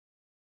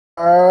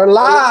are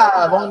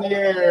live on the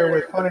air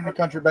with Fun in the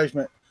Kuntry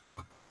Basement.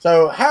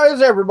 So, how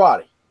is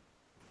everybody?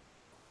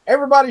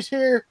 Everybody's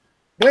here.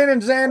 Glenn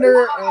and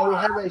Xander, and we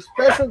have a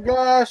special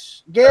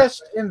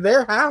guest in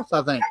their house,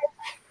 I think.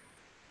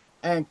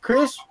 And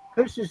Chris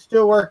is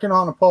still working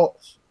on a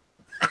pulse.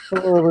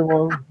 Hello,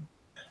 everyone.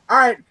 All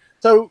right,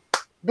 so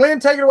Glenn,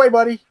 take it away,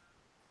 buddy.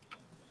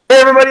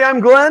 Hey, everybody, I'm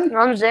Glenn.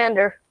 I'm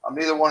Xander. I'm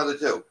neither one of the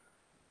two.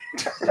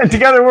 And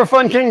together we're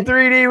Fun King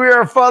 3D. We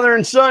are a father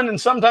and son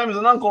and sometimes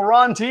an Uncle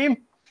Ron team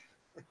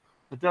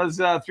that does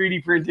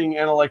 3D printing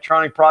and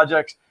electronic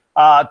projects.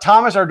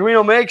 Thomas,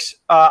 Arduino Makes,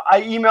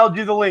 I emailed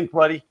you the link,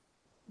 buddy.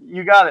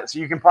 You got it, so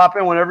you can pop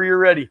in whenever you're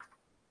ready.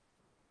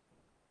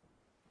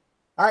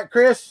 All right,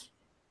 Chris.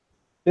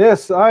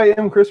 Yes, I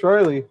am Chris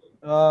Riley.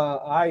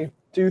 I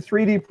do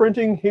 3D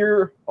printing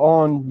here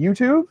on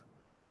YouTube.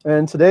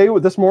 And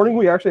this morning,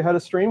 we actually had a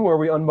stream where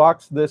we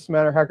unboxed this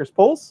Matter Hackers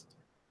Pulse.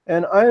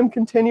 And I am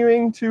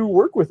continuing to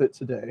work with it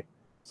today.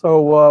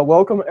 So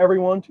welcome,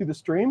 everyone, to the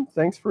stream.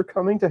 Thanks for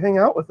coming to hang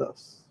out with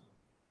us.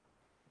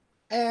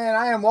 And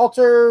I am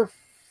Walter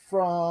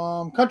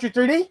from Kuntry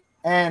 3D.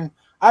 And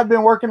I've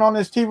been working on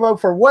this TiVo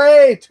for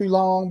way too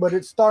long, but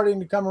it's starting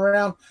to come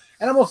around.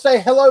 And I'm going to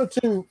say hello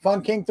to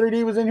Fun King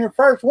 3D was in here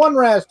first. One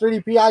Raz,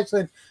 3DP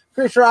Iceland,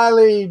 Chris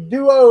Riley,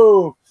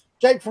 Duo,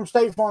 Jake from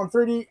State Farm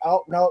 3D.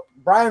 Oh, no,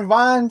 Brian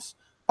Vines,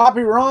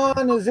 Poppy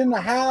Ron is in the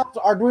house.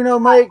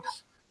 Arduino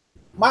Makes,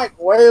 Mike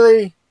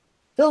Whaley,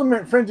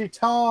 Filament Frenzy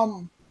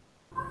Tom,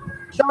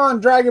 Sean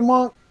Dragon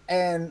Monk,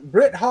 and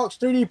Britt Hawks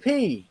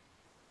 3DP.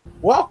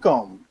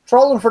 Welcome.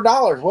 Trolling for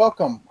dollars.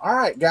 Welcome. All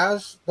right,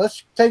 guys,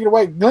 let's take it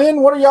away.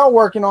 Glenn, what are y'all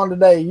working on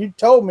today? You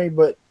told me,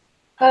 but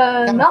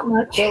not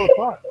much.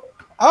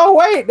 Oh,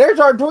 wait, there's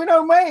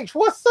Arduino Makes.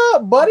 What's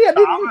up, buddy? I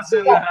didn't even see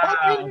you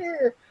pop in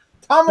here.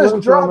 Thomas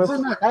drops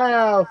in the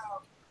house.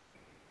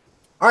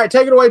 All right,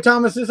 take it away,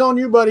 Thomas. It's on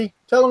you, buddy.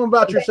 Tell them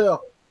about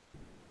yourself.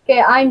 Okay,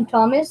 I'm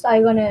Thomas.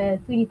 I run a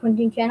 3D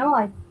printing channel.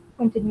 I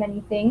printed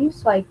many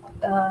things like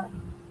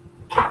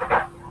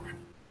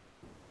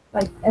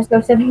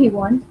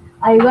SO71.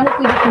 I run a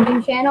 3D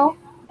printing channel.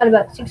 Got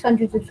about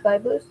 600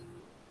 subscribers.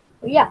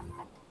 So yeah.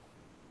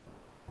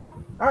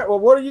 All right. Well,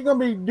 what are you going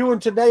to be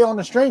doing today on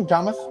the stream,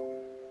 Thomas?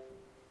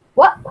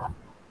 What?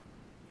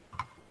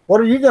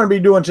 What are you going to be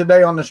doing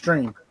today on the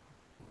stream?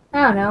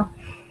 I don't know.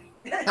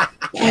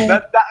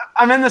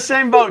 I'm in the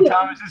same boat,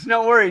 Thomas. It's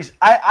no worries.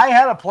 I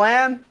had a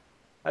plan.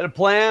 I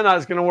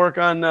was going to work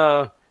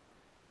on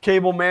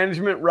cable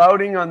management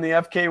routing on the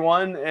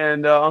FK1,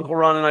 and Uncle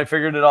Ron and I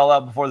figured it all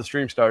out before the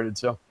stream started.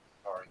 So,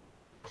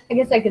 I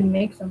guess I could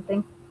make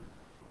something.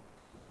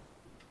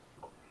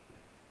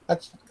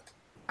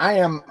 I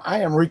am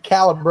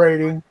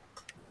recalibrating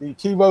the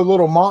TiVo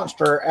little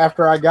monster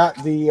after I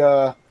got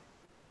the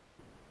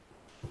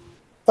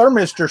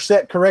thermistor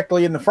set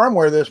correctly in the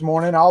firmware this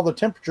morning. All the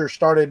temperatures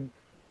started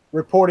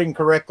reporting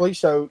correctly,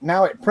 so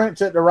now it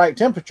prints at the right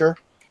temperature.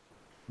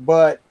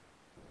 But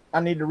I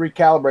need to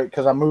recalibrate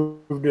because I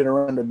moved it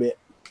around a bit.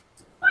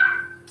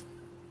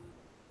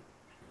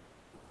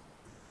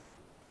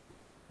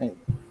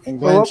 And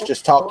Glenn's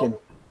just talking.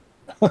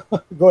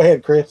 Go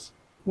ahead, Chris.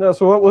 No,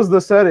 so what was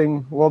the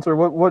setting, Walter?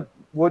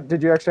 What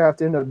did you actually have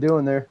to end up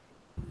doing there?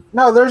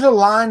 No, there's a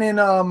line in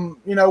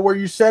where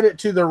you set it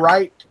to the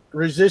right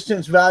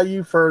resistance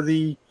value for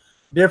the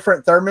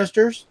different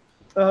thermistors,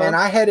 and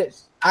I had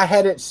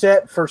it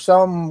set for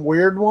some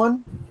weird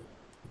one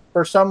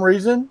for some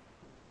reason.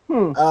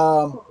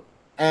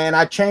 And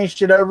I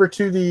changed it over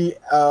to the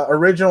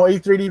original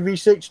E3D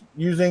V6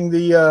 using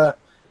the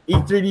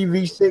E3D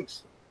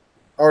V6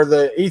 or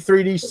the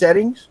E3D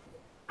settings.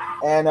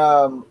 And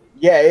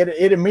yeah,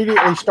 it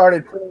immediately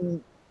started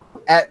printing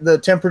at the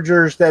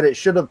temperatures that it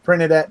should have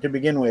printed at to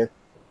begin with.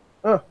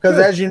 Because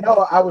as you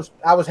know, I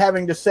was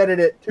having to set it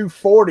at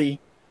 240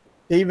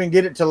 to even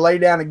get it to lay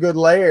down a good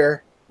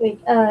layer.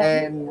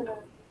 And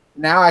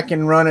now I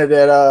can run it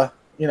at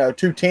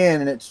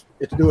 210, and it's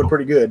doing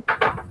pretty good.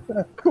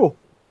 Cool.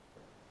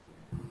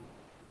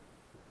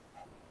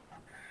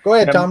 Go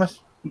ahead,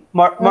 Thomas.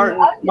 Martin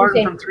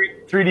from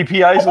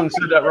 3DP Iceland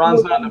said that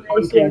Ron's not in the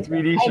Fun King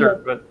 3D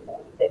shirt, but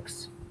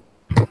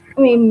let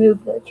me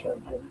move the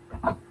charger.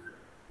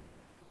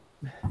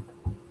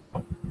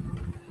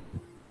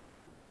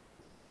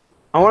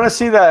 I want to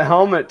see that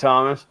helmet,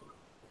 Thomas.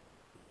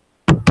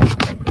 Let's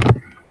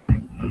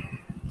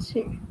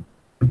see.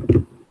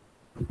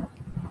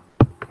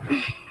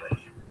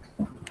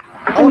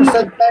 I want to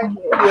say thank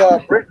you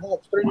to Britt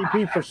Hawks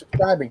 3DP for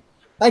subscribing.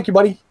 Thank you,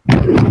 buddy.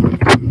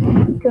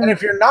 And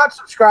if you're not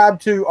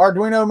subscribed to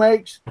Arduino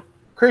Makes,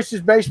 Chris's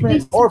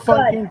Basement, or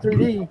Fun King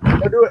 3D,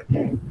 go do it.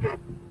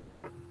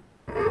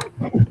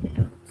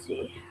 Let's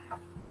see.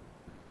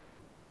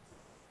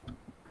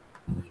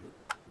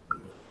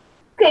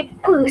 Okay,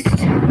 boost.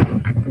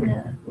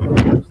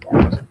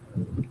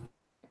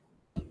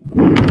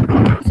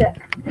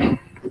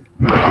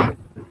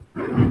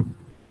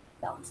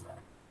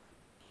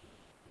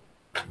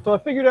 So I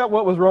figured out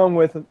what was wrong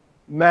with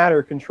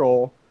matter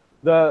control.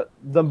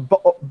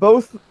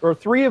 Both or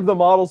three of the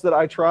models that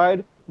I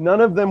tried,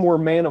 none of them were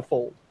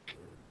manifold.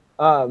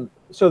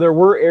 So there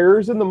were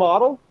errors in the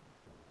model,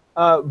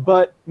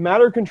 but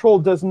Matter Control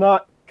does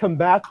not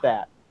combat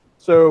that.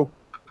 So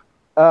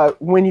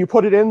when you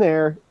put it in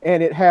there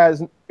and it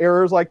has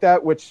errors like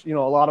that, which a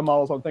lot of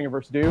models on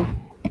Thingiverse do,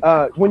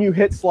 when you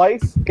hit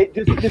slice, it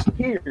just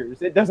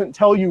disappears. It doesn't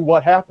tell you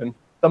what happened.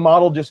 The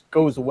model just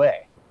goes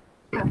away.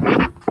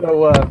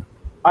 So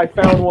I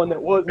found one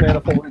that was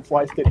manifold and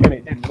sliced it, and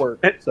it didn't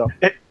work. So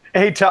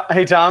hey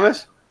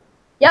Thomas.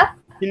 Yeah.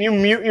 Can you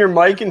mute your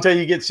mic until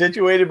you get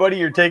situated, buddy?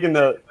 You're taking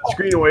the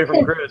screen away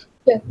from Chris.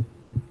 Yeah.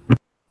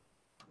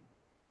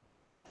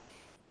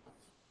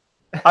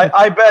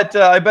 I bet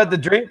the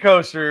drink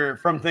coaster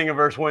from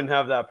Thingiverse wouldn't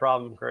have that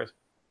problem, Chris.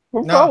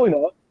 Well, probably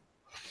not.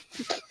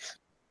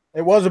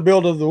 It was a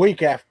build of the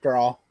week after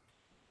all.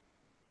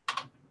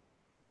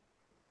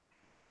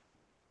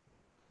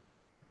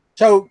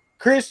 So,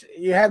 Chris,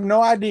 you have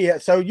no idea.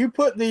 So you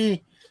put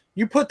the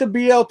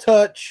BL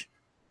Touch,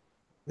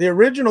 the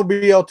original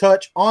BL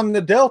Touch, on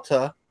the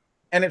Delta,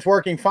 and it's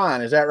working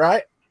fine. Is that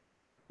right?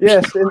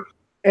 Yes,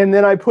 and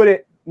then I put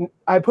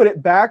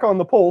it back on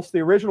the Pulse, the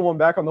original one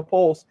back on the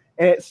Pulse,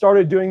 and it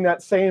started doing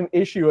that same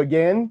issue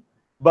again.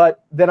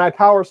 But then I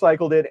power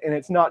cycled it, and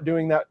it's not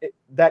doing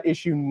that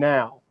issue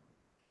now.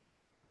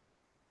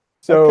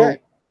 So,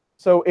 okay.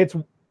 So it's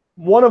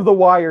one of the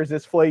wires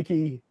is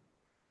flaky.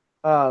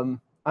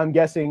 I'm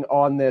guessing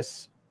on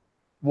this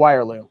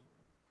wire loom.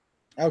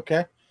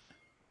 Okay.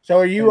 So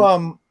are you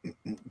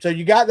so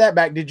you got that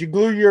back? Did you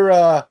glue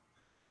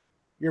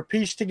your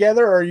piece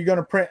together, or are you going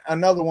to print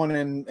another one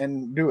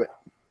and do it?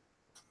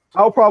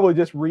 I'll probably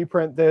just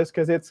reprint this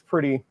because it's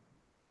pretty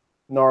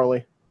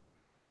gnarly.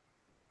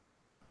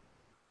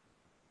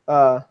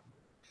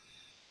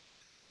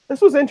 This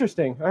was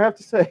interesting, I have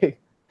to say.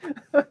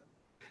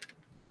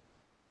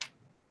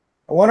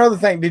 One other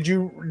thing, did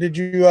you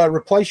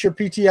replace your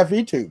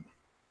PTFE tube?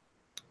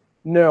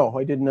 No,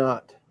 I did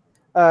not.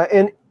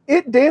 And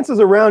it dances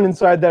around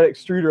inside that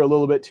extruder a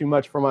little bit too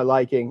much for my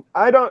liking.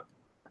 I'm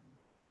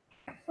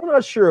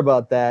not sure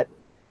about that.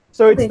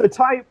 So it's the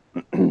type,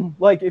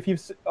 like if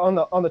you've on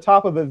the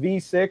top of a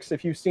V6,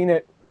 if you've seen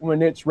it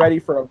when it's ready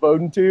for a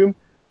Bowden tube,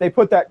 they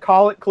put that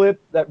collet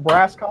clip, that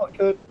brass collet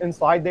clip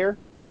inside there.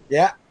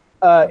 Yeah.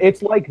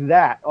 It's like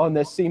that on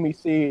this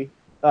CMC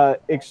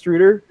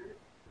extruder.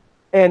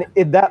 And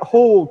that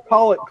whole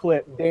collet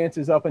clip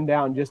dances up and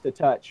down just a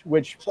touch,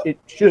 which it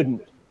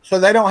shouldn't. So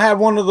they don't have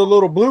one of the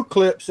little blue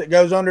clips that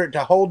goes under it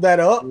to hold that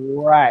up?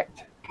 Right.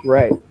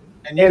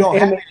 And you don't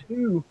have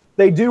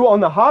they do on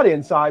the hot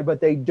end side, but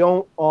they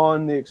don't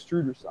on the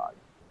extruder side.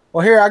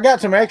 Well, here, I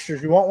got some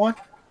extras. You want one?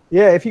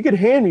 Yeah, if you could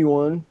hand me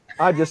one,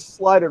 I'd just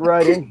slide it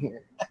right in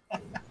here.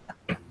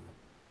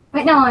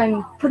 Right now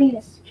I'm putting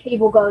this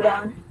cable go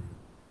down.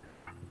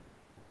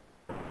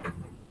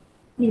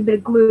 Need a bit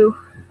of glue.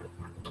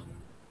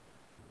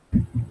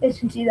 You guys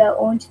can see that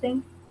orange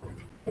thing?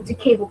 It's a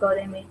cable go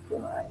they made for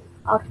my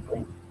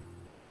octopus.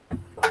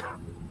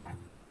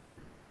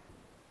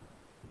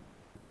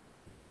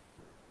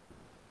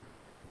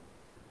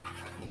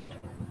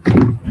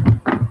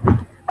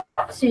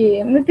 See,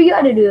 I'm gonna figure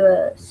out how to do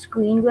a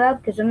screen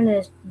grab because I'm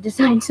gonna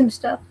design some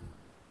stuff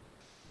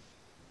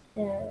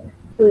that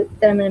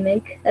I'm gonna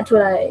make. That's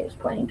what I was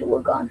planning to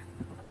work on.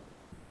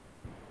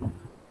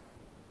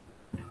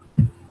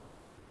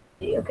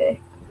 Okay.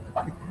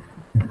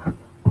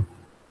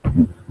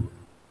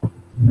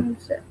 One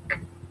sec.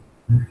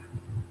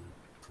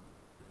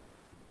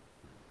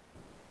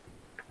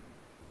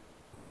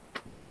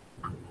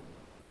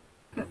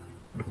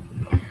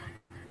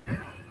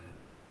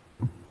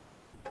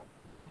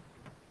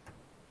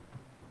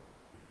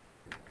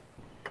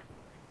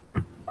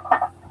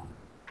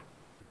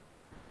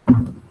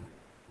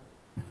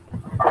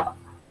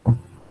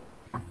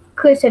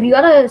 Chris, have you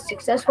got a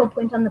successful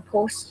print on the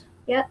Pulse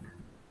yet?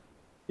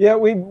 Yeah,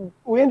 we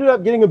ended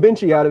up getting a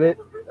benchy out of it,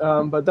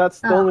 but that's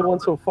the only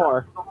one so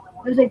far.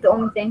 It was like the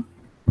only thing.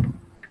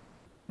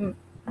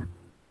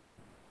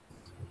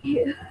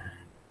 Yeah.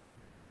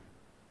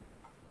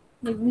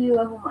 Let me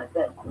level my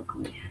bed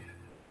quickly.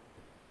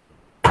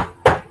 I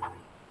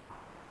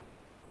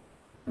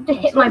have to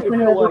hit my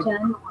printer every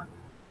time.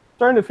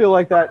 Starting to feel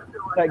like that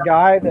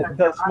guy that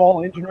does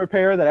small engine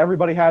repair that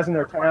everybody has in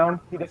their town.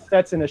 He just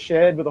sits in a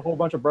shed with a whole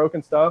bunch of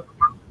broken stuff.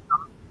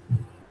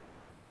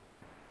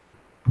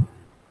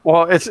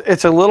 Well,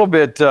 it's a little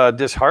bit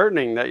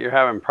disheartening that you're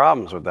having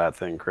problems with that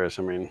thing, Chris.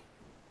 I mean,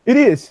 it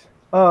is.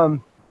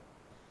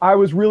 I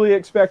was really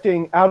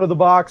expecting out of the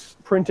box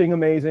printing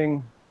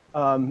amazing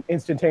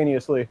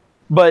instantaneously.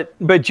 But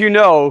you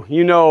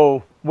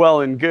know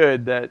well and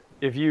good that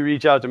if you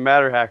reach out to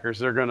Matter Hackers,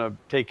 they're gonna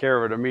take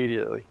care of it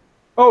immediately.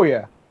 Oh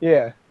yeah,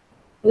 yeah.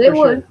 They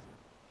would. Sure.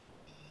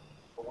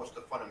 But what's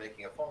the fun of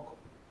making a phone call?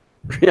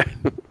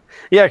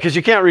 Yeah, because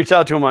you can't reach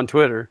out to them on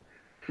Twitter.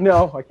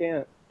 No, I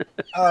can't.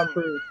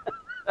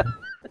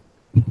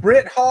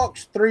 Brit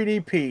Hawks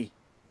 3DP.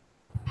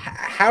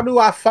 How do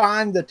I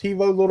find the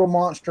TiVo Little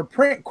Monster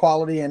print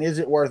quality, and is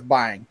it worth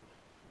buying?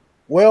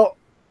 Well,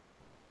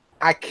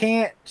 I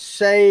can't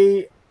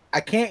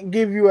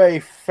give you a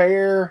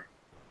fair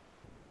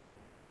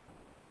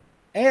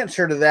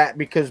answer to that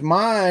because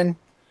mine,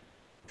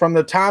 from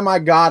the time I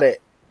got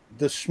it,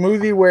 the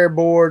SmoothieWare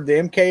board, the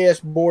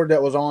MKS board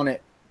that was on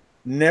it,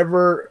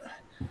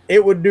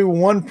 it would do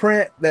one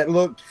print that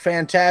looked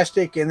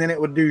fantastic, and then it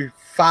would do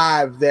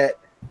 5 that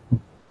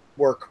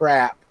were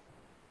crap.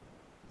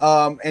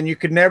 And you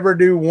could never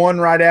do one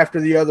right after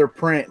the other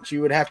prints.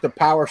 You would have to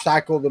power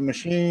cycle the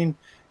machine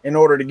in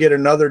order to get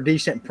another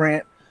decent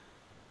print.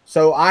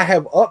 So I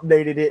have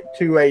updated it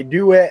to a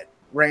duet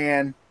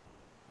ran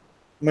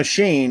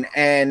machine,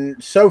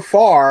 and so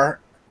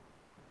far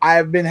I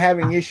have been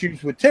having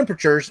issues with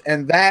temperatures,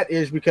 and that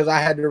is because I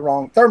had the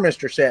wrong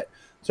thermistor set.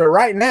 So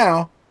right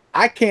now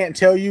I can't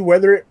tell you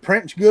whether it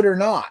prints good or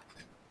not.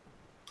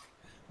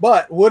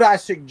 But would I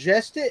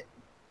suggest it?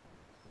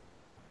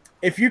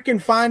 If you can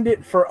find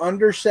it for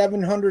under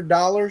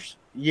 $700,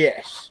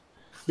 yes,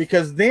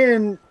 because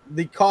then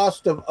the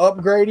cost of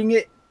upgrading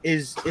it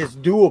is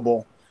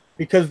doable,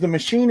 because the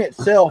machine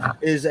itself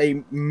is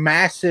a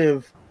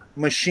massive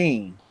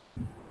machine.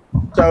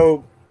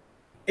 So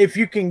if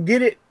you can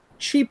get it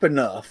cheap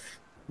enough,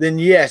 then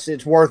yes,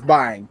 it's worth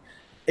buying.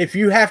 If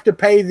you have to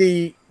pay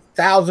the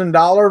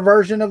 $1,000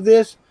 version of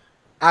this,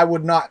 I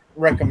would not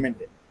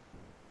recommend it.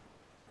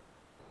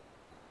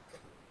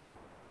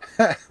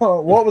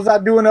 What was I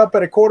doing up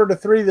at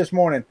 2:45 this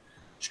morning?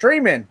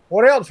 Streaming.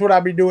 What else would I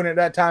be doing at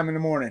that time in the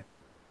morning?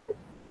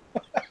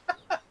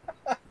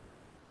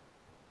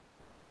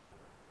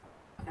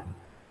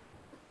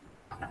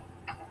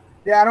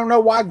 Yeah, I don't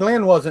know why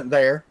Glenn wasn't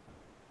there.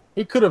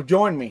 He could have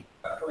joined me.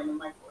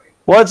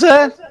 What's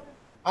that?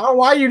 I don't know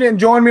why you didn't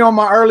join me on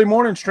my early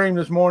morning stream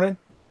this morning.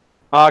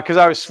 Because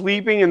I was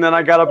sleeping, and then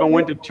I got up and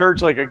went to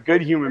church like a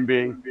good human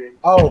being.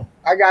 Oh,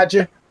 I got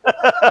you.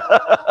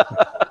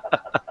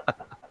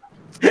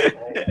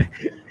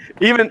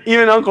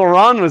 Even Uncle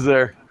Ron was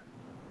there.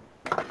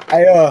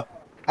 I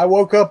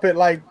woke up at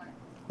like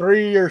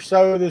 3 or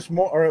so this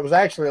morning, or it was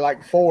actually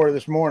like 4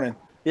 this morning.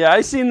 Yeah,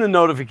 I seen the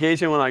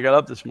notification when I got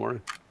up this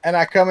morning. And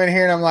I come in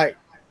here and I'm like,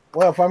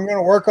 well, if I'm going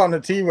to work on the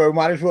TiVo,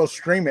 might as well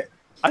stream it.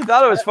 I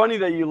thought it was funny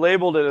that you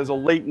labeled it as a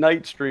late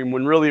night stream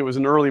when really it was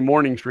an early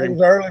morning It stream.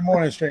 was an early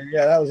morning stream.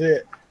 Yeah, that was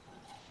it.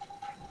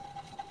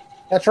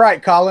 That's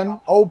right, Colin.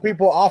 Old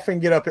people often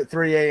get up at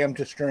 3 a.m.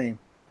 to stream.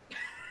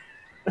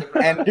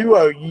 And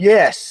Duo,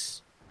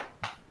 yes.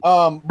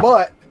 And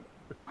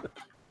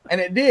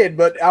it did,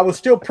 but I was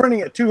still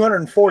printing at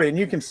 240, and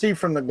you can see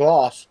from the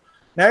gloss.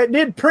 Now, it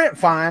did print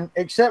fine,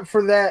 except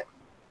for that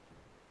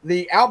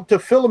the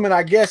Alpta filament,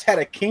 I guess, had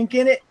a kink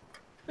in it,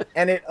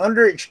 and it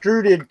under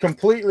extruded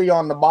completely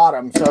on the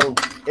bottom, so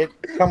it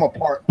come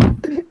apart.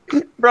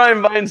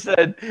 Brian Vine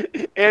said,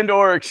 and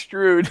or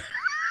extrude.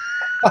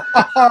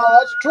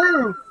 That's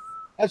true.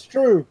 That's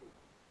true.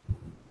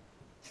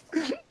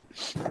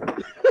 It's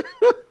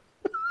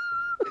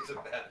a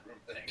bathroom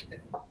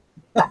thing.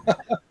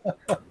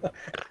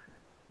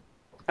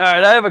 All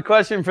right, I have a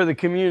question for the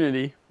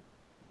community.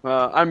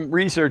 I'm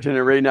researching it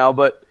right now,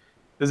 but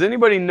does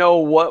anybody know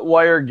what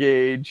wire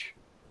gauge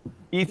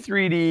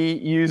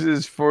E3D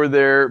uses for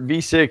their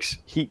V6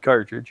 heat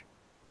cartridge?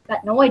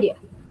 Got no idea.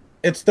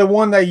 It's the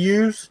one they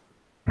use.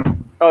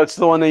 Oh, it's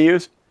the one they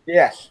use?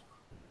 Yes.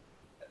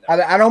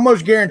 I'd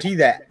almost guarantee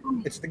that.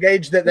 It's the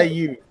gauge that they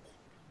use.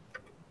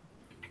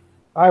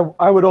 I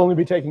would only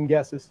be taking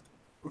guesses.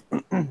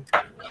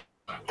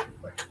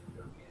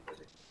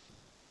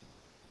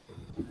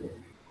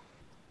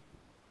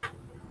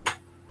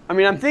 I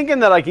mean, I'm thinking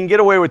that I can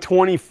get away with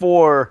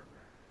 24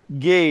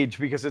 gauge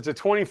because it's a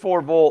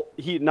 24 volt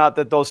heat. Not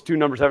that those two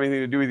numbers have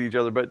anything to do with each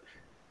other, but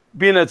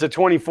being that it's a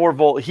 24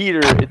 volt heater,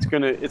 it's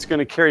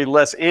gonna carry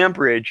less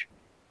amperage.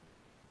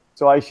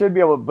 So I should be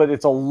able, but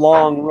it's a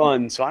long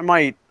run, so I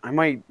might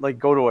like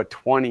go to a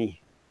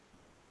 20.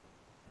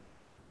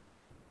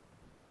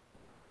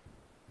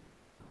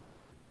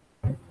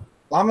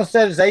 Llama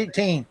said it's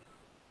 18.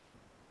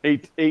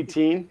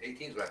 18?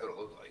 18 is what I thought it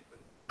looked like.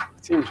 But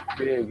It seems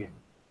big.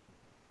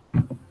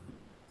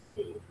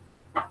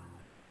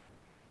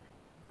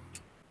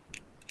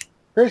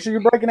 Chris, are you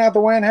breaking out the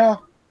WAN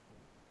how?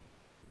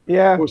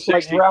 Yeah, Or like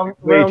 60, round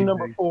way too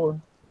number big.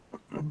 4.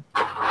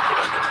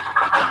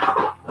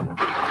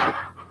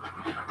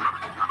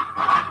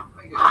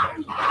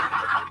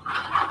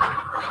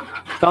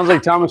 Sounds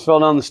like Thomas fell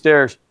down the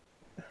stairs.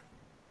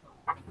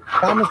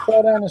 Thomas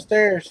fell down the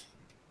stairs.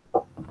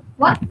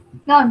 What?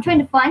 No, I'm trying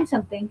to find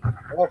something.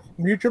 Well,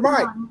 mute your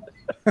mic.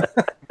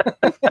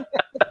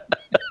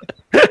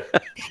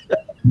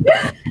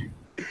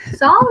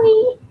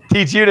 Sorry.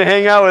 Teach you to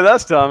hang out with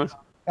us, Thomas.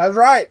 That's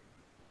right.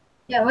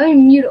 Yeah, let me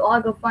mute it.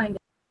 I'll go find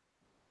it.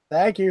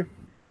 Thank you.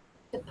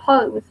 The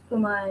part with for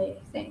my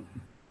thing.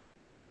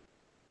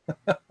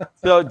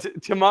 So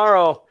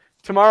tomorrow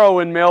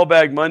when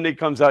Mailbag Monday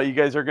comes out, you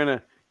guys are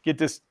gonna get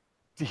this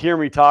to hear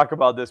me talk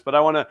about this. But I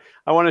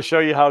wanna show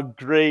you how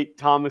great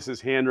Thomas's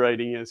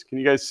handwriting is. Can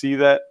you guys see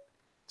that?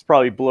 It's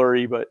probably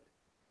blurry, but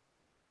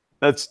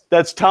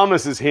that's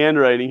Thomas's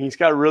handwriting. He's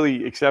got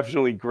really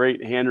exceptionally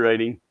great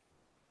handwriting.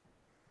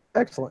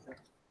 Excellent.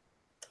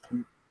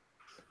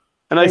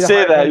 And I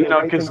say that, you know,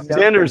 Write because things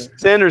down for me.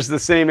 Xander's the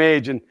same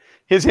age, and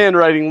His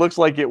handwriting looks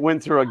like it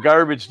went through a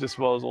garbage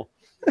disposal.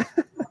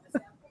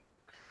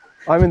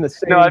 I'm in the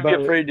same No, I'd be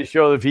boat. afraid to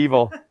show the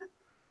people.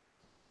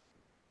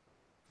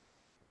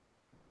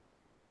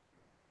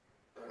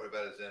 What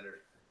about it, Xander?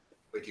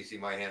 Wait till you see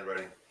my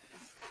handwriting.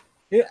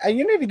 Yeah,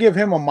 you need to give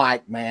him a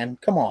mic, man.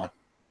 Come on.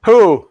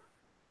 Who?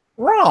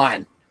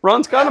 Ron.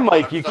 Ron's got a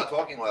mic. You Stop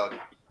talking loud.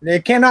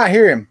 They cannot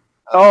hear him.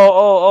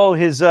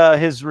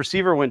 His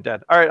receiver went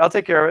dead. All right, I'll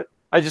take care of it.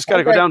 I just got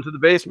to go down to the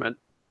basement.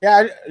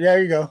 Yeah,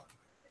 there you go.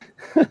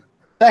 Say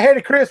hey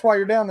to Chris while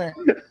you're down there.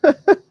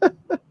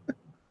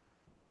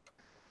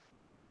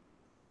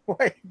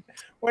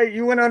 Wait,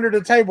 you went under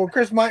the table.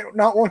 Chris might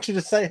not want you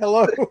to say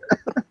hello.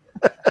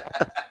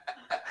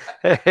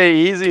 Hey,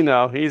 easy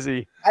now,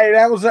 easy. Hey,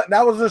 that was a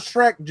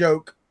Shrek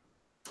joke.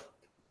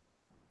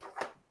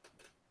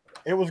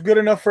 It was good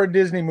enough for a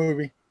Disney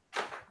movie.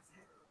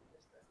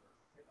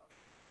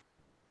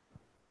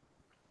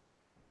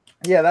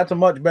 Yeah, that's a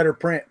much better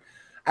print.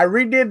 I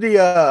redid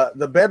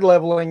the bed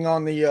leveling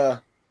on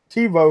the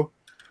TiVo,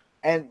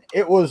 and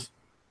it was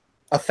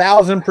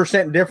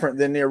 1,000% different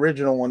than the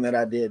original one that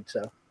I did. So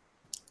I'm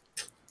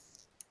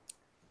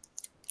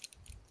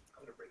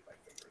gonna break my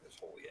finger in this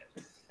hole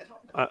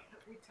yet.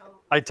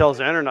 I tell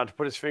Xander not to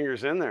put his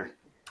fingers in there.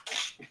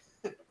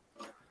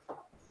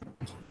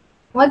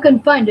 Well, I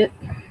couldn't find it.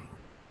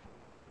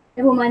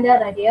 Never mind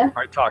that idea. All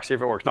right, talk, see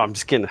if it works. No, I'm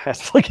just kidding.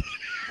 That's like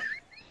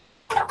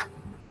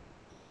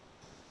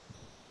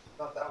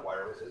Not that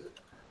wireless, is it?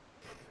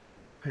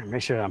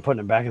 make sure I'm putting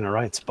it back in the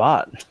right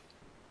spot.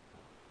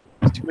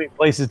 There's too many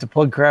places to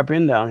plug crap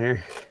in down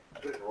here.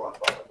 Good, we're on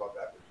spot, about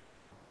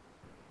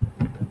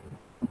backwards.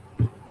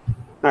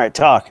 All right,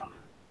 talk.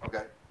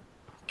 Okay.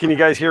 Can you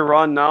guys hear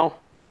Ron now?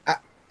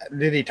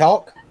 did he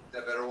talk? Is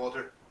that better,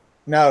 Walter?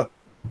 No,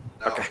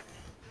 No. Okay.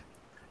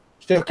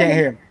 still can't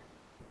hear him.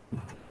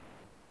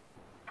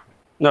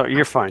 No,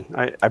 you're fine.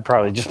 I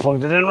probably just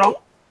plugged it in wrong.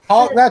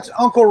 Hawk, that's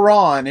Uncle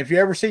Ron. If you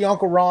ever see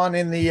Uncle Ron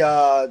in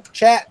the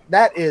chat,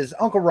 that is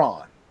Uncle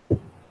Ron.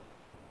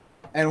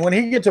 And when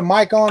he gets a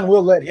mic on,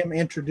 we'll let him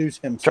introduce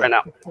himself. Try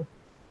now.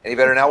 Any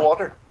better now,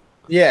 Walter?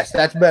 Yes,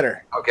 that's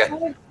better.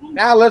 Okay.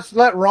 Now let's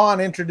let Ron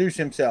introduce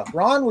himself.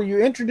 Ron, will you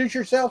introduce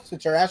yourself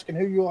since they're asking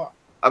who you are?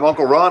 I'm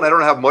Uncle Ron. I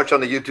don't have much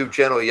on the YouTube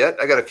channel yet.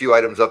 I got a few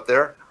items up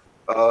there.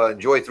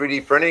 Enjoy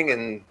 3D printing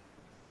and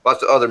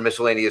lots of other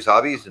miscellaneous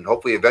hobbies. And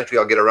hopefully eventually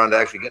I'll get around to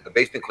actually getting the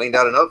basement cleaned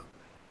out enough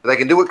that I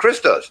can do what Chris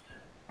does.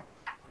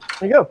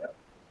 There you go.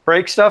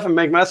 Break stuff and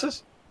make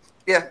messes?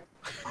 Yeah.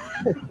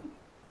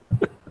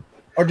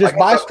 Or just I can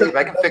buy update, stuff?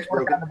 I can fix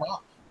broken.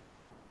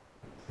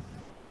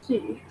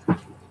 See.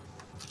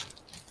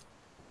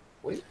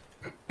 Wait.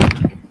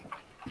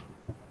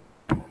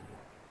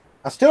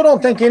 I still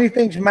don't think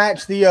anything's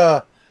matched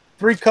the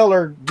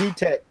 3-color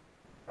VTech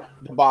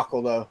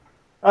debacle, though.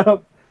 I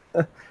don't.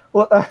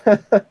 Well,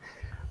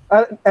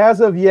 as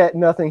of yet,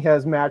 nothing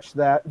has matched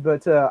that,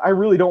 but I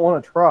really don't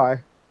want to try.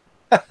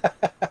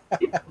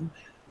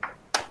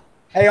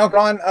 Hey, Uncle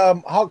Ron,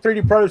 Hawk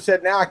 3D Pro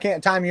said now I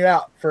can't time you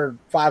out for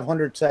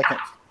 500 seconds.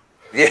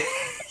 Yeah.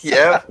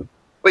 Yeah.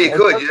 Well, you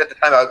could. You have to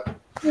time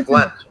out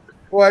Glenn.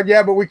 Well,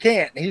 yeah, but we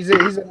can't. He's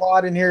a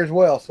lot in here as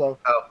well. So.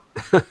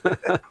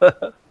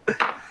 Oh.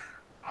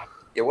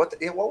 Yeah.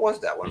 What was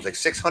that one? It was like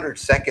 600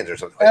 seconds or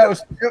something. That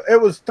was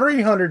it was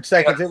 300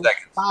 seconds. It was 300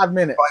 seconds. 5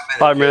 minutes.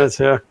 5 minutes,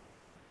 yeah.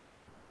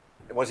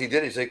 And once he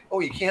did, he's like,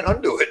 "Oh, you can't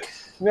undo it."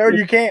 No,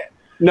 you can't.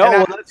 No, And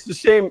well, that's the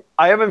same.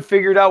 I haven't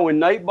figured out when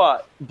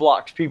Nightbot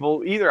blocks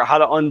people either how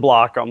to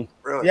unblock them.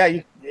 Really?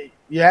 Yeah,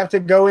 you have to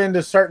go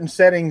into certain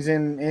settings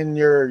in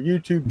your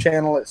YouTube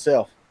channel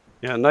itself.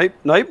 Yeah,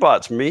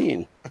 Nightbot's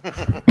mean.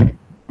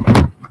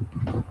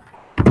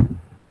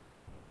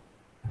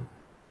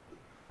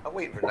 I'm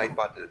waiting for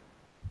Nightbot to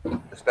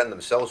spend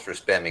themselves for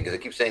spamming because they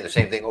keep saying the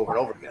same thing over and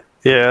over again.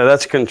 Yeah,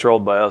 that's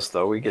controlled by us,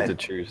 though. We get to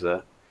choose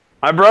that.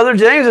 My brother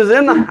James is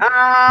in the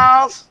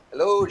house.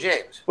 Hello,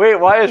 James. Wait,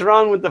 why is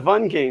Ron with the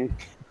Fun King?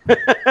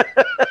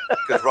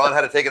 Because Ron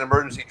had to take an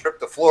emergency trip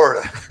to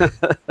Florida.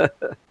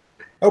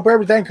 Hope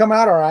everything come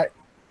out all right.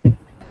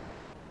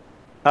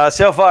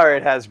 So far,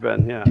 it has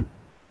been, yeah. I'm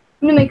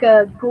gonna make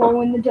a glow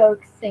in the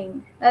dark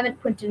thing. I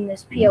haven't printed in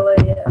this PLA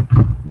yet.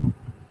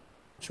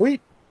 Sweet.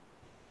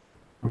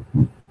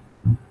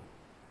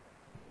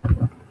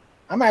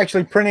 I'm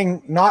actually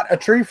printing not a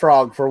tree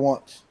frog for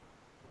once.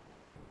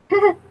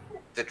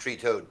 The tree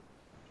toad.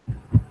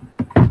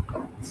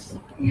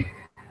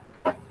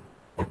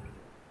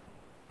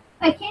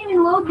 I can't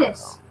even load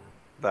this.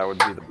 That would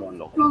be the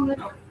bundle.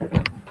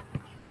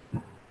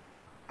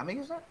 How many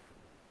is that?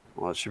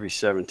 Well, it should be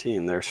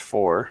 17. There's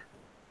 4.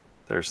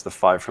 There's the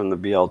 5 from the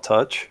BL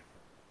Touch.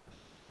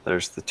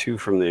 There's the 2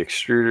 from the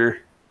extruder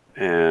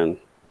and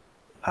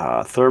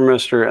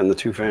thermistor and the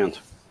 2 fans.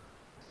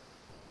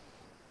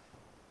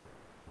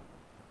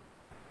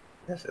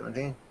 Yeah,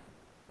 17.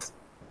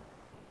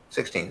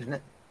 16, isn't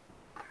it?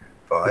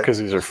 5. Because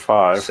these are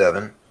 5.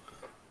 7.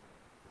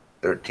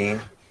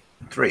 13.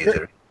 3, is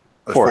it?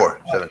 Oh, 4.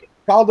 4. 7.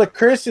 Called the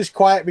Chris is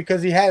quiet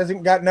because he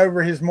hasn't gotten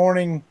over his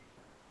morning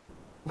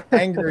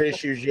anger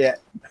issues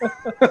yet.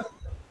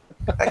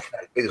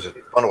 Actually, big as a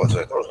funnel as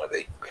I thought it was going to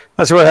be.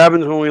 That's what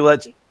happens when we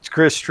let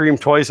Chris stream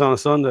twice on a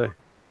Sunday.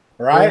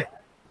 Right?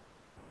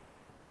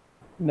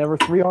 Never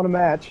 3 on a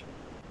match.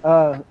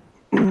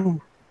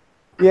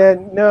 Yeah,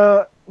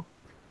 no.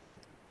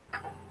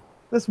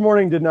 This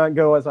morning did not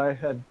go as I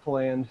had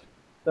planned.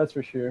 That's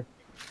for sure.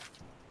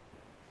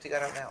 See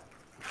that out now.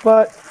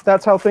 But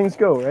that's how things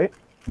go, right?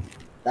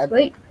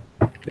 Wait.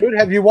 Dude,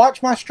 have you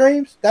watched my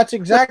streams? That's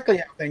exactly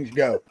how things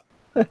go.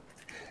 If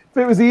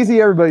it was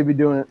easy, everybody'd be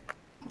doing it.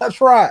 That's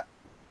right.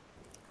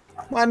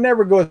 I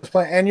never go as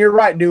planned. And you're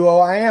right, Duo.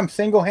 I am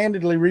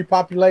single-handedly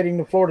repopulating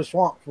the Florida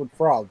swamps with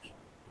frogs.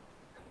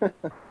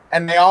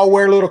 And they all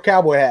wear little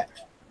cowboy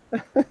hats.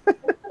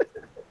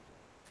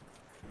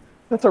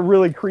 That's a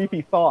really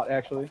creepy thought,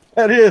 actually.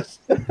 That is.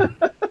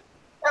 That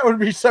would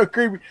be so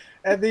creepy.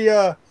 And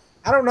I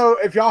don't know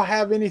if y'all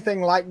have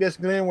anything like this,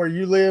 Glenn, where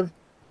you live,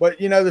 but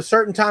you know, the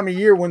certain time of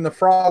year when the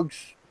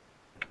frogs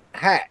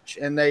hatch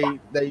and they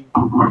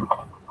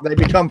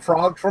become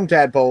frogs from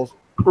tadpoles.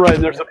 Right,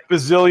 and there's a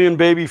bazillion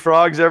baby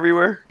frogs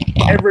everywhere.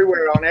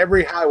 Everywhere on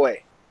every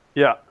highway.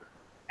 Yeah.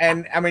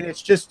 And I mean,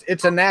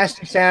 it's a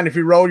nasty sound. If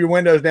you roll your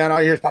windows down, all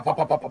you hear is pop, pop,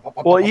 pop, pop, pop,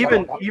 pop. Well, pop,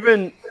 even pop,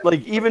 pop.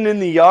 even in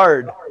the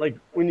yard, like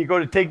when you go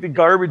to take the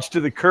garbage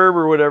to the curb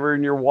or whatever,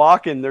 and you're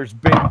walking, there's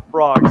big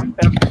frogs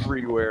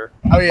everywhere.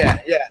 Oh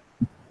yeah, yeah.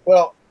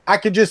 Well, I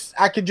could just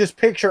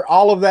picture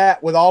all of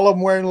that with all of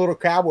them wearing little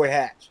cowboy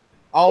hats.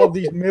 All of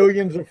these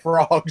millions of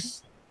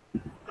frogs.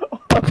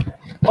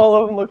 All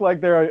of them look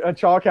like they're a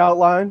chalk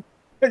outline.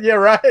 Yeah,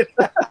 right.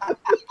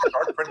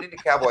 Start printing the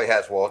cowboy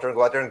hats, Walter, and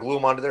go out there and glue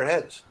them onto their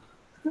heads.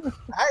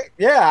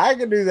 I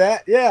can do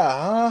that.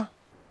 Yeah,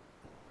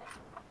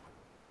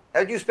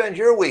 How'd you spend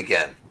your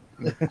weekend?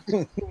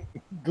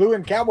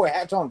 Gluing cowboy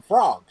hats on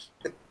frogs.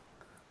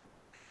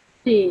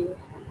 See.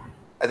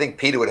 I think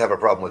Peter would have a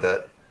problem with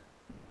that.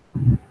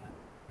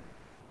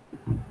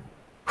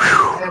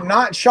 I'm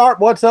not sharp.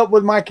 What's up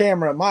with my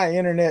camera? My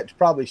internet's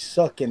probably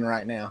sucking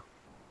right now.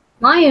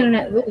 My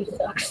internet really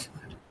sucks.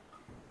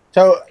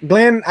 So,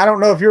 Glenn, I don't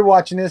know if you're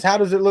watching this. How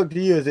does it look to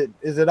you?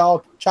 Is it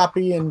all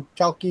choppy and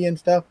chalky and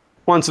stuff?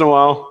 Once in a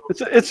while,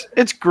 it's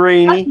How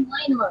grainy. does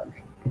mine look?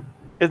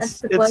 That's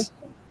the It's question.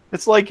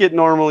 it's like it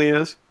normally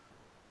is.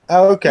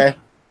 Oh, okay.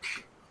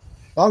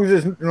 As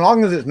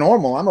long as it's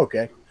normal, I'm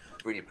okay.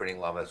 3D printing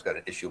llama's got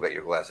an issue about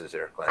your glasses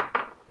there, Glenn.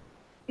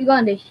 You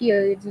got to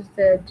hear it's just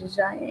the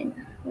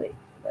design. Wait,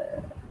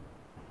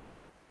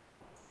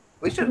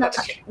 We should not,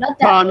 not. not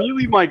that. Tom, you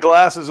leave my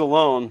glasses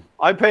alone.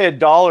 I pay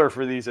 $1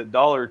 for these at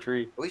Dollar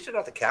Tree. At least they're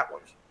not the cat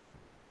ones.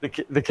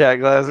 The cat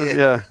glasses, Yeah.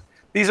 yeah.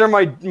 These are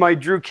my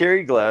Drew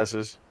Carey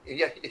glasses.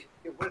 Yeah,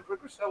 where's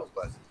Sel's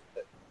glasses?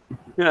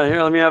 Yeah,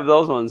 here, let me have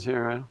those ones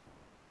here. Right?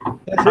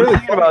 That's I'm really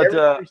thinking funny.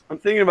 about I'm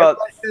thinking about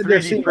everybody said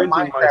they're seeing 3D printing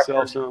Minecraft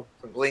myself. version. So,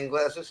 Some bling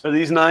glasses? are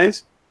these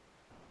nice?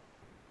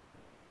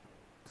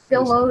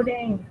 Still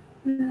loading.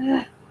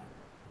 Ugh.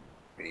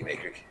 3D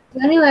maker. Is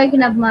there any way I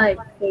can have my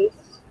face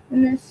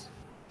in this?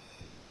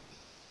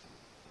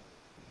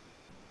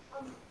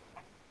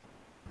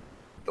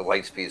 The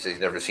light speed says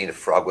he's never seen a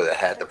frog with a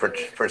hat. The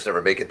prints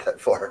never make it that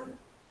far.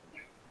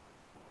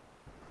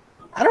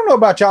 I don't know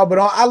about y'all, but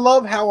I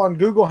love how on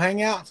Google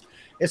Hangouts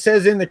it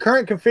says in the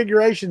current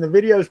configuration, the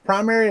video's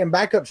primary and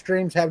backup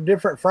streams have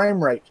different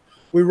frame rates.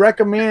 We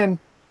recommend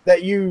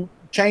that you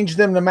change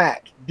them to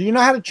match. Do you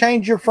know how to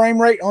change your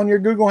frame rate on your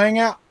Google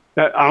Hangout?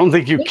 I don't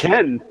think you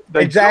can.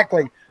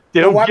 Exactly.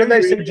 They So don't why do give they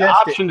you any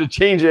suggest it? option to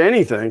change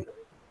anything.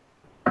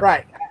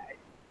 Right.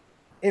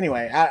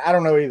 Anyway, I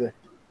don't know either.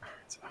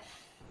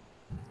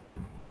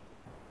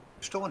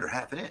 Still under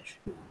half an inch.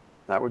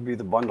 That would be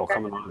the bundle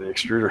coming out of the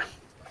extruder.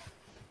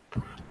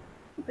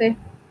 Okay.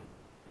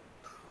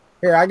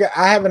 Here,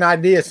 I have an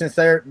idea since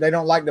they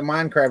don't like the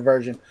Minecraft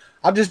version.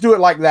 I'll just do it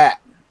like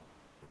that.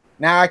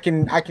 Now I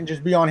can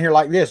just be on here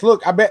like this.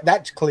 Look, I bet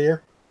that's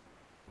clear.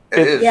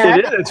 It is. Yeah.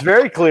 It is. It's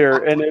very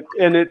clear,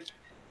 and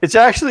it's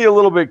actually a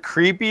little bit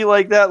creepy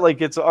like that,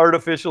 like it's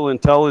artificial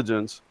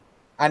intelligence.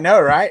 I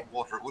know, right?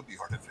 Walter, it would be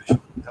artificial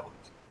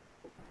intelligence.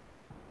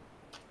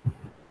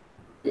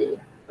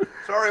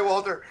 Sorry,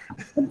 Walter.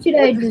 What should I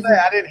What'd you do? say?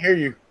 I didn't hear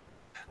you.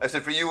 I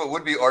said for you, it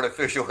would be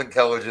artificial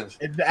intelligence.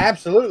 It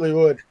absolutely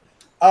would.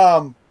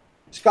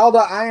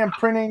 Scalda, I am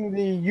printing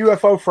the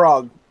UFO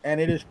frog, and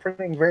it is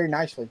printing very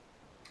nicely.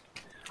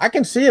 I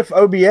can see if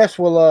OBS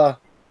will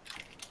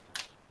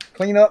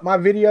clean up my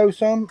video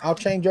some. I'll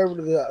change over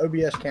to the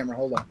OBS camera.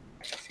 Hold on.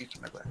 I can see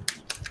through my glasses.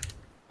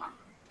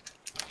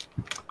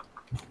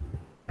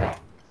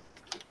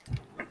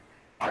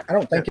 I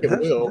don't think it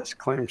will. This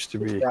claims to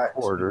be Right.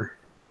 quarter.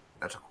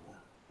 That's a cool.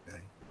 Okay.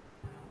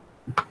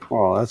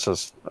 Well, that's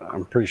just.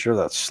 I'm pretty sure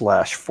that's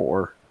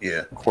 /4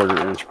 Yeah.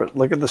 quarter-inch. But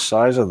look at the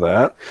size of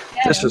that.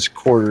 Yeah. This is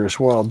quarter as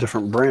well,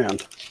 different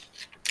brand.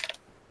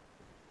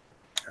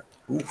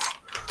 Oof.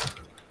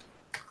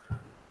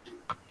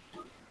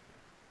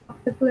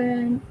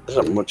 Different. This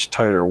is a much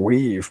tighter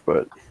weave,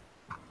 but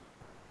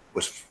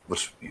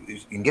You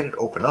can get it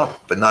open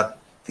up, but not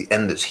the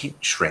end that's heat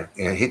shrink.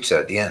 Heat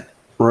set at the end.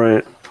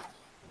 right.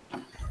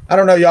 I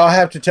don't know. Y'all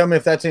have to tell me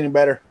if that's any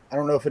better. I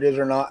don't know if it is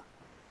or not.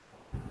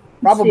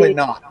 Probably see.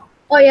 not.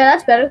 Oh yeah,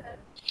 that's better.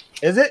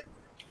 Is it?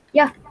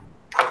 Yeah.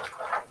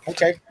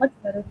 Okay. Much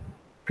better.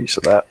 Piece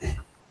of that.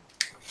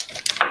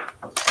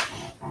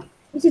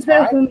 This is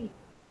better Alright. for me.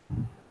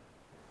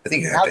 I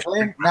think you have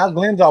Now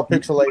Glenn's all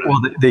pixelated.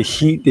 Well, they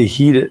heat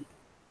it.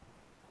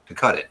 to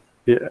cut it.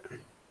 Yeah.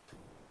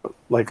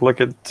 Like,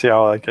 see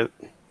how I like it.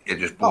 It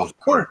just blows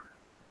cool. apart.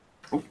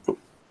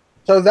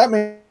 So that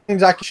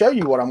means I can show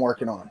you what I'm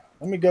working on.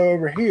 Let me go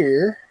over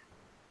here.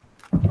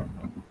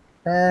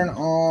 Turn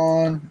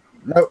on.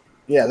 Nope.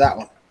 Yeah, that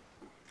one.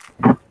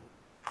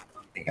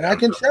 And I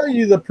can show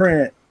you the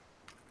print.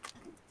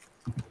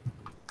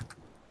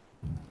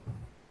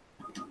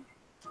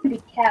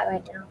 Pretty cat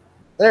right now.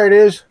 There it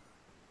is.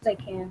 As I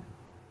can.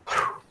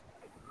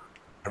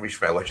 I reached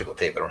for my electrical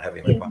tape. I don't have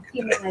any in my pocket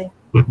Give today.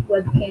 me my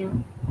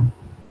webcam.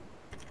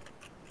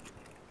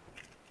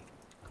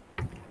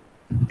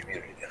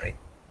 Community tonight.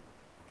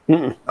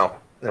 Mm-mm. Oh,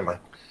 never mind.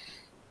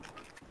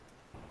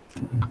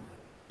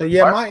 So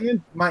yeah,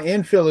 my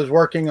infill is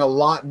working a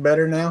lot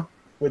better now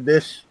with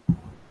this,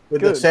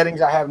 with the Good.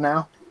 settings I have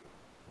now.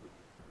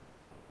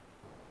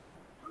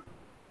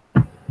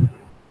 It's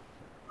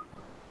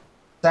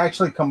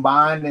actually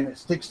combined and it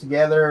sticks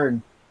together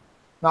and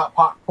not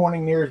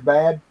popcorning near as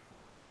bad.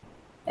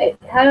 Hey,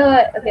 how do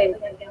I? Okay,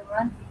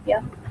 run.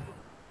 Yeah.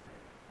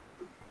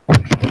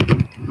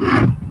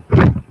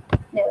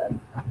 No,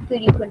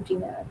 3D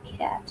printing a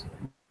cat.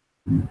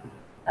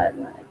 I don't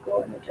want to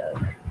go in the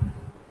jug.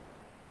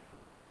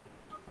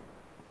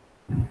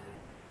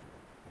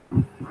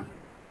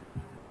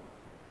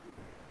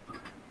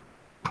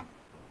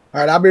 All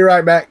right, I'll be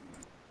right back.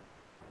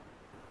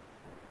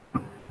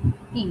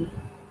 E.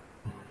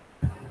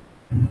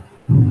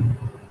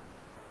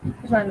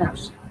 Where's my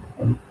mouse?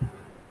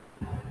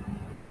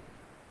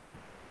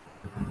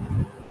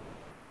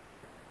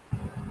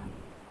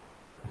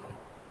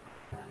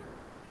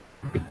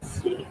 Let's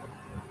see.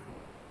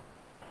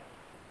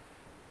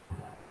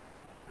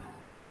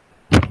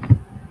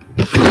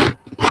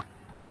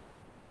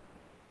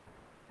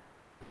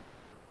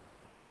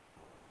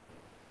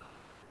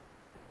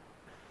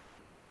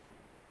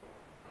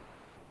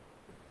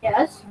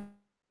 Yes.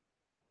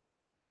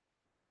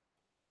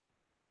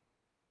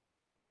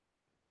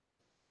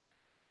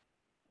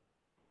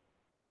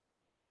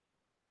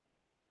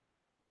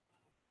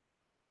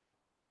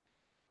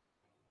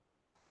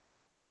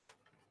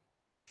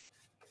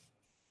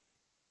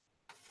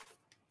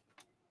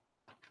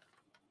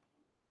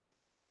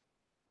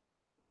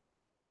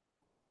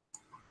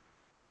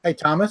 Hey,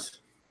 Thomas.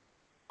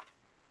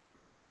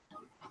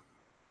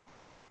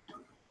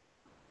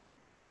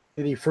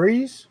 Did he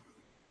freeze?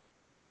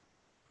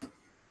 I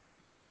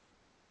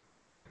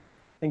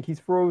think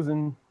he's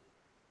frozen.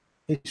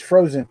 He's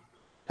frozen.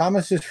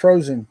 Thomas is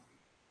frozen.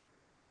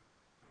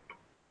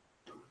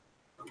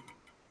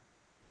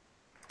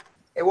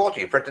 Hey, Walter,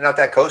 you printing out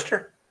that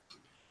coaster?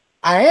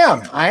 I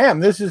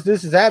am. This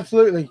is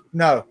absolutely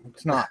no,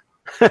 it's not.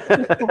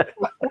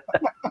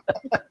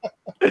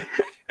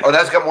 Oh,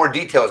 that's got more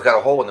detail. It's got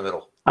a hole in the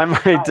middle. I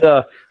might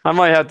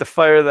have to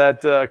fire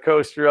that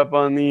coaster up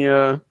on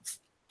the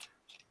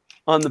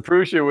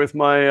Prusa with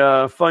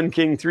my Fun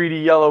King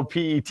 3D yellow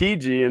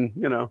PETG, and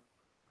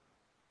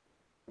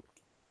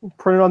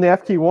Print it on the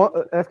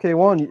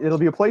FK1. It'll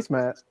be a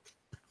placemat.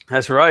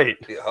 that's right.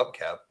 The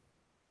hubcap.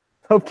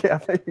 Okay,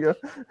 there you go.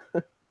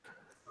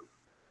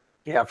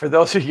 Yeah, for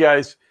those of you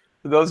guys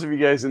in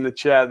the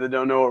chat that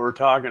don't know what we're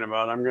talking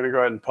about, I'm going to go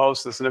ahead and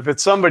post this. And if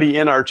it's somebody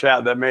in our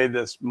chat that made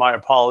this, my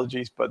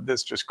apologies, but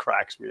this just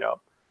cracks me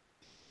up.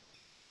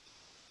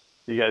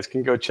 You guys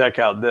can go check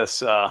out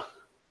this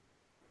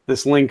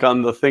this link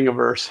on the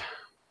Thingiverse.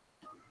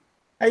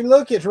 Hey,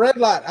 look, it's red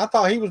light. I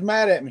thought he was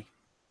mad at me.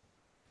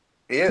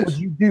 He is. What'd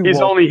you do, He's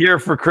Walter? only here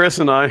for Chris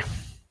and I.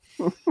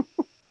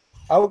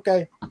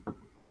 Okay.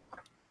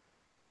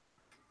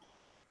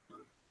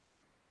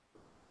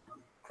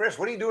 Chris,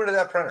 what are you doing to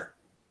that printer?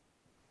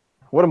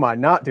 What am I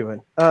not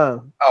doing?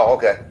 Oh,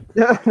 okay.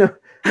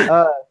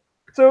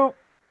 So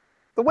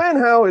the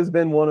Wanhao has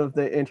been one of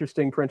the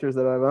interesting printers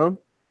that I've owned.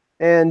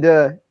 And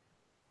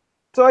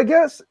so I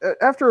guess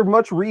after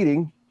much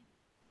reading,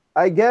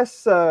 I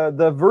guess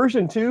the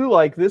version 2,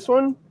 like this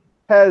one,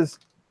 has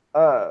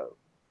extruder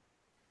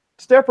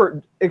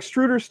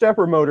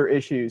stepper motor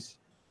issues.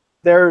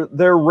 They're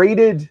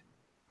rated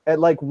at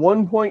like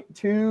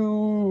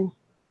 1.2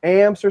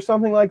 amps or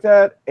something like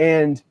that,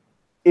 and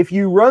if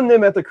you run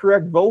them at the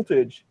correct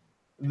voltage,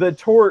 the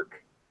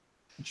torque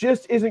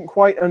just isn't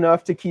quite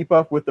enough to keep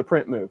up with the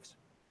print moves.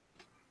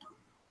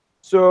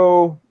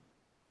 So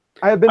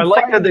I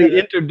like how they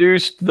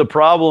introduced the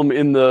problem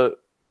in the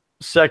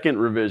second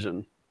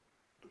revision.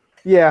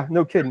 Yeah,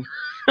 no kidding.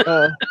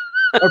 I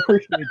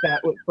appreciate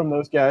that from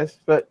those guys,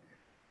 but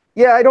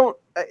yeah, I don't.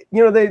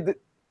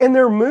 And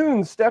they're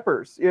Moon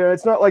steppers.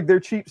 It's not like they're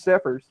cheap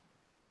steppers.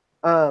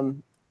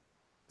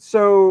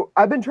 So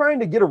I've been trying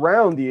to get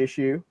around the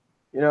issue,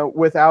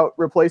 without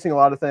replacing a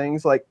lot of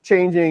things, like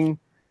changing,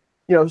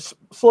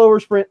 slower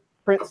print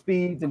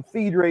speeds and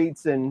feed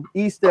rates and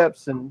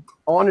E-steps and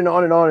on and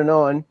on and on and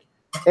on.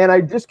 And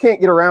I just can't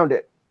get around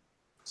it.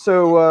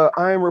 So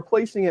I am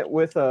replacing it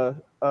with a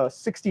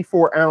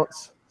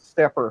 64-ounce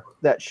stepper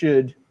that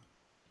should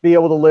be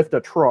able to lift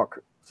a truck.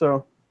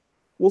 So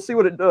we'll see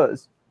what it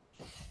does.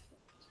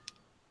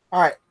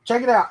 All right,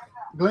 check it out.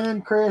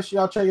 Glenn, Chris,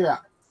 y'all check it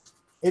out.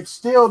 It's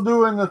still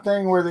doing the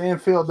thing where the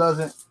infill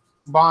doesn't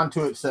bond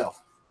to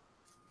itself.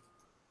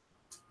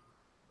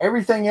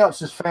 Everything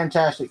else is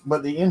fantastic,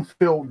 but the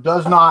infill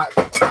does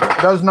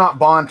not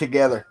bond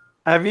together.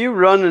 Have you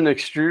run an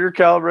extruder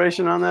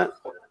calibration on that?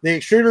 The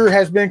extruder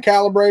has been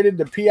calibrated.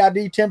 The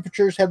PID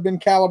temperatures have been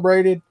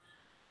calibrated.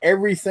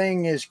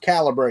 Everything is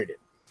calibrated.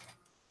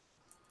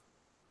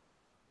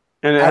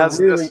 And it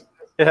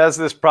has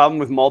this problem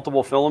with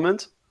multiple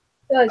filaments?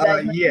 Oh,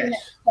 guys, yes.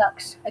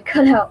 Sucks. I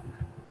cut out.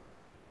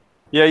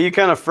 Yeah, you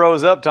kind of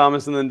froze up,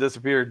 Thomas, and then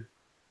disappeared.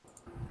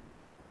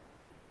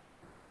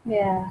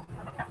 Yeah.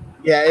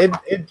 Yeah,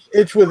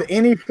 it's with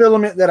any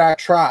filament that I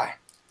try.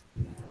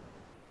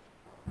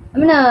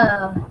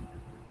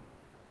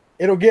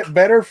 It'll get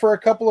better for a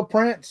couple of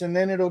prints, and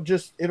then it'll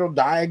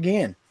die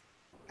again.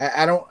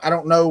 I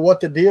don't know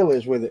what the deal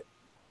is with it.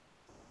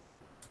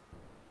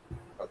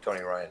 Oh,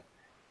 Tony Ryan.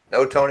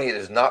 No, Tony, it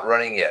is not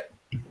running yet.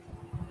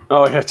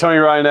 Oh yeah, Tony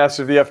Ryan asked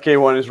if the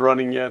FK1 is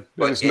running yet.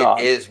 But it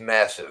is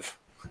massive.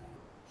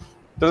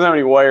 Doesn't have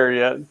any wire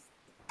yet.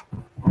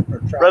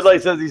 Red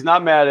Light says he's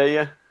not mad at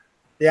you.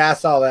 Yeah, I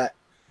saw that.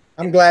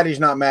 I'm glad he's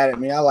not mad at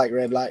me. I like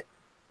Red Light.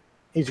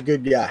 He's a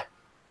good guy.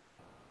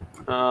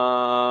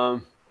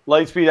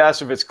 Lightspeed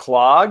asked if it's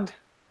clogged.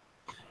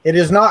 It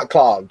is not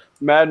clogged.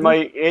 Mad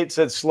Mike 8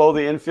 said slow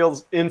the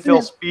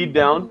infill speed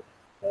down.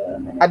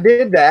 I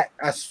did that.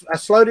 I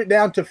slowed it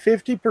down to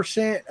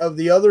 50% of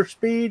the other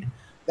speed.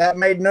 That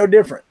made no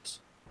difference.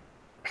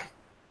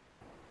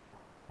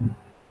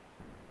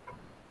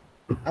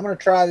 I'm going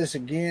to try this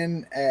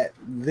again at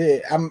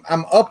this.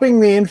 I'm upping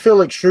the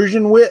infill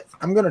extrusion width.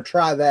 I'm going to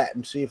try that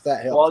and see if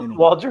that helps.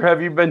 Walter,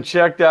 have you been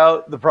checked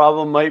out? The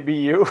problem might be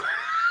you.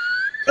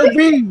 Could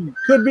be.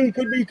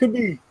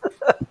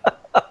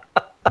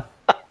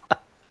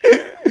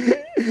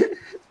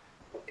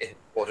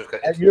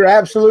 You're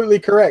absolutely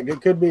correct.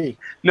 It could be.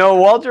 No,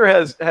 Walter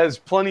has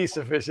plenty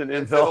sufficient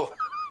infill.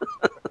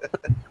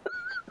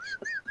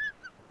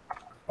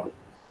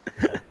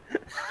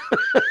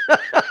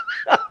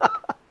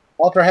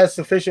 Walter has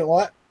sufficient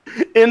what?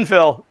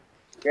 Infill.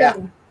 Yeah,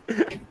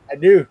 I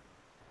do.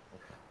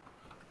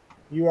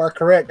 You are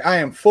correct. I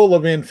am full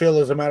of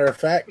infill, as a matter of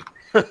fact.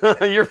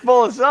 You're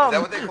full of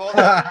something. Is that what they call it?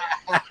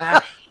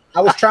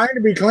 I was trying to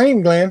be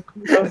clean, Glenn.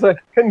 I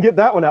couldn't get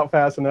that one out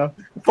fast enough.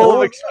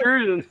 Full of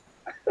extrusion.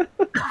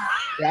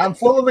 Yeah, I'm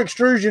full of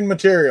extrusion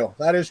material.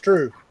 That is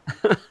true.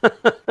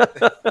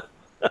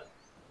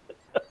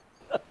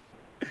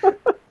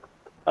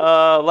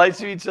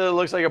 Lightspeed said it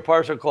looks like a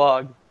partial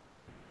clog.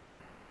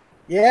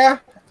 Yeah,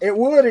 it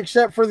would,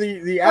 except for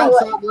the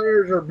outside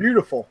layers are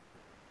beautiful.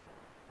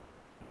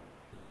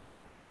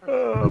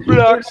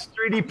 Brooks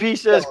 3DP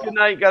says, good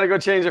night. Got to go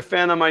change a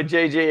fan on my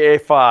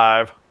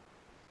JJA5.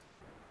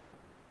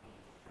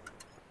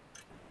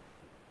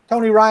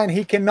 Tony Ryan,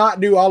 he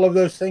cannot do all of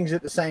those things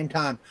at the same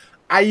time.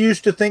 I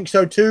used to think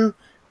so too,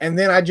 and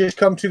then I just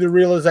come to the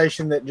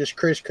realization that just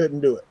Chris couldn't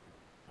do it.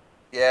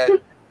 Yeah,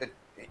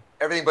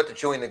 everything but the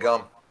chewing the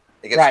gum.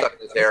 It gets Right. stuck in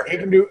his hair.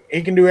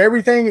 He can do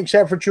everything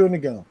except for chewing the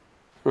gum.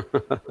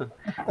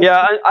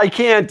 Yeah, I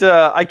can't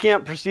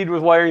proceed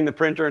with wiring the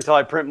printer until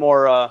I print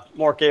more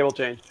cable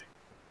chain.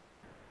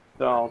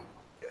 So,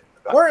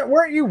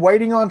 Weren't you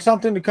waiting on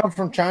something to come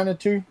from China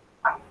too?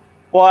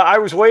 well, I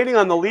was waiting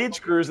on the lead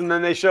screws, and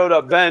then they showed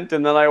up bent,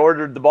 and then I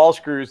ordered the ball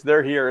screws.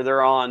 They're here.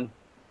 They're on.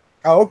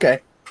 Oh, okay.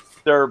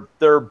 They're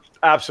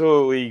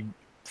absolutely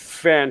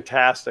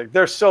fantastic.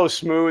 They're so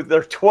smooth.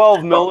 They're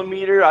 12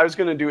 millimeter. I was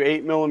going to do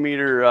 8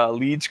 millimeter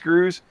lead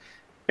screws.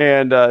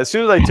 And as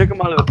soon as I took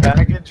them out of the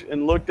package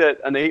and looked at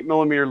an 8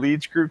 millimeter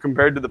lead screw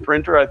compared to the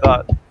printer, I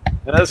thought,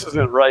 this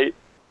isn't right.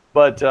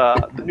 But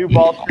the new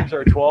ball screws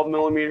are 12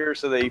 millimeters,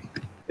 so they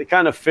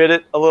kind of fit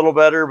it a little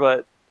better.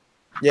 But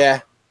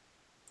yeah,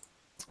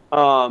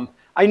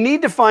 I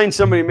need to find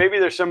somebody. Maybe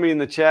there's somebody in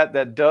the chat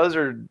that does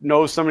or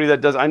knows somebody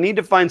that does. I need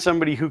to find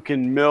somebody who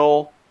can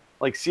mill,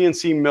 like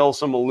CNC mill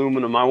some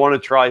aluminum. I want to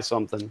try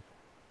something.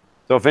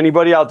 So if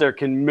anybody out there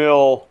can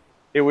mill,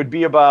 it would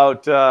be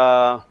about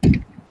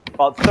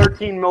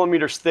 13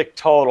 millimeters thick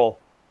total.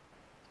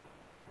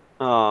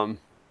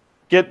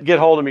 Get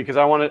hold of me because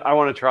I want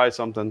to try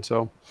something.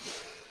 So,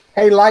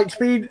 hey,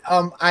 Lightspeed,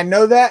 I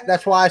know that.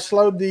 That's why I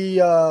slowed the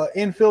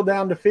infill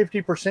down to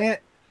 50%,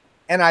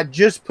 and I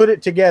just put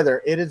it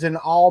together. It is an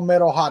all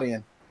metal hot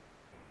end.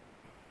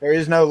 There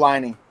is no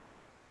lining.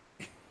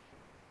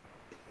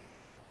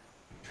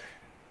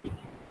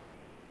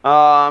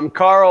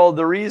 Carl,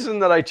 the reason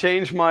that I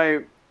changed my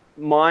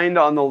mind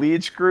on the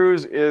lead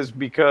screws is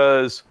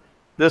because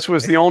this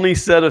was the only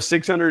set of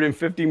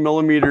 650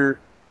 millimeter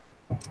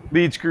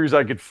lead screws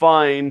I could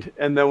find.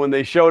 And then when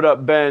they showed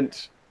up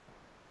bent,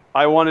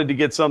 I wanted to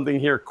get something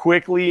here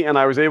quickly. And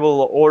I was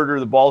able to order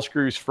the ball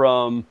screws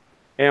from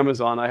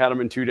Amazon. I had them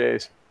in 2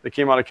 days. They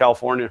came out of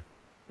California.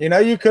 You know,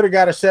 you could have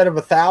got a set of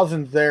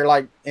 1,000 there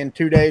like in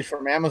 2 days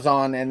from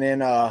Amazon and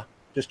then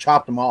just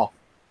chopped them off.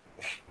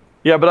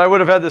 Yeah, but I would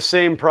have had the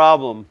same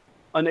problem.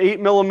 An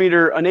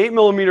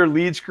 8mm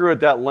lead screw at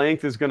that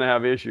length is going to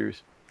have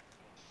issues.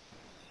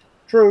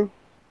 True.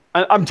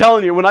 I'm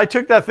telling you, when I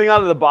took that thing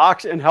out of the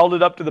box and held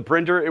it up to the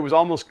printer, it was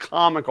almost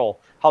comical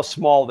how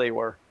small they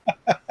were.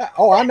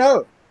 Oh, I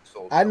know.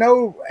 I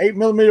know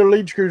 8mm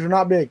lead screws are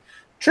not big.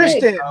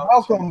 Tristan,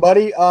 welcome,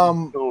 buddy.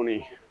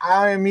 Tony.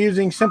 I am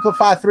using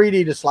Simplify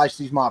 3D to slice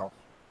these models.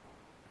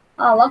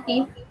 Oh,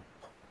 lucky.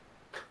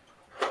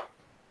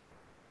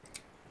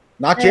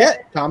 Not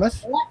yet,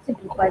 Thomas.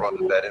 Run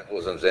with that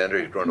influence on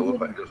Xander. He's going to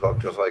look like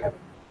just like him.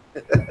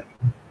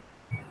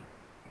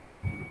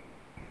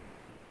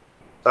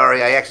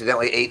 Sorry, I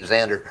accidentally ate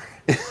Xander.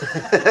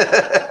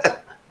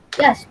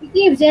 Yeah,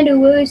 speaking of Xander,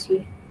 where is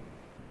he?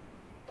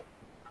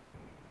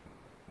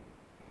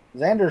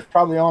 Xander's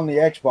probably on the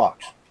Xbox.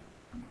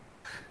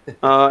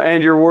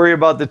 And you're worried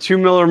about the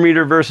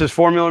 2mm versus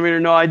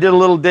 4mm. No, I did a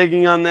little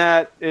digging on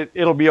that.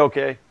 It'll be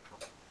okay.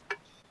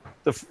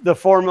 The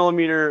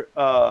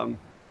 4mm,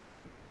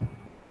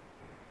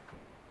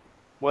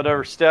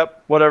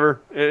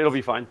 whatever, it'll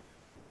be fine.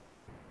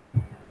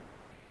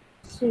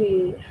 Let's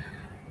see.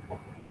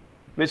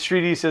 Mitch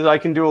 3D says I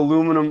can do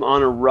aluminum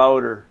on a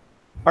router.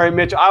 All right,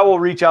 Mitch, I will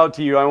reach out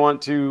to you. I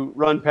want to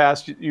run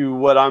past you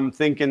what I'm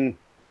thinking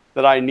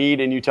that I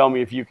need, and you tell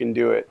me if you can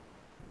do it.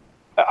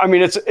 I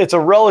mean, it's a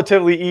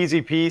relatively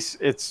easy piece.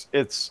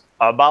 It's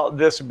about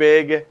this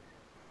big.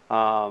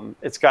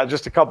 It's got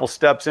just a couple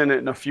steps in it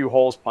and a few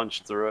holes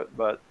punched through it.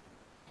 But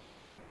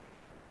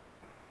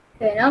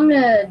Okay, and I'm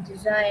gonna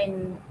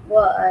design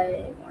what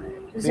I want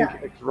to design. I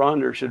think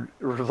Xander should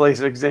replace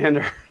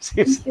Xander.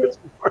 Seems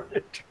more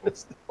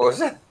interesting. What was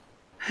that?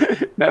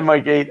 That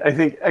Mike 8. I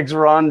think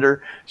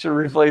Xander should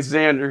replace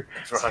Xander.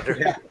 Xander.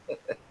 Yeah.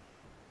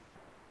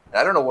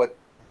 I don't know what.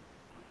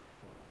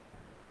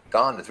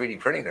 Don, the 3D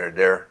printing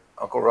there.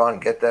 Uncle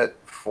Ron, get that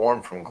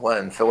form from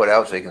Glenn, fill it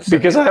out so you can send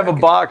because I have a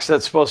box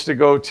that's supposed to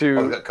go to.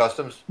 Oh, got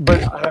customs?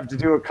 But I have to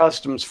do a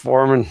customs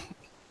form, and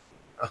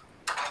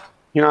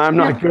you know I'm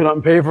not good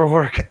on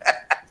paperwork.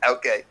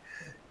 Okay,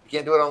 you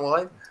can't do it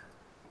online.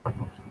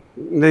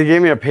 They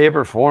gave me a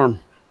paper form.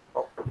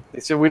 Oh.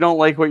 They said we don't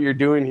like what you're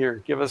doing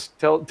here.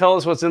 Tell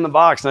us what's in the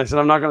box. And I said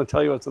I'm not going to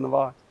tell you what's in the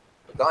box.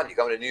 Don, you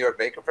coming to New York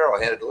Baker Fair?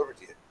 I'll hand it delivered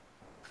to you.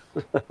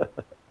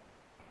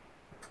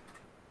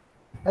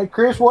 Hey,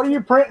 Chris, what are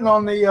you printing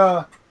on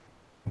the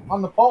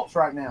pulse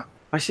right now?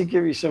 I should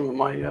give you some of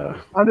my.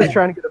 I'm just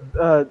trying to get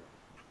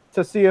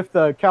to see if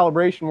the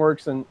calibration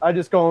works, and I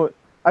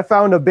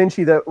found a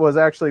Benchy that was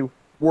actually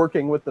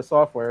working with the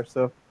software.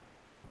 So.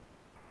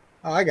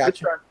 Oh, I got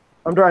you.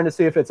 I'm trying to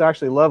see if it's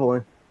actually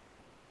leveling.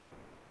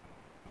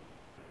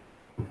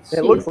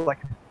 It looks like.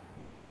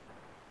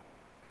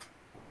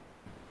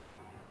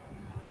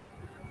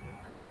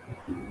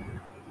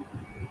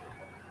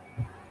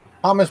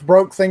 Thomas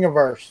broke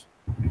Thingiverse.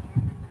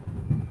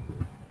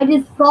 I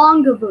did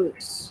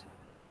Thongiverse.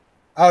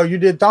 Oh, you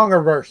did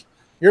Thongiverse.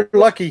 You're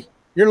lucky.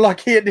 You're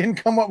lucky it didn't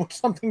come up with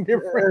something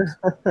different.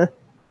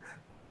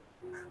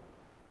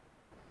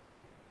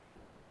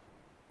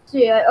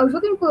 See, I was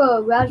looking for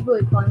a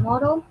Raspberry Pi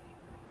model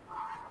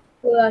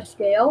for that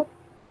scale.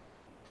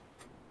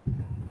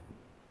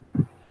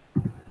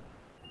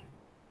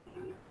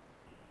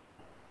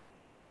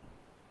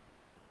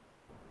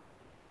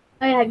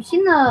 Hey, have you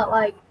seen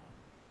the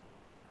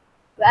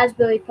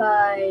Raspberry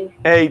Pi?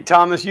 Hey,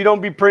 Thomas, you don't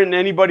be printing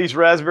anybody's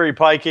Raspberry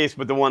Pi case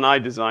but the one I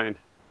designed.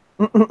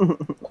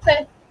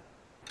 Okay.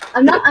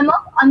 I'm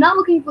not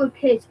looking for a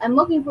case. I'm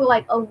looking for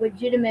a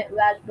legitimate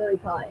Raspberry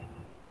Pi.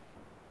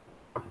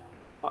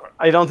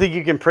 I don't think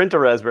you can print a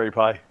Raspberry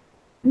Pi.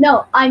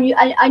 No, I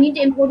need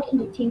to import it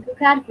into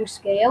Tinkercad for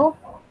scale.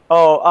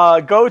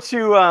 Oh, go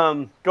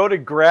to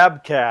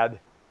GrabCAD.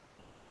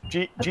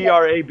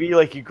 Grab,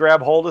 like you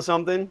grab hold of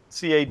something.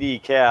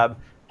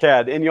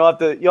 CAD, and you'll have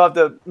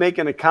to make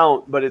an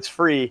account, but it's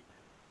free,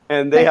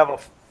 and they have a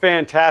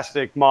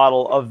fantastic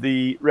model of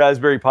the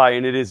Raspberry Pi,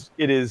 and it is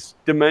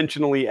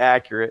dimensionally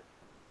accurate.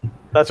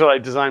 That's what I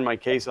designed my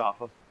case off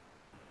of.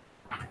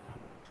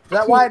 Is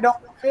that why it don't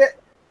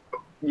fit?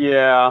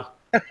 Yeah,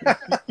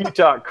 you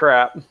talk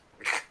crap.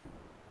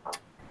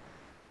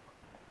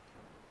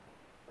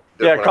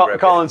 Yeah,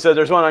 Colin said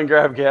there's one on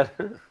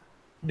GrabCAD.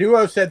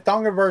 Duo said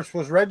Thingiverse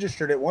was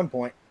registered at one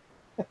point.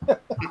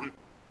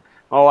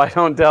 Oh, I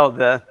don't doubt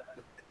that.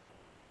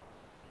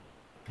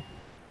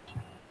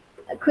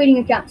 Creating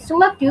account.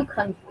 Select your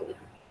country.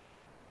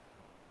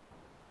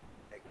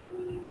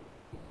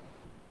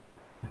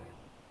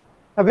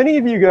 Have any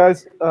of you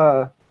guys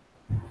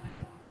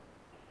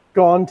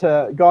gone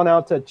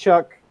out to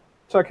Chuck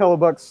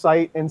Hellebuck's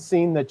site and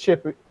seen the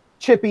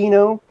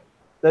Chipino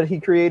that he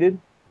created?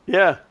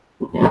 Yeah.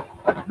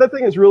 That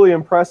thing is really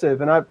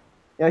impressive, and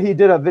he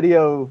did a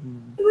video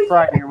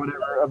Friday or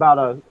whatever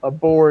about a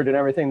board and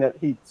everything that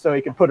he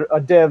could put a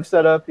dev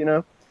setup,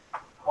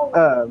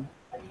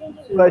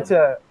 But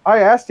I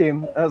asked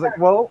him, I was like,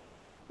 well,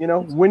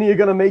 when are you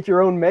going to make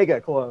your own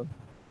mega clone?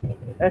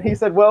 And he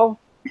said, well,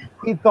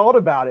 he thought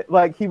about it.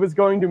 Like he was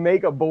going to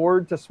make a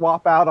board to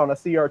swap out on a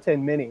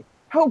CR10 Mini.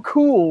 How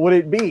cool would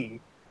it be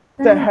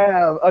to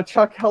have a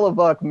Chuck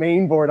Hellebuck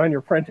main board on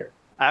your printer?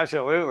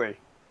 Absolutely.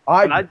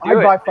 I'd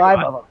buy 5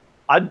 of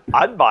them.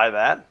 I'd buy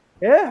that.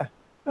 Yeah,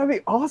 that'd be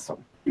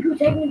awesome.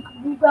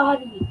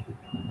 Bugatti.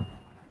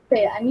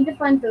 Okay, I need to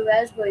find the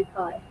Raspberry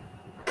Pi.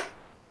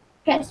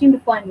 Can't seem to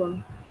find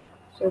one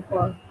so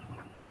far.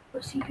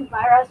 So you can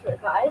buy Raspberry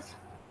Pis?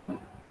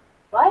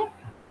 What?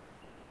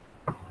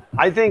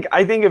 I think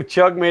if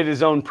Chuck made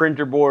his own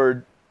printer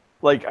board,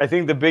 like I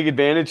think the big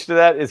advantage to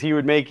that is he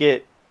would make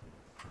it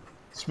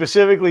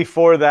specifically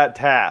for that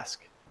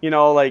task. You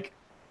know, like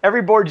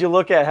every board you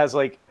look at has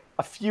like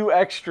a few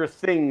extra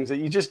things that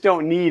you just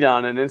don't need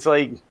on it. It's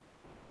like,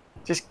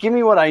 just give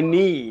me what I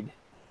need.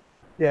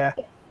 Yeah.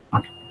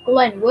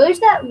 Glenn, where's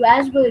that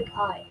Raspberry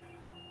Pi?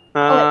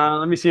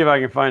 Let me see if I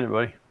can find it,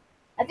 buddy.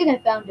 I think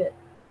I found it.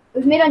 It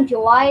was made on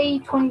July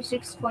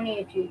 26,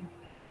 2018.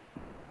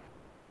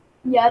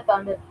 Yeah, I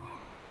found it.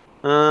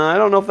 I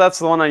don't know if that's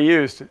the one I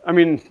used. I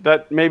mean,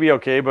 that may be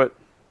okay, but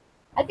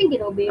I think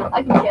it'll be.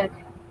 I can check.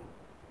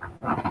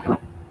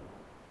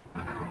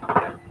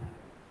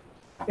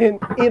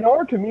 In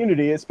our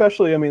community,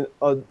 especially, I mean,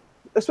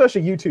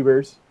 especially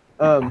YouTubers,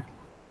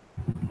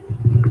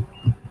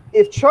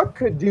 if Chuck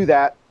could do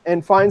that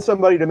and find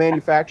somebody to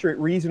manufacture it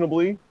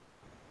reasonably,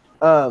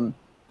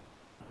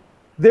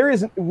 there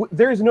is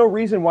no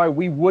reason why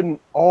we wouldn't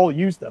all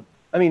use them.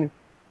 I mean,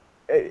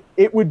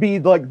 it would be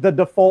like the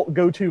default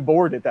go-to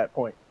board at that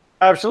point.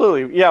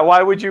 absolutely, yeah.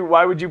 Why would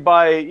you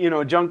buy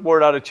a junk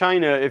board out of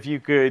China if you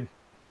could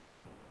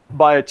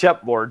buy a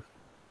chip board?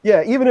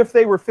 Yeah, even if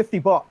they were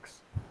 $50.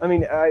 I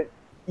mean,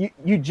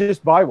 you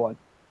just buy one.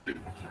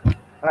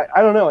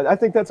 I don't know. I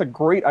think that's a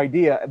great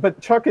idea.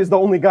 But Chuck is the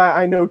only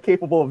guy I know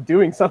capable of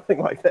doing something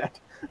like that.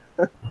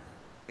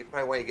 You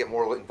probably want to get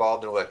more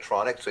involved in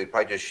electronics, so he'd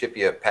probably just ship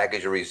you a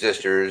package of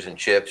resistors and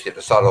chips. You have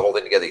to solder the whole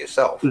thing together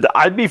yourself.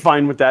 I'd be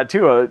fine with that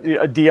too. A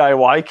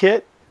DIY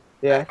kit.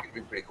 Yeah, That could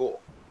be pretty cool.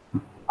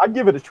 I'd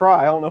give it a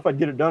try. I don't know if I'd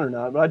get it done or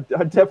not, but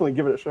I'd definitely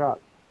give it a shot.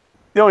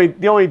 The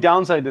only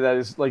downside to that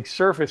is like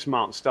surface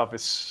mount stuff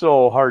is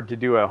so hard to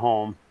do at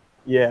home.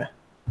 Yeah.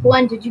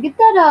 Glenn, did you get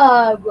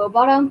that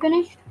robot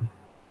unfinished?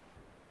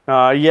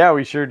 Yeah,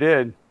 we sure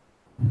did.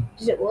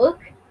 Does it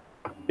work?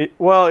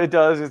 Well, it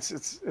does.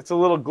 It's a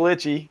little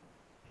glitchy,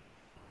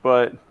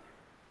 but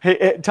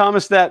hey,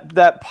 Thomas,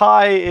 that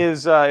Pi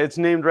is it's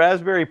named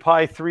Raspberry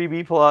Pi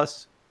 3B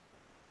Plus,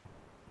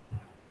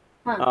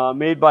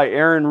 made by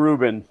Aaron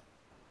Rubin.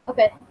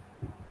 Okay.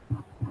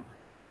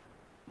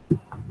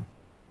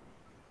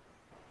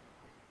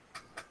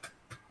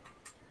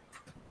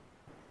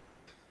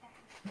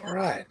 All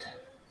right.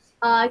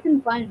 I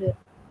couldn't find it.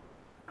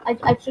 I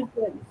checked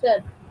what you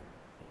said.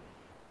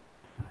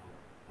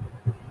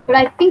 But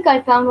I think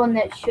I found one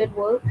that should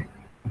work.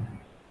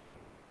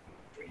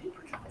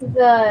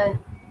 I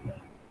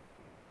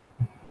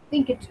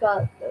think it's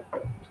got the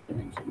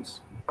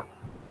dimensions.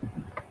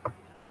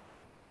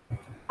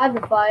 I have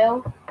the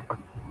file.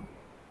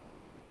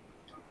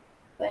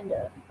 And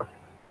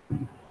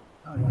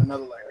Oh,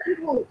 another layer.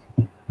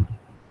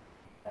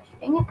 gosh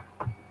dang it.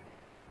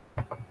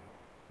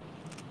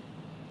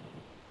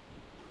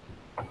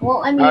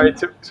 Well, I mean, All right,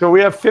 so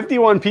we have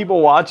 51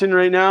 people watching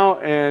right now,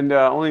 and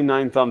only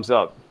 9 thumbs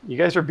up. You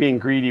guys are being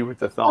greedy with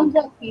the thumb.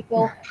 thumbs up,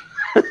 people.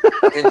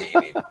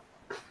 Indeed.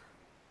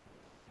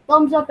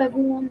 Thumbs up,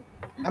 everyone.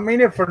 I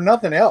mean, if for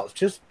nothing else,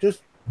 just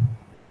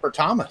for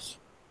Thomas.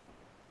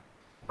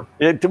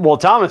 Well,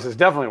 Thomas is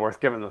definitely worth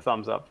giving the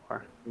thumbs up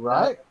for.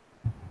 Right.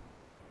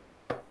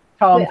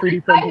 Tom Wait,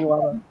 3D printing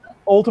level.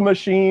 Ultima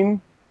Sheen,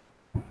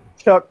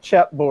 Chuck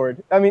Chep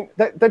board. I mean,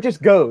 that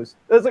just goes.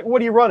 It's like,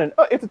 what are you running?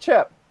 Oh, it's a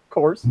Chep, of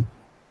course.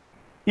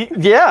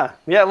 Yeah.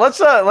 Let's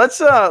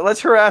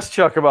harass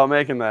Chuck about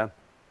making that.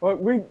 Well,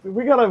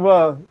 we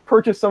gotta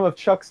purchase some of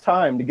Chuck's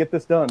time to get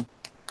this done.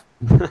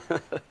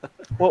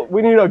 Well,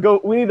 we need a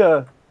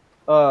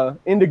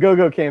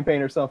Indiegogo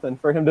campaign or something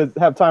for him to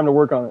have time to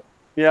work on it.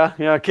 Yeah,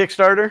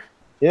 Kickstarter.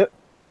 Yep.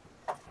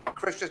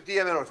 Chris, just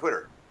DM it on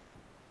Twitter.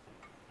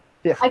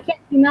 I can't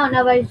zoom out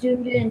now that I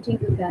zoomed in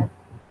Tinkercad.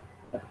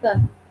 What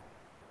the?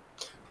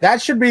 That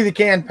should be the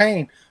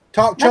campaign.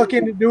 Talk Chuck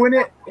into doing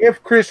it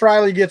if Chris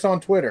Riley gets on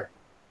Twitter.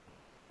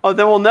 Oh,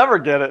 then we'll never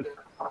get it.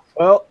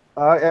 Well,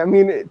 I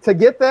mean, to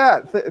get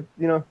that,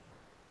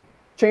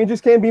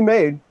 changes can be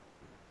made.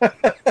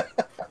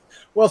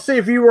 Well, see,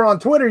 if you were on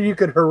Twitter, you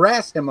could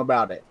harass him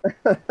about it.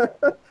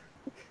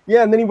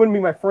 Yeah, and then he wouldn't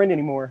be my friend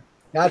anymore.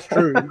 That's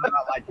true. He might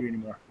not like you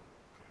anymore.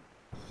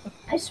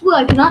 I swear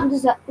I cannot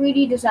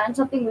 3D design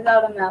something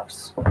without a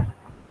mouse.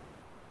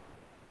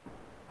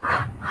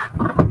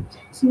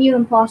 It's near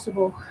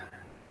impossible.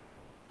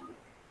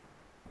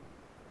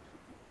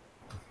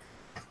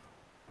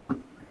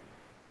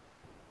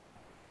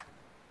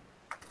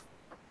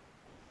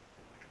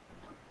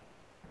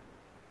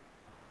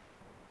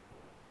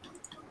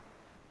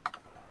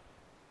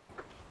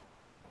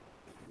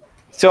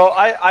 So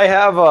I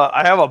have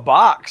a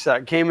box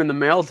that came in the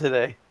mail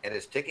today. And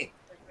it's ticking.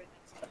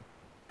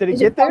 Did it Is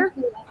get there?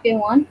 Game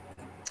one?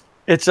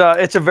 It's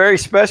a very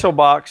special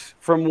box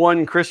from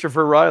one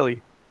Christopher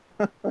Riley.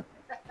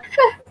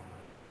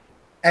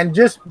 And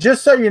just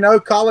so you know,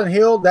 Colin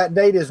Hill, that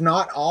date is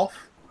not off.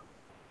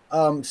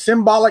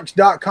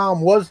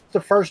 Symbolics.com was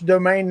the first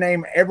domain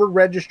name ever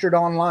registered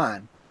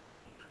online.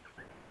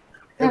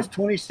 It was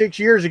 26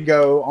 years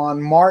ago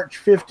on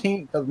March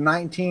 15th of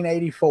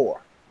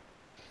 1984.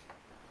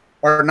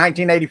 Or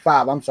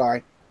 1985, I'm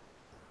sorry.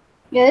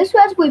 Yeah, this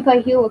raspberry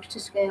pi here looks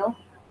to scale.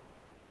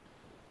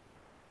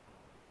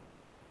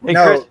 Hey,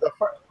 No,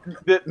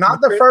 Chris, not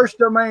the first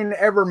domain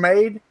ever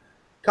made,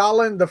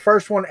 Colin. The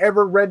first one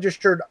ever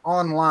registered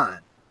online.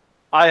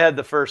 I had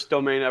the first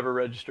domain ever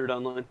registered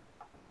online.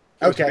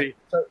 Okay,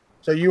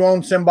 so you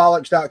own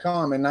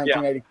Symbolics.com in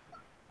 1980.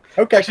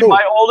 Okay, Actually, cool.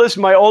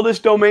 my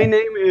oldest domain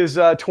name is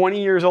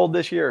 20 years old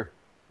this year.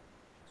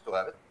 Still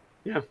have it?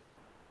 Yeah.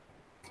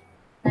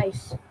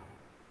 Nice.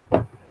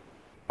 Let's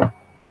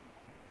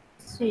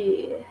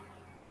see.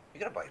 You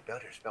gotta buy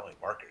better spelling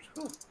markers.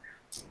 Whew.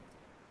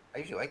 I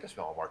usually like the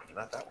spelling markers, but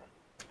not that one.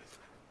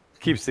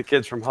 Keeps the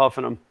kids from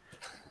huffing them.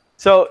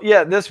 So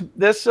yeah, this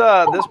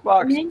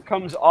box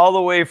comes all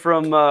the way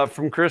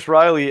from Chris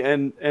Riley,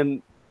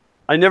 and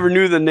I never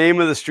knew the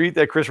name of the street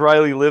that Chris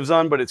Riley lives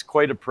on, but it's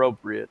quite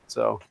appropriate.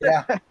 So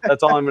Yeah,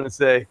 that's all I'm going to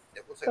say.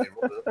 It looks like they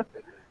rolled it up.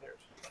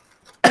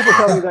 People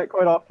tell me that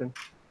quite often.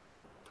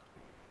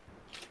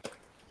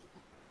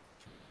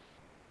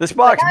 This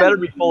box better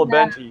be full of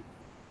Benty.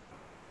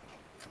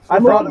 I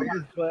thought it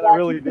was, but I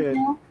really did.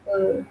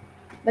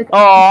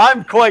 Oh,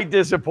 I'm quite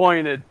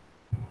disappointed.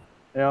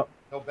 Yeah.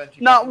 No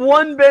Benji. Not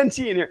one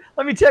Benty in here.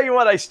 Let me tell you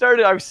what, I was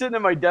sitting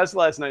at my desk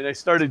last night, and I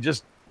started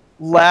just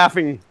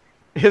laughing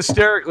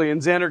hysterically,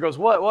 and Xander goes,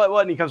 what?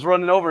 And he comes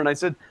running over, and I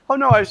said, oh,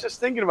 no, I was just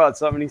thinking about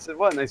something. He said,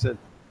 what? And I said,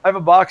 I have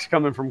a box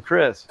coming from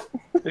Chris.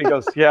 And he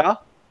goes, yeah?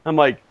 I'm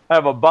like, I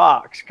have a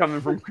box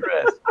coming from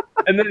Chris.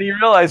 And then he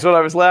realized what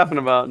I was laughing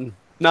about, and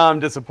now I'm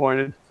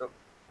disappointed.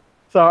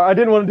 So I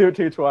didn't want to do it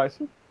to you twice.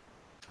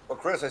 Well,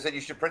 Chris, I said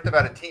you should print them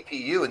out of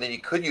TPU, and then you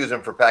could use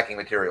them for packing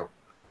material.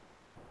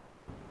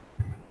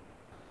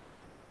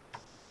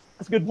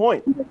 That's a good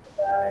point.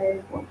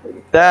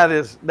 That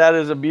is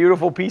a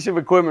beautiful piece of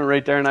equipment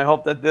right there, and I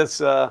hope that this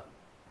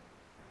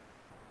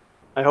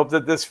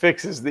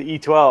fixes the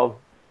E12.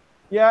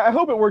 Yeah, I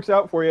hope it works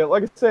out for you.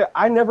 Like I said,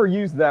 I never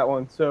used that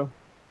one, so.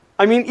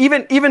 I mean,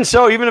 even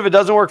so, even if it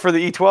doesn't work for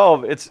the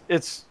E12,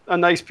 it's a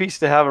nice piece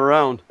to have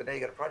around. But now you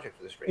got a project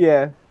for the screen.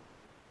 Yeah.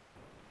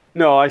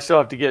 No, I still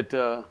have to get.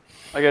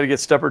 I got to get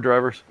stepper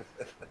drivers.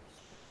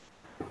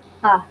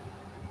 And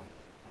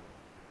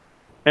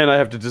I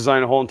have to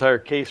design a whole entire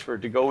case for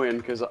it to go in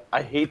because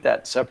I hate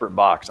that separate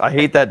box. I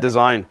hate that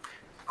design.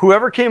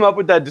 Whoever came up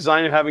with that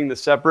design of having the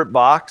separate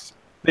box,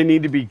 they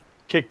need to be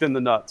kicked in the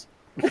nuts.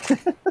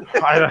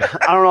 I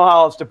don't know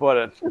how else to put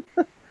it.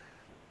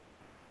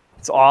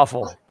 It's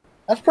awful.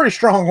 that's pretty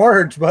strong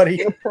words,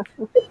 buddy.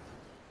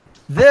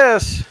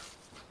 This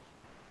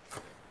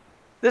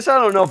I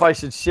don't know if I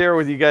should share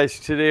with you guys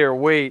today or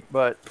wait,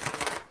 but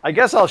I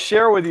guess I'll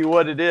share with you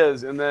what it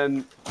is, and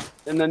then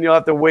you'll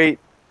have to wait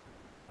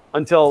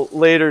until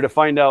later to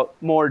find out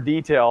more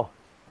detail.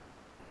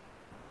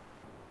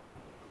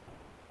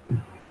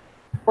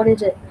 What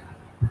is it?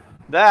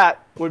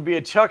 That would be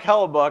a Chuck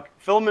Hellebuck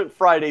Filament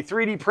Friday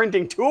 3D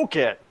printing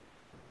toolkit.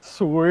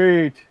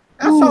 Sweet.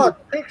 I saw a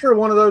picture of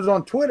one of those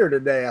on Twitter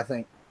today, I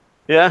think.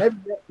 Yeah?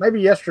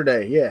 Maybe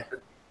yesterday, yeah.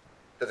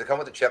 Does it come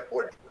with a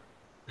chipboard?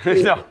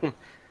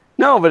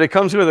 No, but it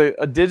comes with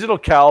a digital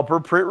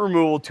caliper, print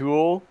removal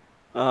tool,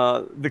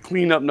 the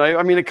cleanup knife.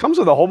 I mean, it comes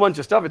with a whole bunch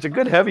of stuff. It's a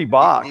good heavy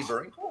box.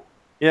 Deburring tool?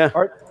 Yeah.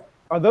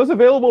 Are those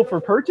available for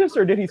purchase,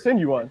 or did he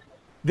send you one?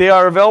 They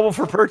are available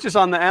for purchase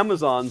on the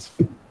Amazons.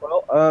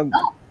 Well,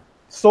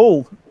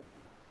 sold.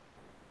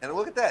 And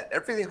look at that.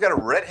 Everything's got a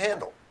red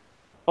handle.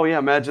 Oh, yeah,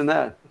 imagine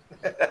that.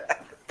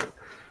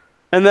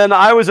 And then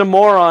I was a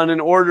moron and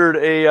ordered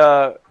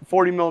a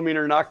 40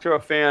 millimeter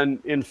Noctua fan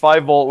in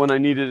 5 volt when I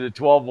needed a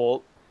 12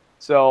 volt.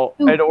 So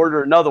I had to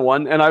order another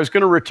one, and I was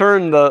going to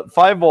return the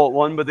 5 volt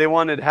one, but they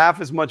wanted half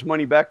as much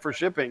money back for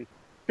shipping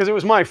because it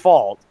was my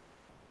fault.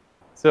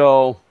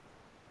 So,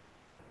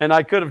 and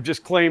I could have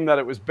just claimed that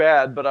it was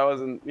bad, but I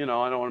wasn't, I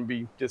don't want to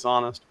be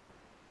dishonest.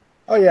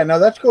 Oh, yeah, no,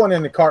 that's going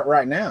in the cart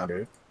right now,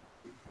 dude.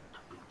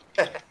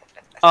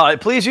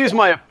 Please use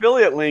my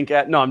affiliate link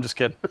no, I'm just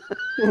kidding.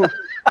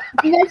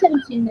 You guys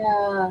haven't seen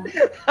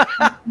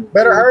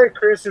Better hurry,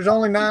 Chris. There's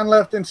only 9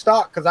 left in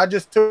stock because I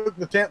just took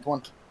the 10th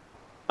one.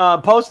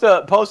 Post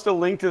a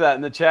link to that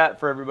in the chat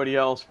for everybody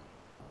else.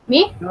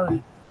 me?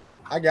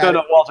 I got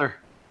it. Walter.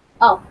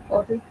 Oh,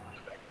 Walter.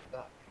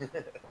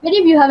 Many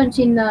of you haven't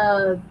seen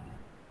my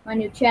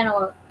new channel.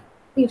 I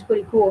think it's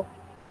pretty cool.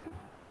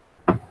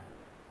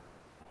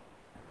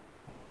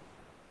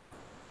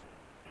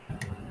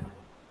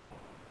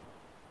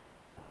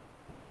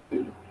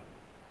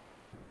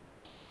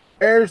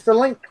 There's the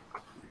link.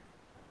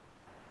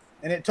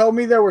 And it told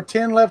me there were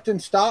 10 left in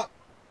stock.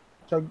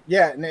 So,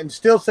 yeah, and it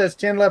still says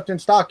 10 left in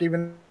stock,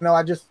 even though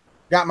I just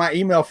got my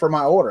email for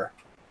my order.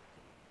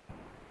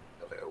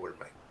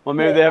 Well,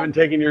 maybe they haven't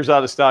taken yours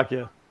out of stock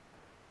yet.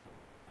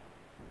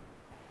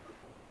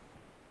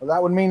 Well,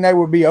 that would mean they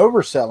would be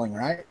overselling,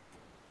 right?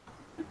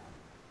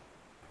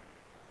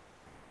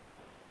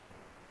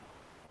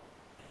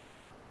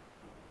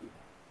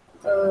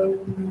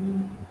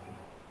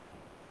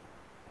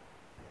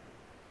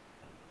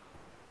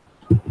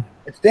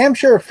 It's damn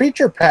sure a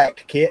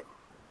feature-packed kit.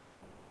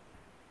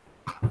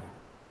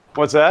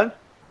 What's that?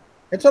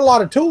 It's a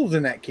lot of tools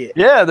in that kit.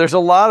 Yeah, there's a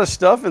lot of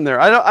stuff in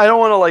there. I don't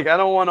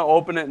want to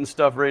open it and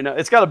stuff right now.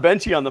 It's got a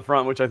benchy on the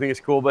front, which I think is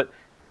cool, but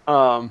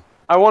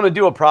I want to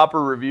do a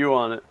proper review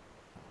on it.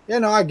 Yeah,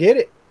 no, I get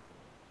it.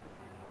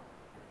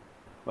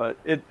 But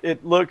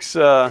it looks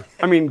I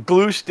mean,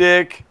 glue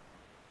stick,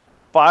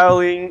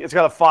 filing, it's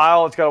got a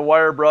file, it's got a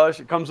wire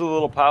brush, it comes with a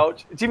little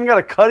pouch. It's even got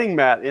a cutting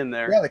mat in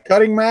there. Yeah, the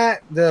cutting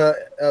mat, the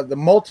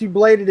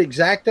multi-bladed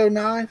X-Acto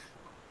knife.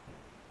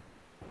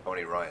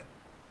 Tony Ryan.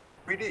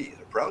 3D is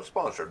a proud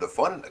sponsor of the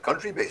fun in the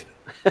Kuntry Basement.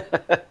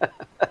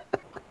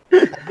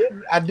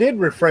 I did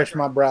refresh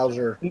my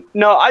browser.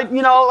 No,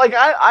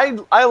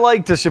 I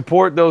like to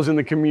support those in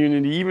the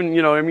community, even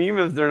even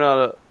if they're not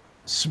a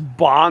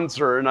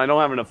sponsor and I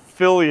don't have an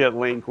affiliate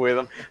link with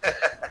them.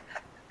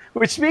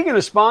 Which, speaking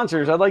of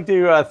sponsors, I'd like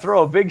to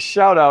throw a big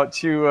shout out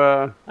to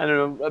I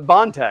don't know,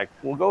 Bondtech.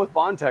 We'll go with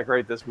Bondtech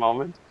right this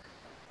moment.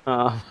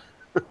 Can't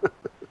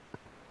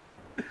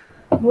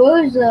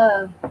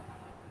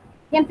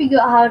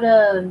figure out how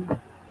to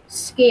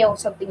scale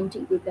something and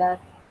take with that.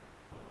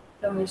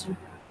 For some reason.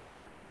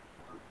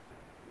 I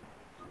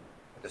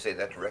have to say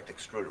that direct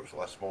extruder was a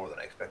lot smaller than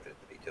I expected it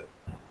to be too.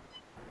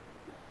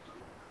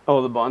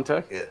 Oh, the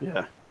Bondtech?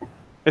 Yeah.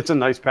 It's a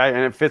nice pack,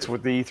 and it fits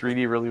with the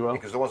E3D really well.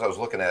 Because the ones I was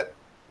looking at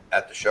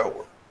the show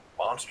were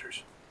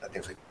monsters. That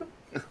thing's like.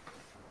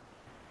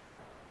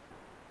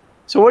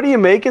 So what are you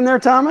making there,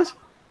 Thomas?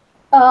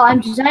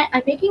 I'm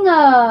making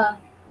a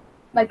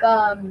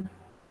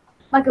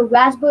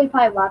Raspberry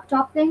Pi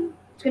laptop thing.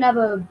 It's gonna have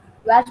a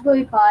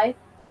Raspberry Pi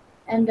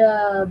and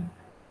a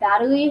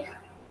battery,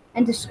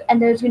 and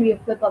there's gonna be a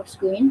flip-up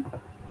screen.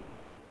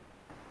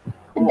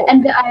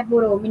 And I have a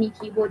little mini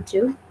keyboard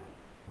too.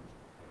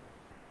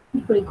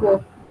 It's pretty cool.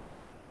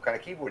 What kind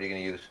of keyboard are you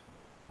going to use?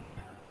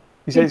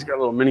 He said he's got a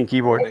little mini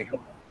keyboard. Like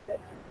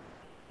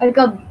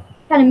a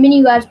kind of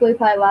mini Raspberry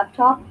Pi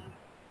laptop,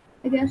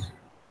 I guess.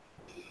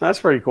 That's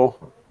pretty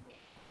cool.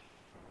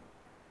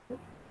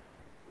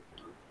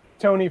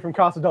 Tony from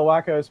Casa del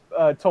Wacos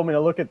told me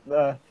to look at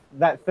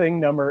that thing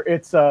number.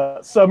 It's a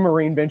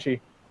submarine benchy.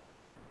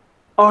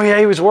 Oh, yeah,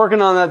 he was working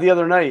on that the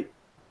other night.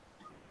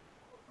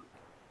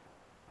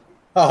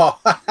 Oh,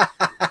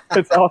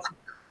 It's awesome.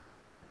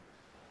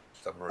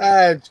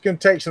 it's going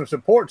to take some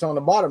supports on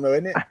the bottom, though,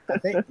 isn't it? I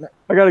think.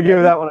 I got to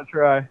give that one a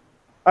try.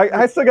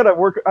 I still got to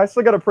work. I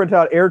still got to print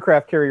out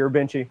aircraft carrier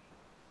benchy.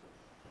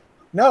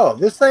 No,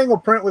 this thing will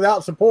print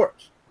without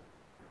supports.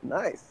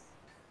 Nice.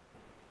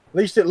 At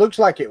least it looks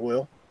like it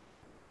will.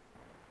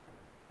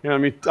 Yeah,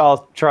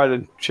 I'll try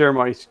to share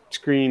my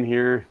screen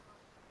here.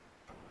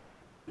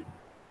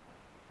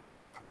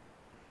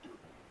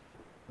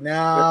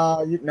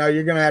 No,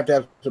 you're going to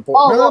have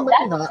support. No,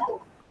 maybe not.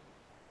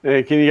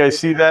 Hey, can you guys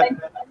see that?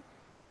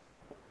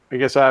 I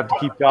guess I have to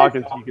keep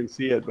talking so you can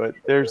see it, but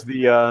there's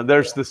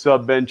the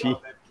sub benchy.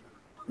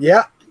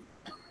 Yeah.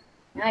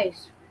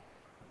 Nice.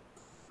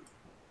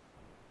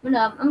 I'm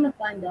gonna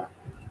find that.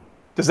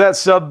 Does that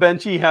sub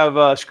benchy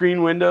have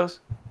screen windows?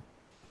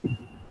 Yep,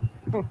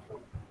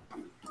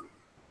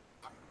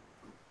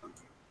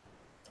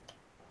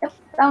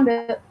 found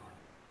it.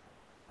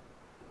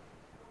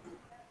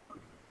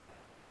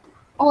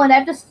 Oh, and I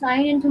have to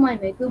sign into my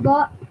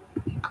MakerBot.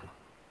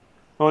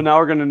 Oh, now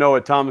we're gonna know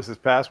what Thomas's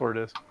password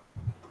is.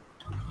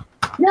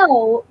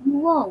 No, you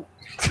won't.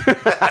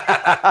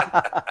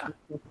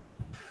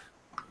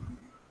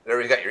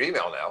 Everybody's got your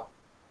email now.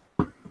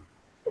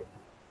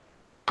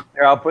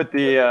 Here, I'll put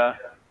the.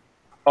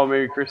 Oh,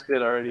 maybe Chris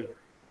did already.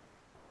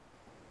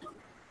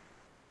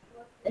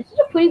 This is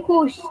a pretty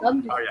cool sub.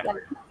 Oh, yeah.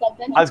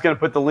 I was gonna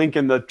put the link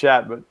in the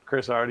chat, but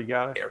Chris already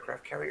got it.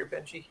 Aircraft carrier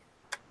benchy.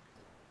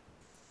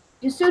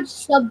 Just search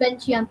sub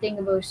benchy on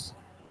Thingiverse.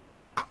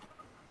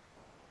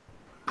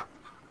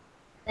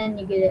 Then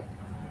you get it.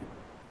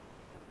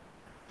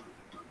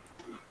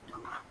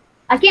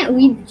 I can't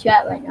read the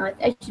chat right now.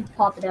 I should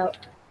pop it out.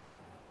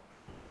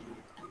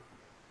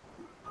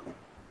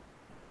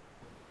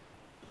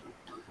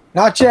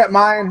 Not yet,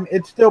 mine.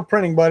 It's still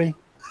printing, buddy.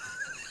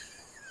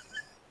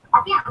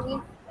 I can't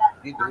read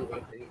You do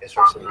it. I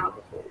started sending it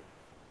before.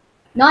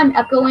 No, I'm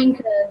echoing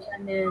because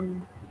I'm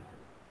in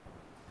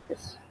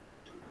this.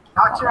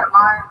 Not yet,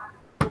 mine.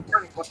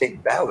 Hey,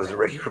 that was a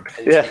regular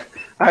benchy. Yeah.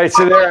 All right.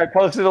 So there, I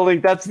posted a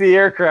link. That's the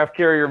aircraft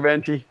carrier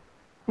benchy.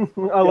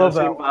 I love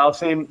same that. file,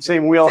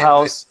 same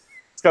wheelhouse.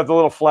 It's got the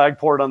little flag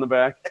port on the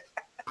back.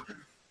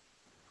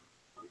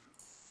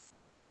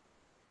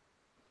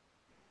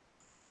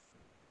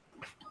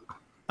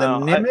 The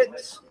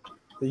Nimitz?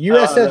 The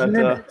USS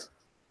Nimitz.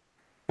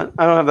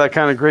 I don't have that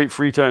kind of great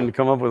free time to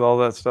come up with all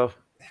that stuff.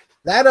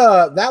 That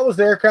was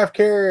the aircraft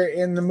carrier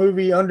in the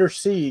movie Under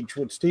Siege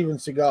with Steven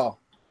Seagal.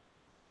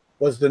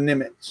 was the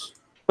Nimitz.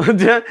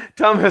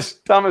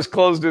 Thomas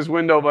closed his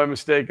window by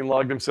mistake and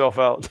logged himself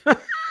out.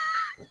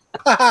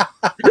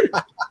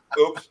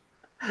 Oops.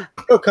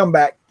 He'll come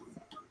back.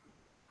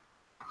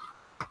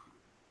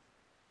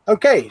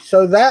 Okay,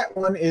 so that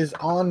one is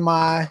on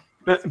my...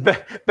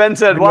 Ben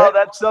said, wow,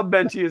 that sub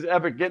benchy is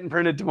epic. Getting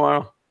printed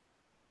tomorrow.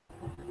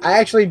 I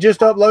actually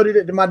just uploaded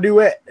it to my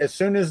duet. As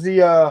soon as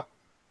the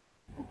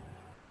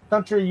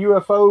Kuntry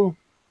UFO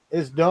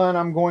is done,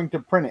 I'm going to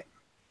print it.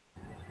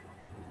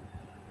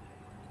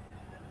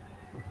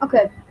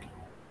 Okay.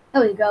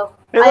 There we go.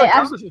 Hey, look,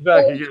 Thomas is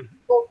back again.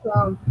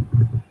 I'm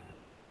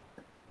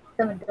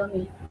a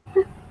dummy.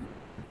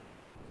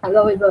 I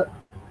love it, but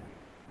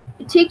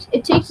it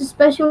takes a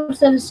special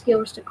set of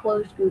skills to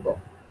close Google.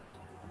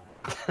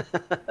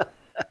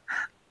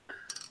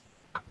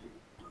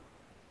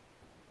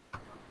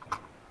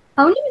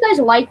 How many of you guys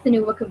like the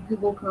new look of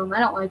Google Chrome? I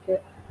don't like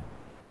it.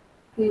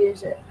 Who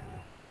uses it?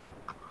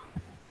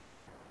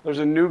 There's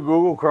a new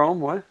Google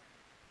Chrome. What?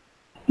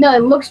 No,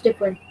 it looks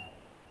different.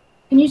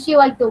 Can you see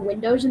like the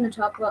windows in the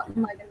top of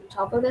in the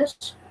top of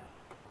this?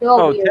 They're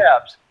all weird.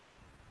 Tabs.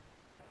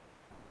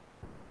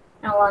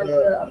 I like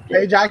the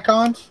Page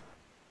icons?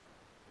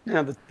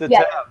 Yeah, the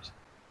Yeah. tabs.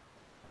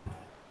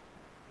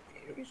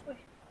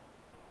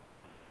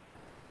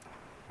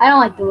 I don't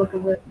like the look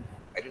of it.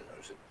 I didn't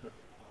notice it.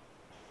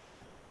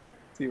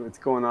 See what's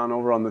going on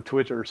over on the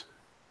Twitters.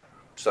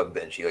 Sub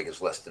benchy, like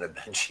it's less than a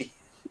benchy.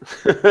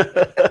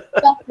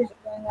 Stuff is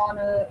going on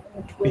in the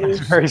It's a Twitters.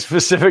 very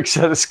specific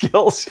set of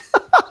skills.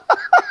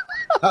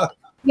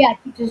 Yeah,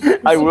 just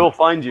I will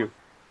find you.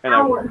 And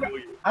I will kill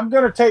you. I'm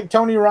going to take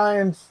Tony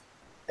Ryan's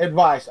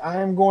advice. I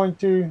am going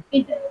to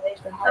cancel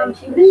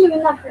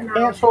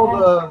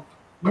the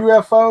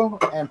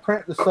UFO and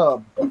print the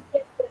sub.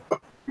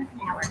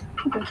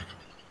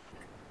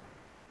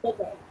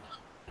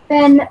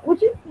 Ben,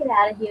 would you get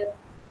out of here?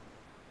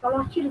 I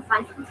want you to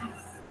find something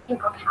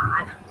single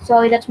card.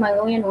 Sorry, that's my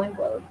really annoying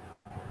word.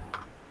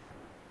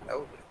 That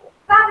would be cool.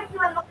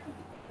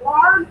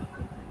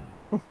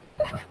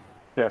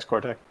 Yes,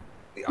 Cortec.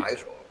 The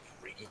eyes are all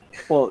freaky.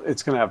 Well,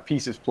 it's going to have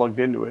pieces plugged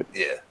into it.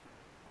 Yeah.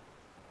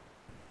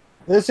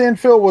 This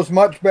infill was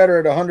much better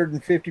at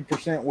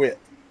 150% width.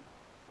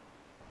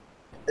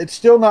 It's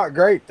still not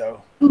great,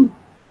 though.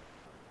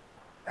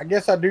 I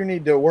guess I do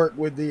need to work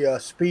with the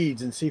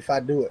speeds and see if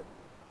I do it.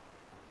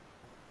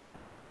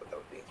 But that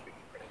would be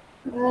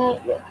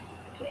 3D printing.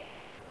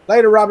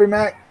 Later, Robbie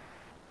Mac.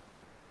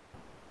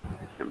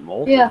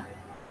 Yeah.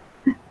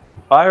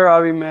 Bye,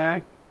 Robbie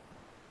Mac.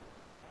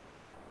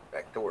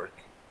 Back to work.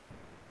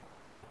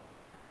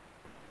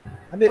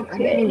 I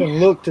didn't even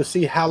look to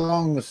see how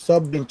long the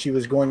sub benchy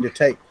was going to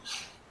take.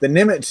 The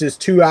Nimitz is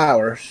 2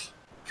 hours.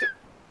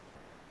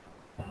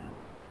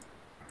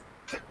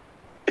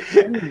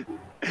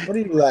 What are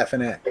you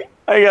laughing at?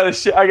 I gotta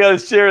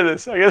share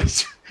this. I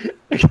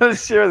gotta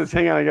share this.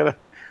 Hang on, let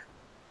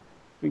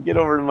me get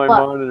over to my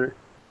monitor.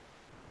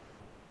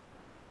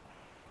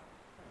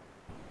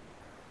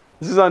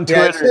 This is on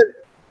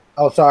Twitter.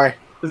 Oh, sorry.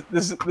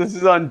 This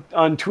is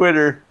on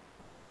Twitter.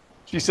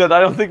 She said, "I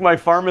don't think my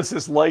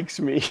pharmacist likes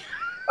me."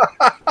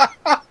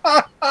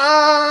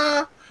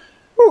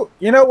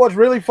 You know what's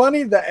really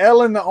funny? The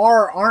L and the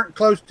R aren't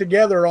close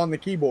together on the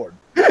keyboard.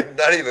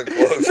 Not even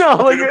close. No,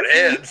 like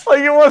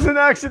it wasn't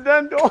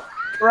accidental.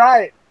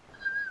 Right.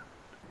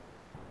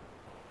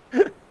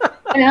 And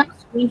I'm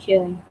screen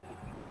sharing.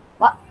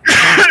 What?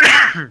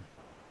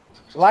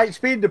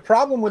 Lightspeed, the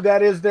problem with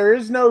that is there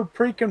is no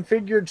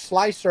pre-configured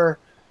slicer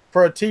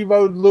for a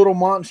TiVo little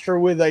monster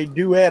with a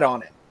duet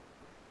on it.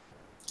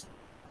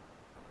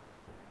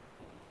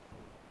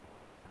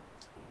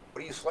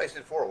 What are you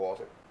slicing for,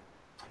 Walter?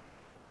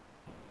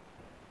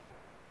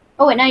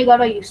 Oh, wait, now you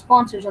got all your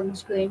sponsors on the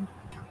screen.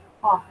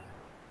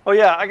 Oh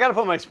yeah, I gotta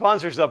put my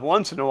sponsors up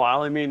once in a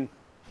while. I mean,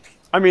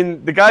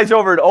 the guys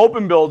over at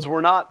Open Builds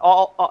were not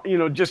all,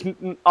 just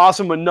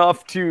awesome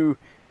enough to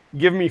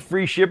give me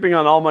free shipping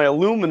on all my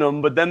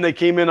aluminum, but then they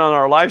came in on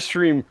our live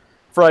stream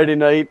Friday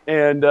night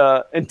and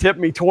tipped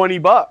me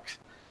 $20.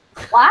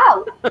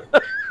 Wow.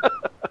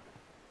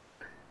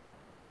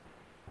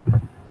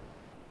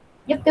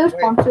 Yep, those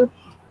sponsors.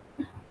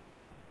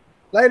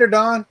 Later,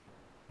 Don.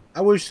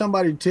 I wish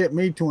somebody tipped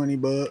me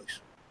 $20.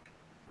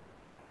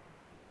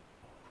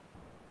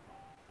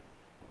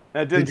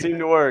 That didn't seem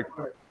to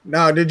work.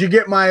 No, did you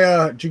get my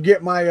I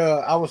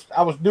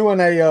was doing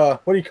a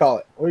what do you call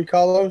it? What do you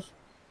call those?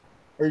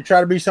 Where you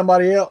try to be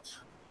somebody else?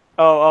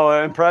 Oh,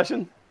 an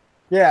impression?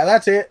 Yeah,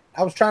 that's it.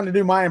 I was trying to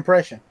do my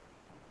impression.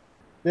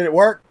 Did it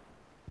work?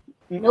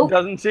 Nope.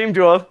 Doesn't seem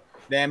to have.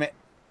 Damn it.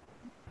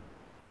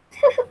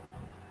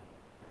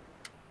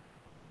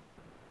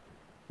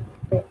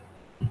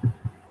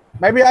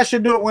 Maybe I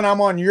should do it when I'm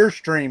on your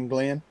stream,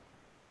 Glenn.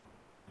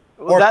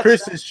 Well, or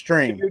Chris's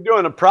stream. If you're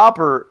doing a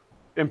proper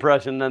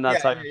impression, then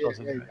that's how you're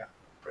supposed to do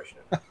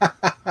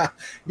it.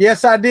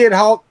 Yes, I did,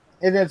 Hulk.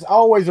 And it's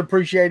always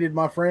appreciated,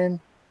 my friend.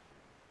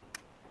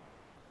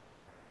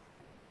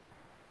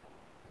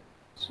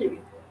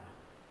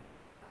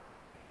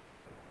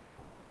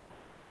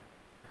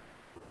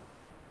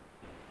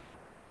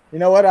 You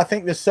know what? I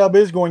think this sub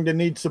is going to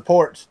need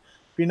supports.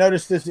 If you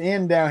notice this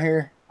end down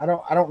here, I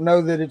don't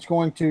know that it's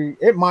going to.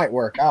 It might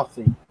work. I'll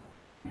see.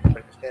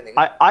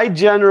 I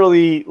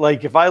generally,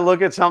 like, if I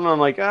look at something, I'm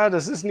like,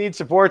 does this need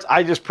supports?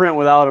 I just print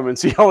without them and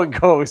see how it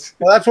goes.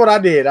 Well, that's what I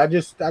did. I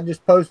just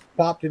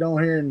popped it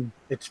on here and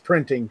it's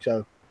printing.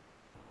 So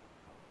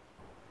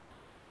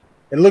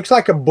it looks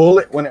like a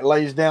bullet when it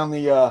lays down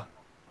the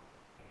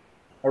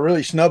a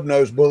really snub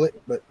nosed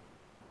bullet, but.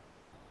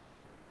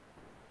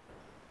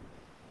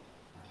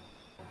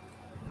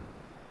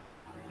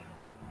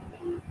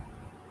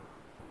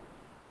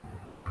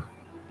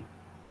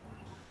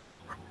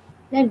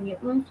 Did I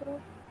mute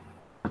myself?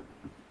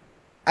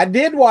 I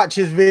did watch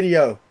his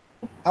video.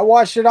 I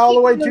watched it all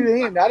the way to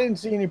the end. I didn't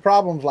see any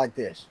problems like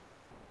this.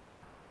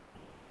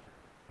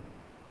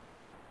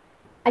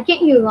 I can't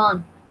hear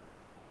Ron.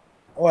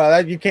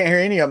 Well, you can't hear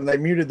any of them. They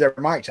muted their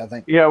mics, I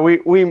think. Yeah,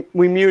 we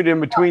mute in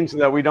between so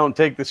that we don't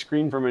take the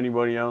screen from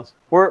anybody else.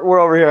 We're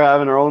over here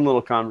having our own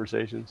little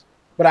conversations.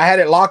 But I had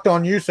it locked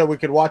on you so we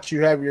could watch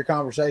you have your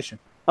conversation.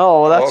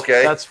 Oh, well,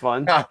 Okay. That's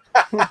fun.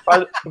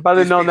 If I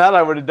didn't know that,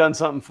 I would have done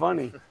something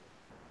funny.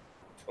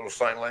 Little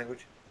sign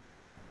language.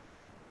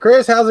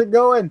 Chris, how's it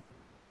going?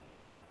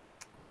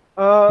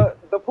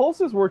 The pulse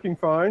is working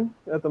fine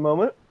at the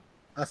moment.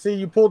 I see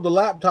you pulled the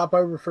laptop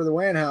over for the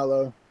WANHOW,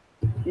 though.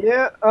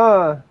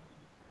 Yeah.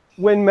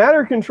 When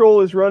Matter Control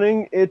is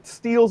running, it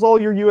steals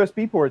all your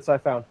USB ports, I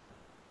found.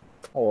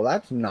 Oh,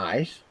 that's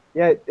nice.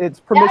 Yeah, it's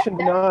permission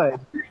denied.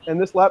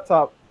 And this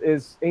laptop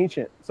is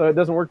ancient, so it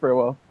doesn't work very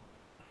well.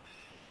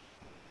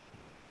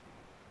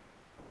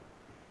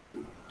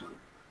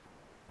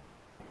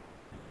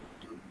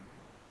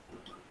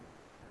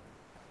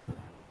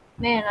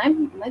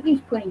 Man, my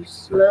thing's putting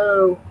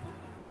slow.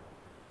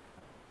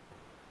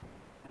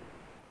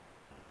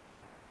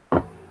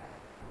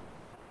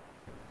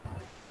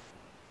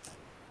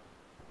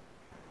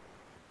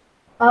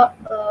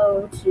 Uh-oh,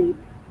 let's see.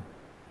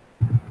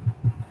 I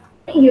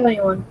can't hear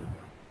anyone.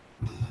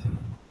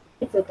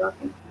 It's a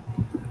talking.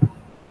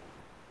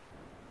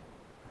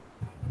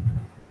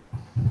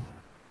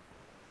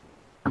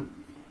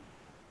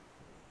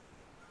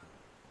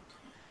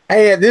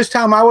 Hey, at this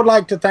time, I would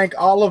like to thank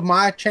all of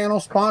my channel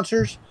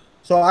sponsors.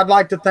 So I'd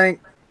like to thank,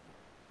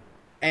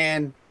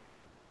 and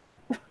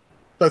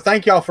so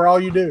thank y'all for all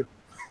you do.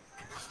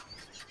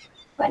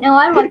 But no,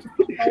 I'd like to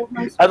thank all of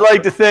my I'd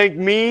like to thank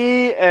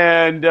me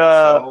and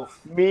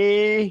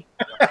me.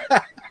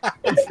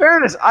 In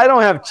fairness, I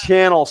don't have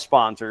channel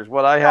sponsors.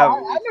 What I have,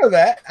 I know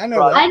that. I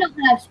know that. I don't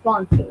have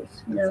sponsors.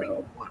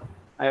 No.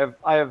 I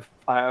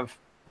have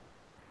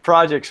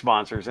project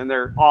sponsors, and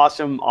they're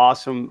awesome,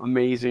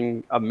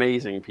 amazing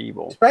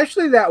people.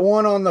 Especially that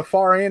one on the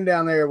far end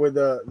down there with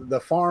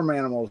the farm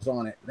animals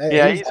on it.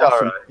 Yeah, he's awesome. all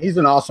right. He's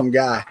an awesome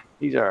guy.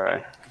 He's all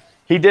right.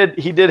 He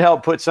did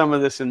help put some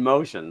of this in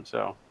motion.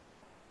 So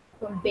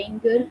From being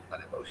good.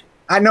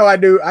 I know I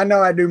do,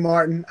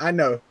 Martin. I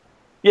know.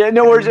 yeah,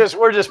 no, we're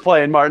just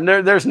playing, Martin.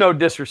 There's no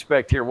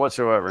disrespect here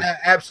whatsoever.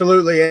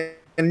 Absolutely,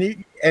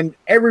 and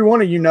every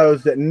one of you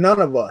knows that none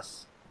of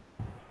us,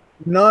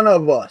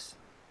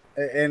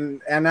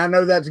 and I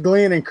know that's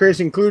Glenn and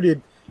Chris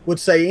included, would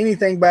say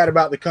anything bad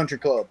about the country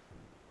club.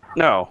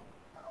 No,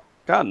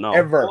 God no.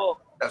 Ever.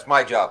 That's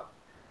my job.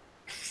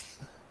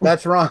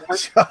 That's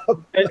Ron's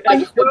job.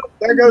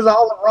 There goes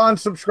all of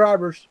Ron's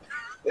subscribers.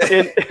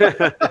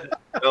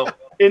 No,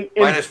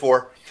 minus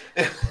 4.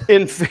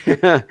 In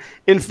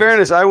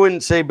fairness, I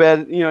wouldn't say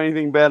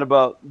anything bad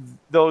about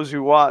those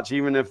who watch,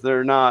 even if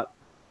they're not,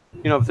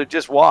 if they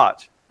just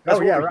watch. That's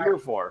what we're here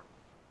for.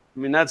 I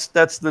mean, that's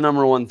the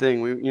number one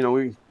thing.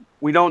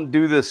 We don't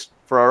do this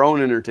for our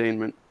own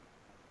entertainment.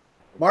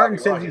 Martin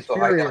says he's still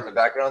hiding furious. in the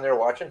background there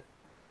watching.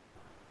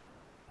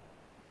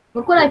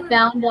 Look what I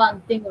found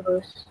on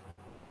Thingiverse.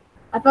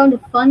 I found a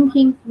Fun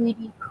King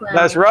 3D clown.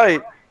 That's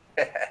right.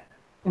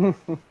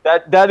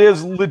 that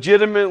is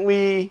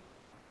legitimately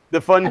the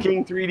Fun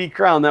King 3D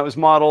crown that was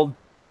modeled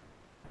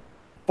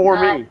for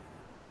me.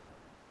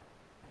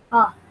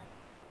 Ah.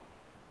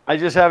 I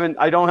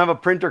don't have a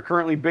printer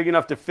currently big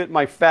enough to fit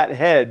my fat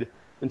head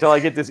until I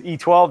get this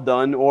E12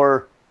 done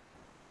or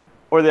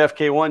the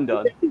FK1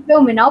 done.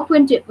 Film it. I'll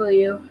print it for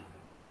you.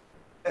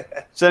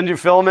 Send you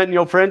filament and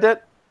you'll print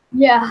it?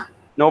 Yeah.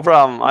 No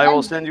problem. I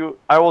will send you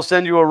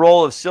a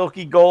roll of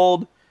silky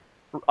gold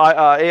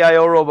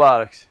AIO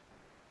robotics.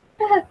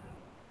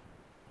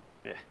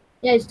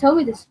 Yeah, just tell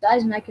me the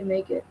size and I can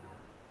make it.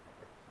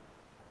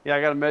 Yeah,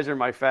 I got to measure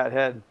my fat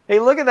head. Hey,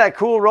 look at that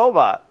cool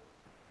robot.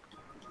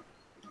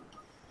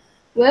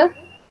 Where?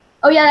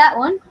 Oh, yeah, that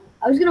one.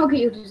 I was going to look at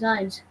your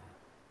designs.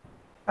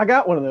 I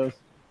got one of those.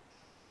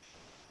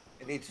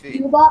 It needs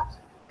feet. Robots?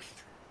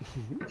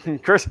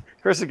 Chris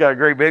has got a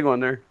great big one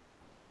there.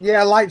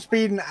 Yeah, light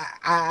speed, and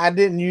I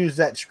didn't use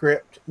that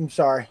script. I'm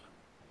sorry.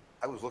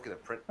 I was looking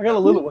at print. I got a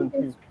little one too.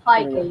 It's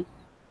pie cake.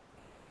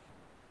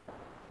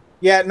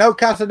 Yeah, no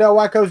Casa del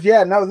Huaycos.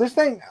 Yeah, no, this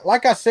thing,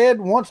 like I said,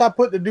 once I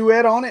put the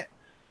duet on it,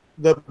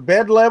 the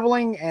bed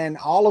leveling and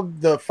all of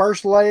the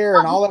first layer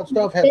and all that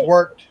stuff has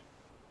worked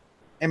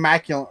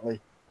immaculately.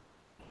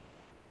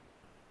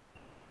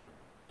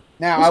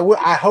 Now,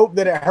 I hope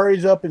that it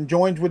hurries up and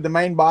joins with the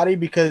main body,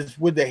 because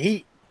with the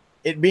heat,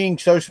 it being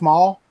so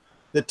small,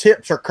 the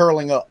tips are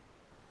curling up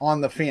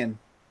on the fin.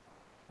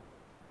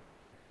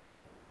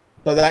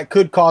 So that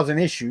could cause an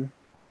issue.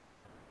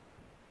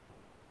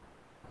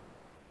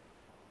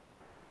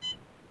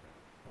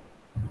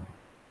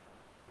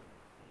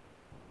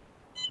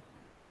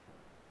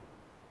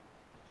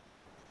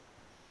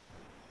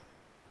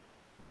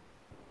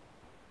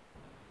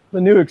 The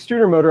new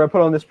extruder motor I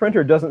put on this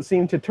printer doesn't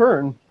seem to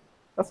turn.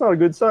 That's not a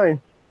good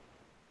sign.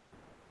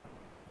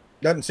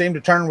 Doesn't seem to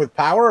turn with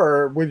power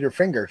or with your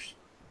fingers?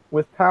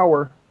 With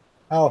power.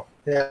 Oh,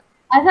 yeah.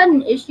 I've had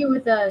an issue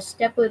with a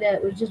stepper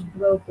that was just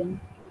broken.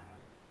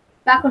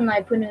 Back when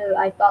my printer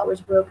I thought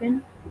was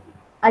broken,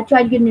 I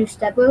tried to get a new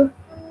stepper,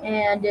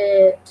 and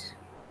it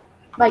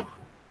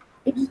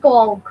just go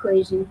all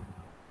crazy.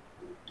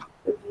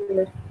 It was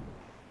weird.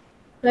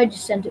 So I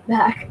just sent it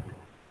back.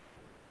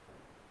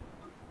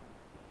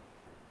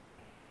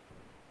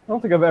 I don't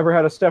think I've ever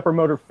had a stepper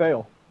motor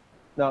fail.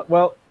 No,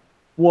 well,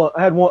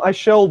 I had one. I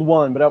shelled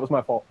one, but that was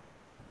my fault.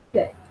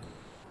 Okay.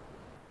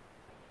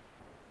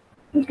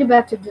 Let's get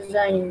back to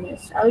designing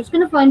this. I was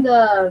gonna find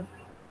the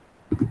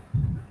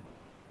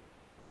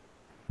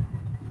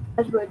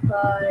Raspberry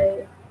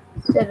Pi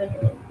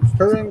 7-inch.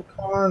 Turing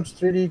Carnes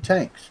 3D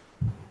Tanks.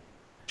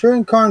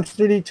 Turing Carnes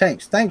 3D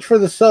Tanks. Thanks for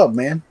the sub,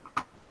 man.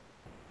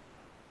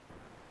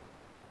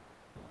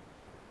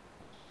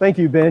 Thank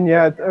you, Ben.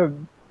 Yeah,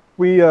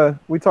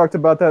 we talked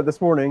about that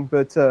this morning,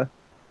 but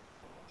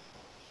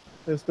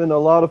there's been a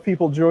lot of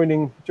people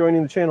joining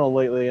the channel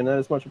lately, and that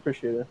is much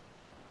appreciated.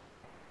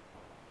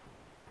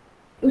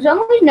 For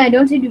some reason, I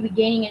don't seem to be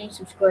gaining any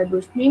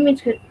subscribers. Maybe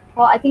it's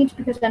well, I think it's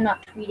because I'm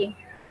not tweeting.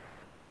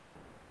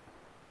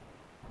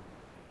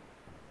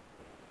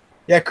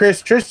 Yeah,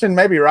 Chris, Tristan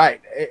may be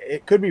right.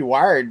 It could be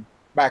wired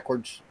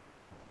backwards,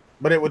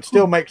 but it would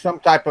still make some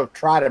type of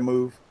try to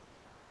move.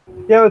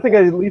 Yeah, I think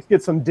I'd at least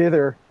get some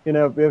dither, you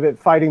know, of it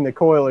fighting the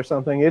coil or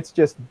something. It's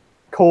just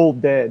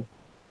cold dead.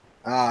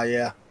 Ah,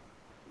 yeah.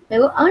 Hey,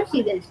 well, I want to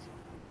see this.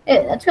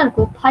 Hey, that's kind of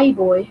cool. Pi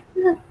Boy.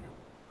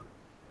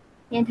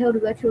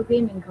 Handheld retro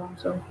gaming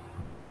console.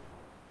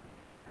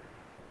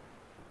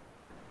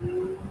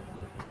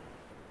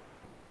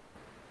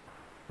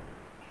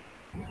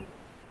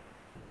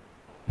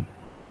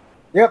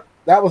 Yep,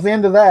 that was the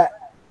end of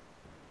that.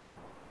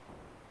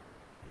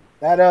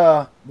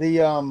 That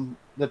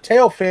the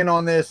tail fin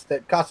on this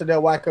that Casa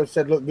del Huaco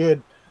said looked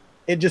good,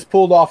 it just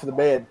pulled off of the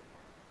bed.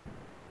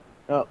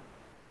 Oh.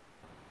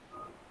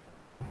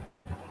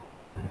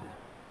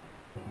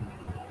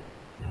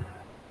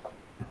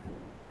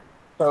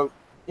 So,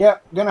 yeah,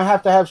 gonna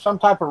have to have some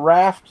type of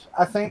raft,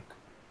 I think,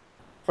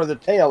 for the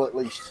tail at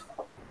least.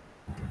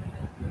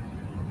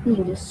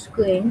 The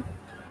screen.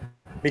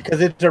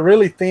 Because it's a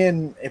really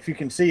thin, if you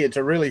can see, it's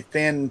a really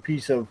thin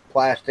piece of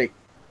plastic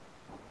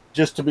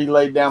just to be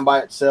laid down by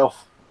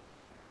itself.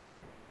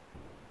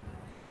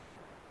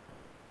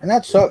 And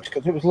that sucks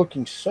because it was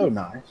looking so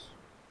nice.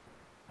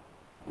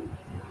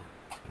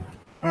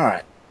 All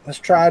right, let's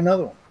try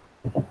another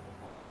one.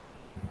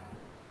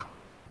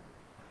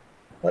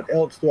 What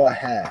else do I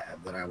have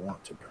that I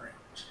want to print?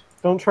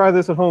 Don't try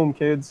this at home,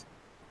 kids.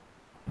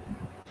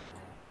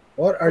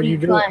 What are you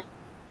doing?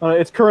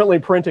 It's currently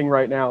printing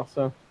right now,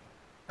 so.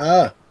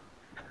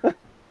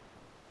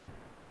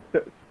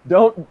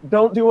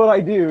 Don't do what I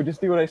do.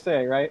 Just do what I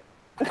say, right?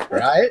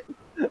 Right.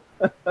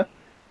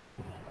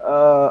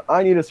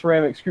 I need a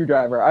ceramic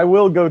screwdriver. I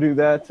will go do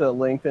that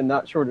length and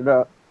not short it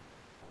up.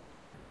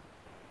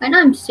 I know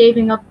I'm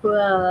saving up for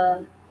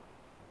a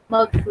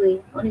mug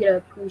free. I want to get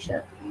a cruise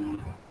ship.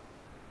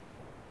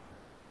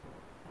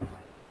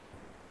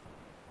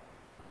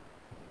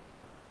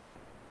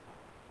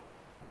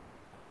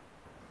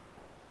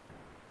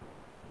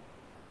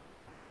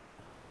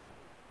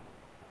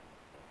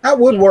 That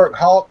would work,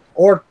 Hawk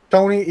or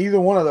Tony. Either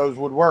one of those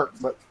would work,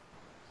 but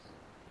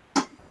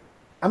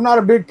I'm not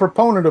a big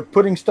proponent of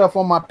putting stuff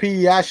on my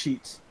PEI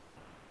sheets.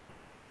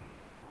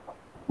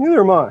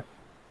 Neither am I.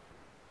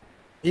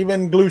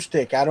 Even glue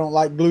stick. I don't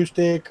like glue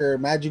stick or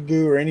magic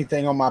goo or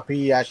anything on my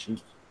PEI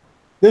sheets.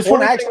 This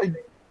one actually.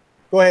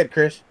 Go ahead,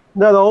 Chris.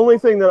 No, the only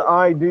thing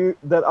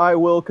that I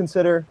will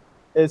consider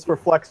is for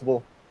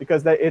flexible,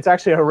 because it's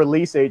actually a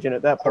release agent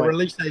at that point. A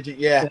release agent,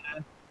 yeah.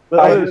 But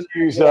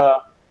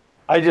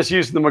I just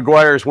use the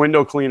McGuire's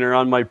window cleaner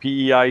on my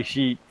PEI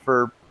sheet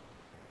for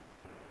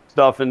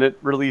stuff, and it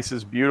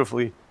releases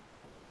beautifully.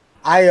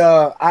 I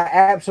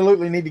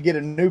absolutely need to get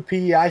a new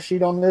PEI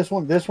sheet on this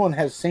one. This one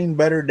has seen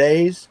better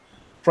days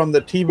from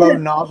the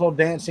TiVo nozzle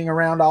dancing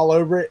around all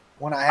over it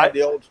when I had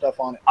the old stuff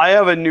on it. I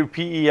have a new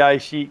PEI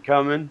sheet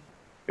coming.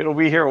 It'll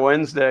be here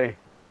Wednesday.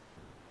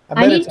 I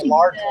bet it's a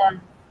large one.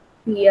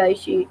 PEI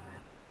sheet.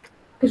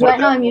 Because right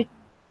now I'm using.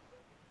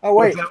 Oh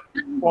wait,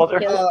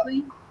 Walter.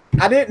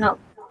 I didn't. No.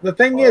 The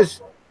thing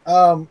is,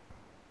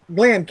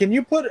 Glenn, can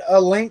you put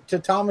a link to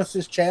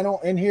Thomas's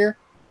channel in here?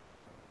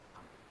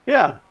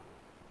 Yeah.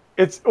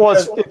 It's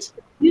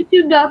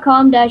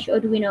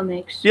YouTube.com/Arduino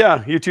Mix.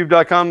 Yeah,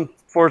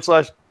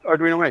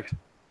 YouTube.com/Arduino Mix.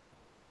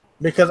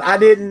 because I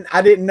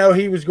didn't know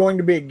he was going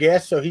to be a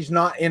guest, so he's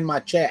not in my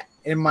chat,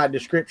 in my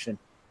description.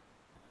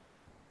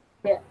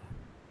 Yeah.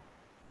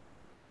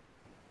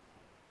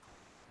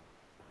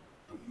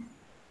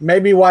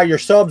 Maybe why your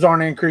subs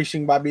aren't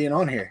increasing by being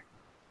on here.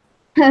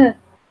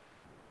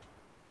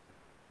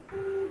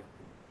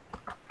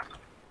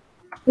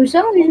 For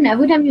some reason,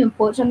 every time you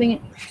import something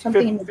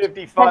in the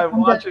 55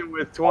 watching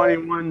with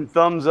 21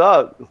 thumbs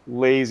up.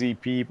 Lazy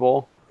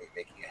people.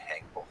 Making a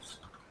hang pulse.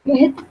 Yeah,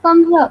 hit the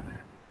thumbs up.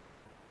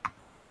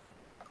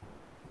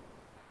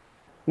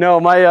 No,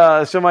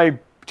 my so my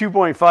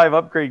 2.5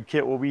 upgrade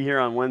kit will be here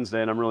on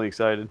Wednesday, and I'm really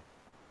excited.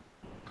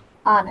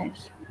 Ah,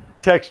 nice.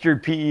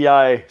 Textured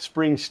PEI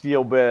spring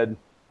steel bed.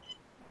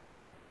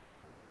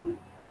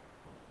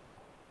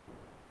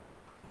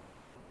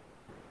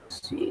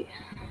 Let's see.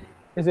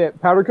 Is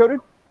it powder coated?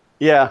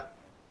 Yeah.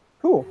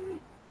 Cool.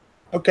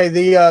 Okay,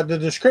 the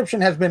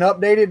description has been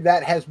updated.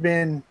 That has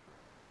been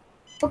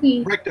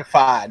Okay.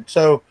 rectified.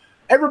 So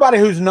everybody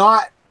who's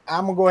not,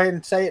 I'm gonna go ahead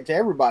and say it to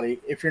everybody.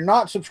 If you're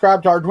not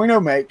subscribed to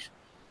Arduino Makes,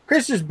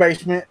 Chris's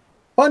Basement,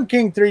 Fun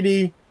King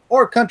 3D,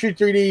 or Kuntry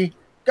 3D,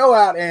 go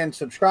out and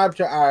subscribe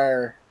to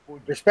our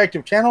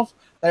respective channels.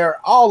 They are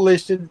all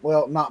listed.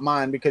 Well, not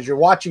mine because you're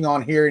watching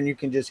on here and you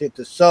can just hit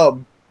the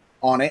sub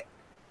on it.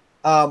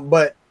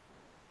 But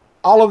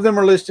all of them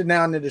are listed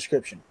now in the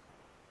description.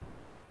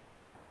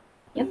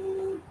 Yep.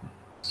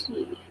 Let's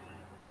see.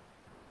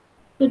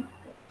 Good.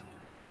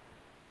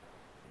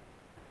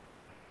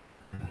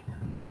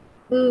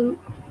 Ooh.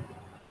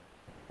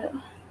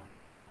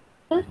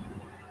 Good.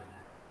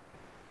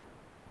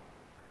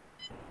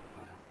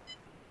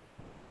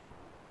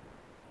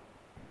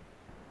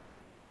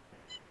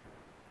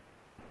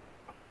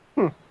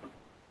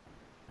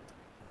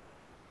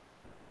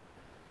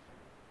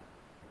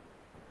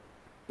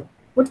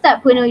 What's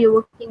that printer you're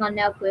working on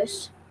now,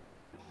 Chris?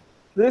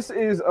 This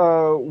is a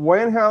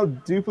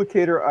Wanhao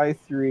Duplicator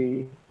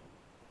i3,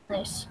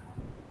 Nice.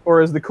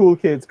 or as the cool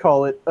kids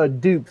call it, a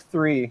Dupe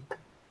 3.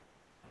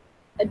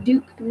 A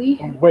Duke 3?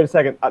 Wait a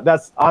second. I'm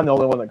the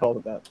only one that calls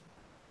it that.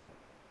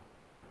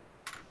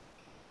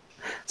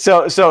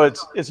 So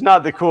it's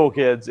not the cool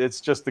kids.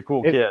 It's just the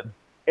cool kid.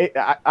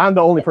 I'm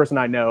the only person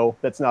I know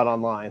that's not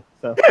online.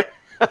 So.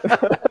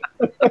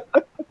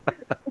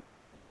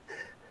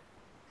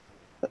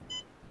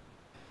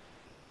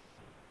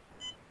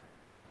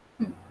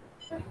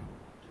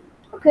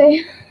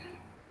 Okay.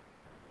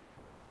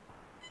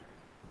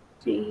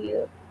 See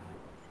here.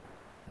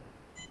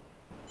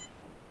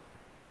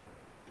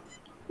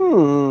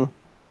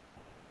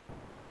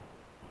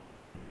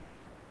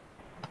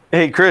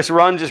 Hey, Chris,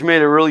 Ron just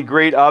made a really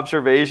great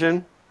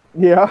observation.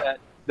 Yeah.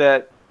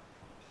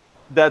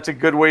 That's a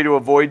good way to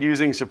avoid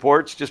using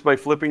supports, just by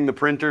flipping the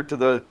printer to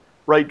the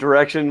right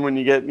direction when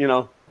you get,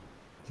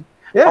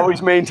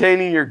 always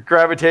maintaining your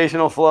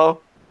gravitational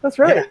flow. That's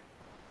right.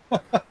 Yeah.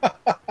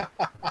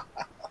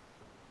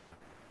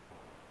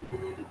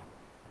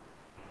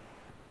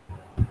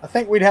 I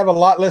think we'd have a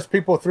lot less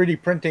people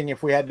 3D printing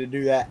if we had to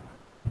do that.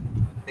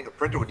 I think a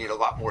printer would need a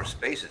lot more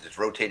space as it's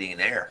rotating in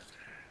air.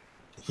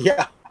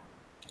 Yeah.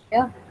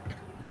 Yeah.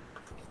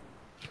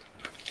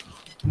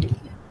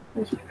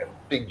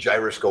 Big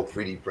gyroscope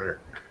 3D printer.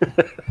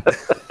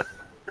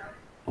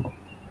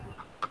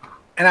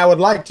 And I would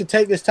like to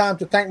take this time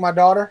to thank my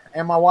daughter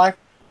and my wife.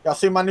 Y'all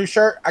see my new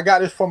shirt? I got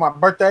this for my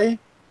birthday.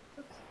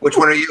 Which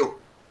one are you?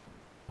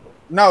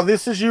 No,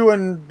 this is you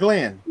and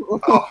Glenn.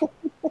 Oh,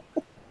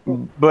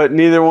 But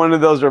neither one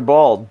of those are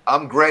bald.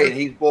 I'm gray and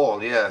he's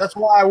bald. Yeah. That's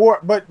why I wore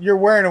it. But you're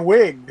wearing a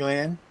wig,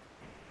 Glenn.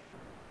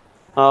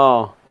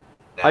 Oh.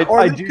 I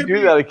this do could do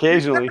be- that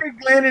occasionally. Could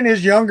be Glenn in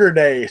his younger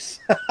days.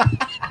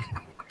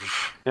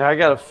 Yeah, I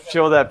got to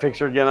show that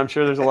picture again. I'm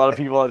sure there's a lot of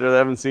people out there that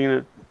haven't seen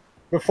it.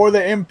 Before the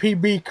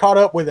MPB caught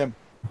up with him.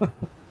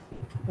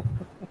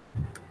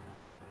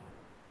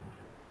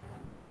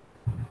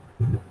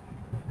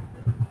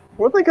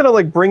 Weren't they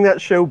gonna bring that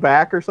show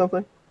back or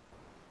something?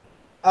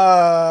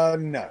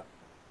 No.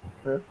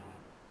 Yeah.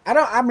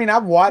 I mean,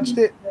 I've watched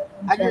it.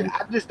 I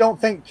just don't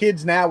think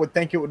kids now would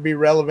think it would be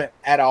relevant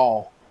at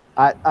all.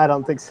 I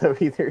don't think so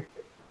either.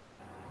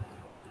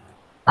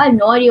 I have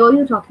no idea what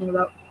you're talking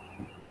about.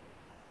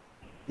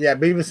 Yeah,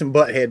 Beavis and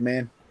Butthead,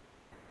 man.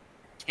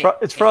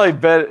 It's probably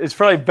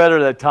better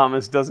that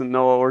Thomas doesn't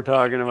know what we're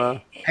talking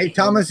about. Hey,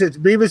 Thomas, it's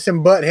Beavis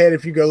and Butthead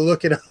if you go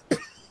look it up.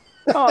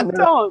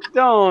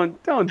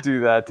 Don't do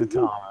that to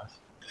Thomas.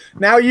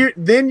 Now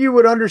then you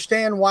would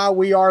understand why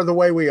we are the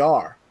way we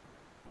are.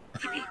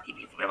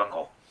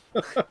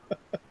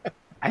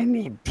 I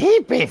need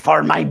TP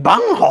for my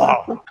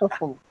bunghole.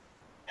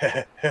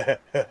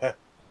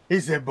 He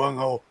said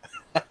bunghole.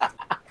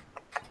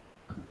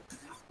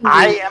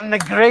 I am the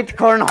great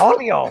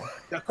cornholio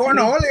The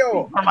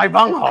cornholio. for my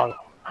bunghole.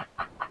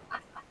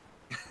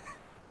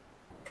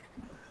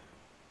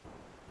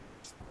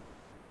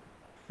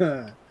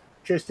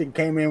 Tristan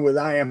came in with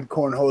I am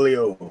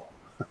cornholio.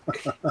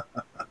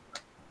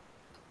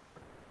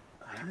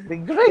 The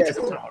great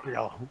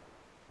cornholio.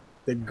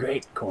 The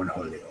great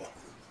cornholio.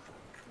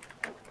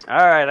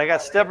 All right, I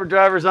got stepper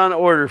drivers on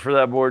order for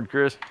that board,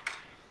 Chris.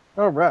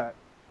 All right.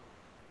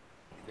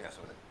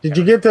 Did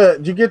you get the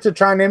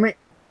trinemic?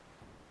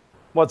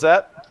 What's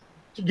that?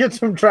 Did you get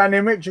some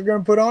trinemics you're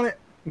gonna put on it?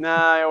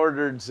 Nah, I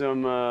ordered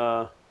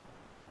some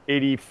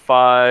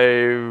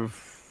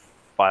 85.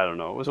 I don't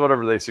know. It was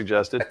whatever they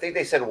suggested. I think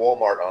they said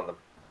Walmart on them.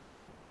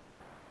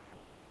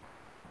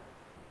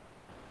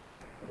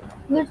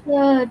 What's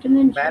the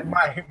dimension?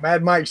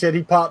 Mad Mike said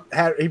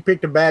he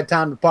picked a bad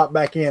time to pop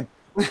back in.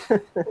 You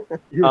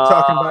were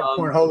talking about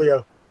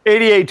cornholio.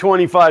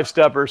 88.25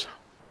 steppers.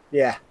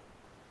 Yeah.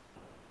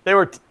 They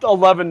were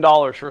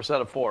 $11 for a set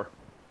of 4.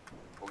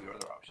 What were your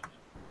other options?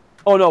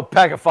 Oh no,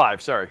 pack of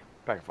 5. Sorry,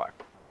 pack of 5.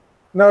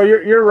 No,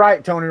 you're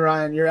right, Tony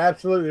Ryan. You're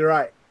absolutely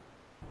right.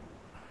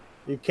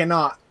 You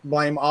cannot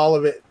blame all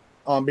of it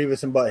on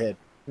Beavis and Butthead.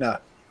 No.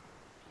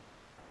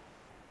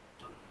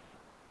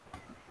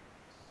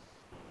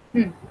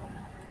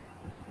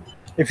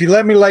 If you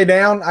let me lay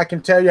down, I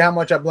can tell you how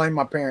much I blame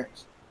my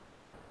parents.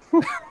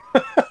 I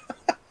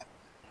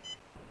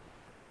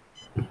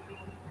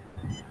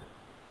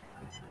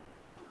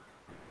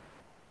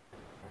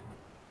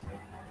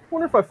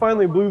wonder if I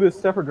finally blew this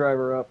stepper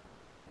driver up.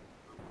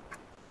 I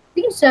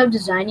think instead of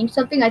designing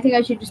something, I think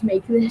I should just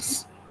make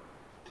this.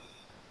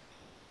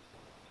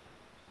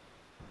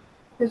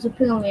 Because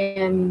apparently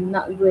I'm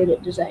not great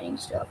at designing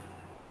stuff.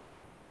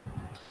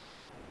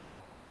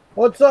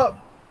 What's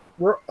up,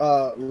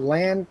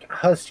 Land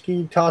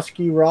Husky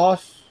Tosky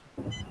Ross?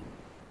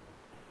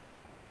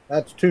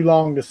 That's too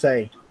long to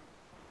say.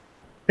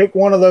 Pick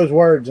one of those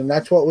words, and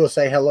that's what we'll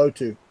say hello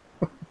to.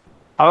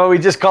 How about we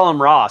just call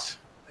him Ross?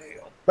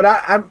 But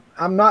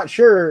I'm not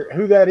sure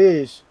who that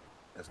is.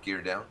 That's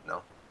geared down?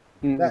 No.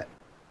 That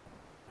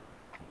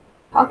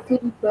Talk to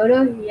the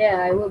photo?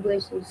 Yeah, I will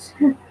places.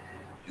 Dupe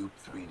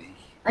 3D.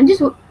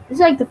 This is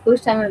like the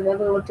first time I've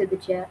ever looked at the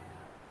chat.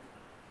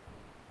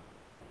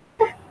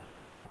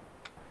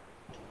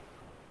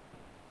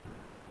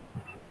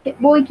 Hit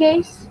boy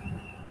case?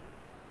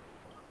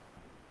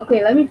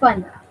 Okay, let me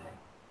find that.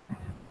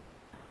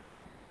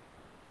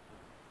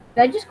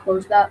 Did I just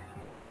close that?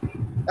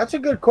 That's a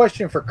good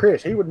question for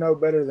Chris. He would know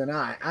better than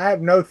I. I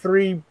have no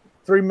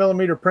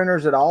 3mm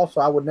printers at all,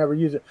 so I would never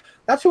use it.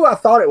 That's who I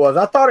thought it was.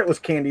 I thought it was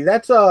Candy.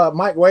 That's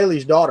Mike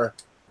Whaley's daughter,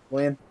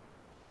 Lynn.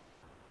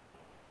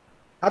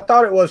 I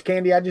thought it was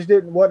Candy. I just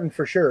wasn't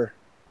for sure.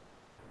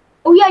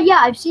 Oh yeah,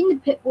 I've seen the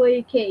Pit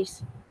Boy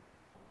case.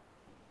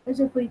 Those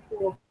are pretty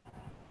cool.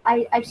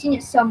 I've seen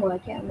it somewhere. I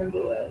can't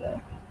remember where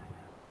though.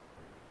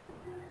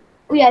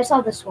 Oh yeah, I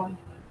saw this one.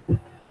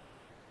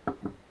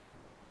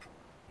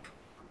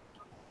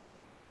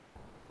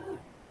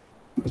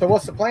 So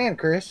what's the plan,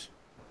 Chris?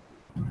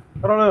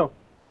 I don't know.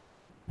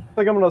 I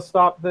think I'm going to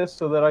stop this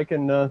so that I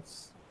can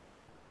use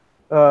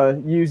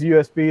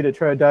USB to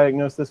try to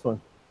diagnose this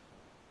one.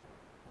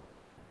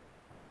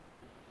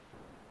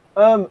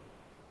 Yeah,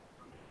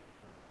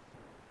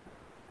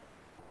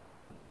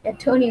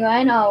 Tony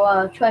Ryan,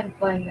 I'll try to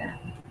find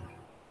that.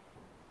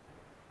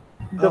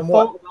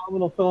 Default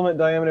nominal filament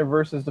diameter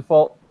versus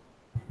default.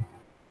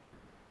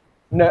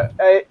 No,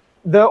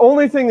 the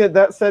only thing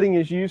that setting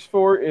is used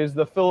for is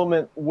the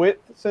filament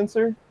width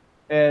sensor,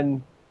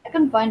 and I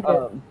couldn't find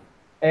it.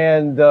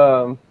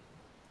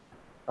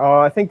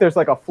 I think there's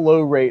like a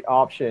flow rate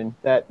option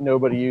that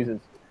nobody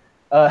uses.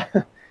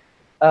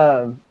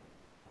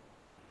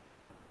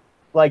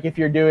 Like if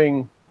you're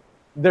doing,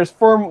 there's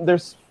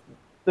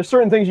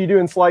certain things you do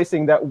in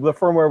slicing that the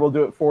firmware will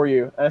do it for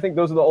you, and I think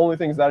those are the only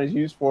things that is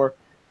used for.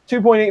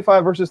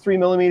 2.85 versus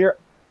 3mm.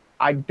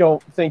 I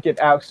don't think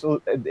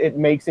it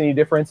makes any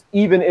difference,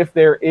 even if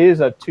there is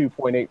a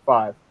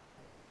 2.85.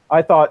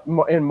 I thought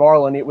in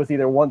Marlin it was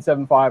either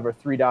 1.75 or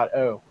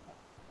 3.0,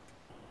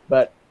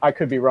 but I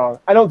could be wrong.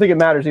 I don't think it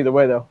matters either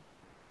way, though.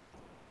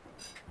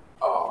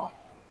 Oh.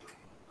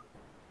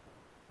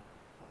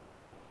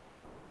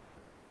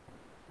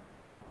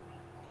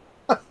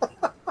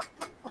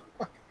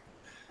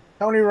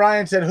 Tony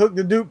Ryan said, hook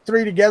the Duke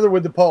 3 together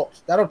with the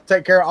Pulse. That'll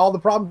take care of all the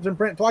problems and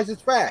print twice as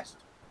fast.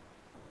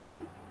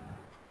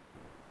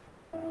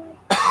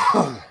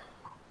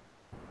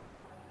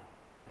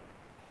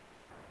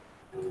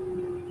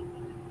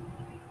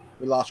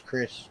 We lost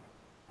Chris.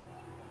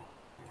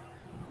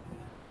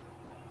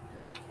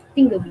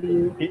 Think of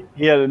you.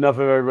 He had enough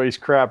of everybody's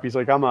crap. He's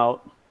like, I'm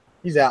out.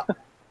 He's out.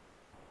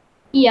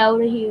 He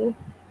out of here.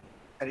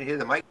 I didn't hear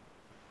the mic.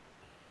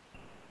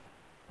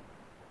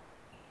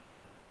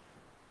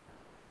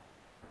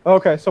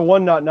 Okay, so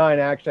 1.9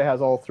 actually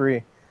has all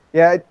three.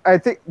 Yeah, I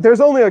think there's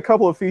only a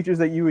couple of features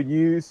that you would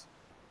use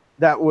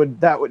that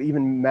would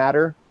even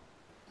matter.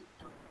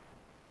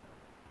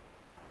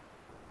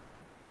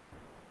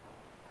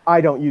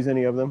 I don't use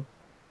any of them.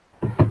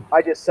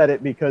 I just said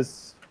it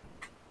because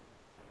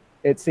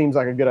it seems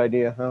like a good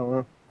idea. I don't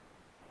know.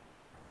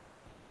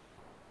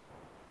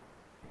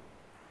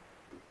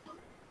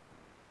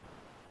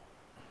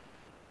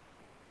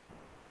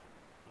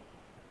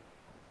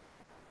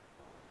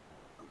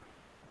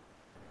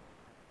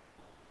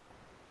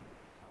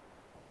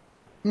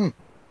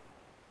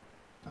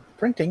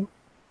 Printing.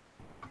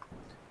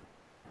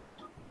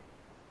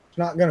 It's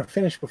not going to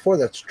finish before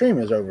the stream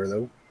is over,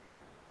 though.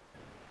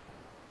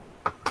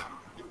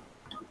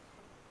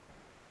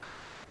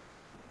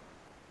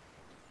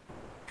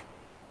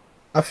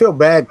 I feel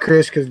bad,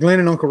 Chris, because Glenn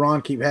and Uncle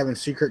Ron keep having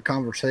secret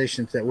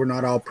conversations that we're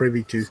not all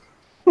privy to.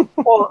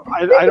 Well,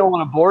 I don't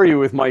want to bore you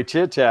with my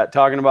chit chat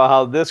talking about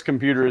how this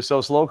computer is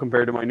so slow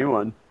compared to my new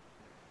one.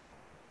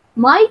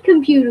 My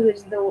computer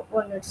is the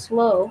one that's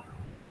slow.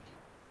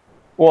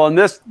 Well, and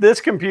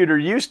this computer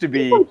used to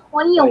be From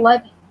 2011.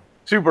 like,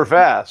 super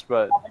fast,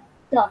 but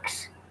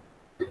Sucks.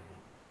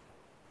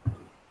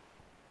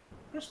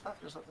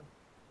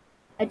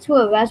 I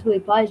swear Raspberry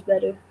Pi is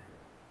better.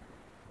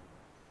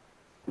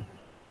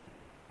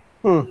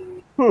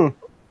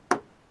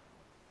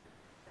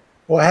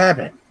 What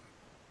happened?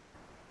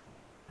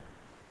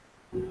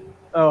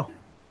 Oh,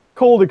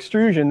 cold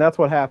extrusion. That's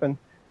what happened.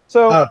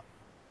 So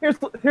here's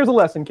a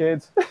lesson,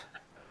 kids.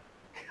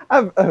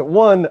 I've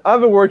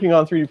been working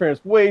on 3D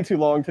printers way too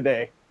long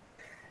today.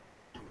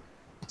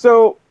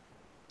 So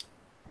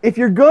if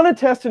you're gonna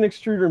test an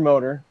extruder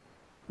motor,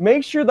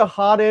 make sure the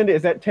hot end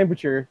is at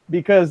temperature,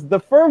 because the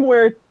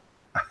firmware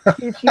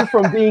keeps you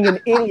from being an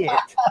idiot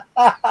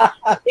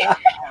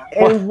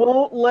and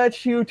won't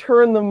let you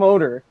turn the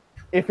motor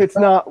if it's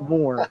not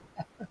warm.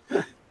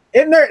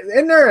 Isn't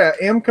there an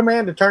M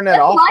command to turn that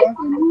off?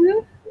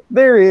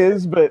 There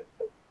is, but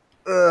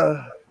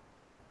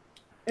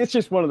it's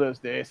just one of those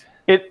days.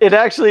 it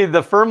actually,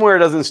 the firmware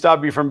doesn't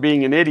stop you from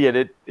being an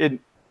idiot. It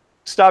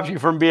stops you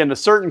from being a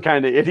certain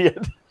kind of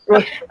idiot.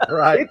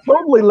 Right. It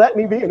totally let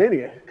me be an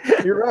idiot.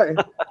 You're right.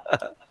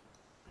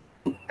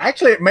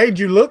 Actually, it made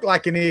you look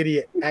like an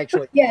idiot,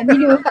 actually. Yeah, me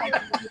too.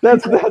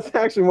 That's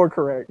actually more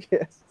correct.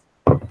 Yes.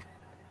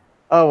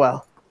 Oh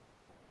well.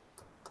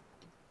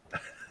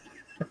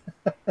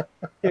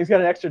 He's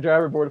got an extra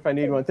driver board if I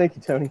need one. Thank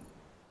you, Tony.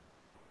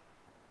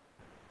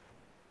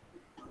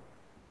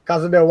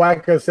 Casa del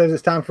Wacko says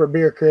it's time for a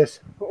beer, Chris.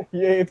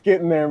 Yeah, it's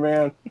getting there,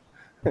 man.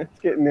 It's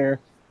getting there.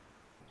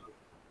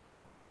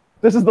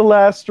 This is the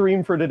last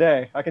stream for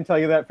today. I can tell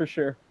you that for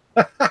sure.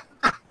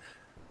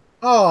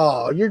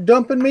 Oh, you're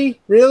dumping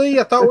me? Really?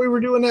 I thought we were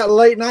doing that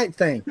late night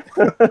thing.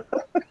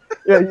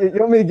 Yeah, you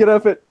want me to get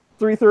up at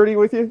 3:30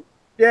 with you?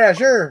 Yeah,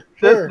 sure.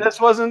 This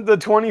wasn't the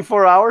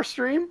 24-hour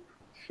stream?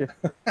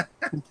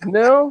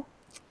 No.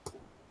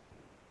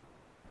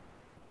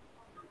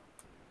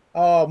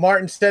 Oh,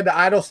 Martin said the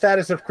idle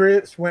status of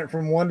Chris went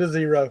from 1 to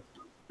 0.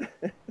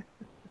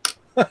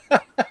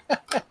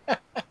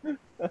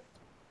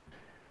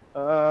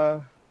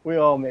 We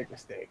all make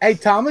mistakes. Hey,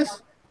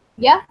 Thomas,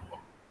 Yeah?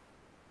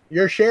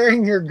 you're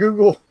sharing your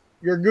Google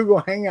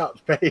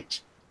Hangouts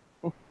page.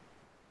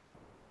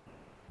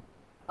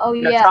 Oh,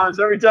 Yeah, yeah. Thomas,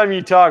 every time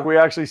you talk, we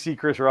actually see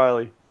Chris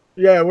Riley.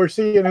 Yeah, we're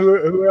seeing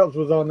who else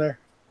was on there.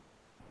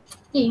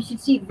 Yeah, you should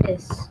see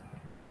this.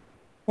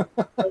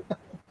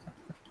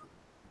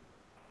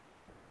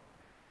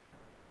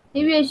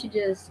 Maybe I should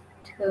just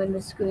turn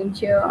the screen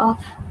share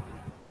off.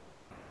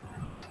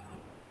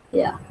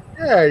 Yeah.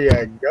 There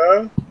you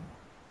go.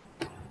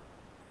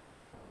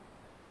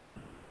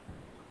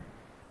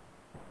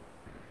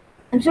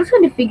 I'm still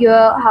trying to figure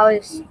out how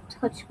this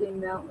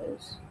touchscreen mount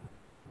is.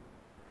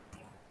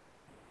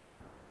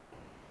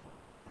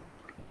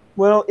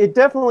 Well, it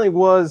definitely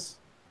was.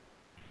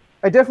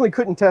 I definitely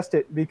couldn't test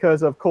it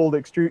because of cold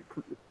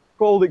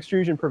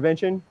extrusion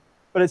prevention,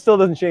 but it still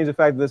doesn't change the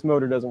fact that this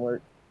motor doesn't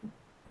work.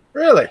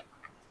 Really?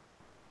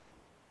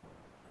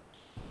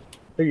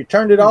 So you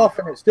turned it off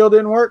and it still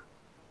didn't work?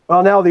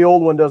 Well, now the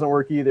old one doesn't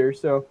work either,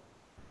 so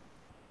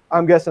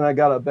I'm guessing I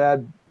got a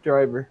bad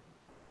driver.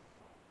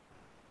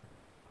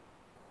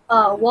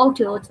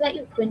 Walter, what's that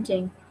you're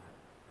printing?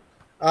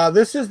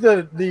 This is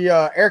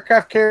the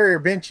aircraft carrier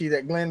benchy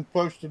that Glenn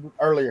posted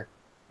earlier.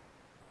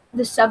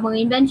 The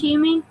submarine bench, you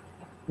mean?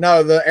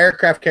 No, the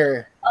aircraft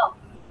carrier. Oh,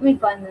 let me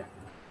find that.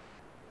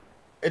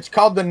 It's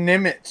called the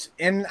Nimitz,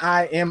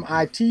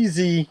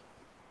 Nimitz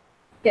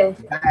Okay.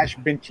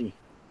 benchy.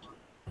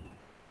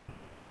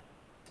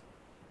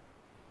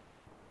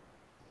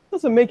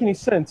 Doesn't make any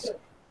sense.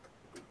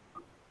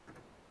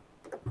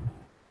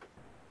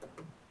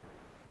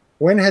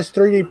 When has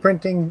 3D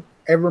printing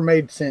ever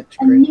made sense,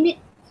 A Chris? Nimitz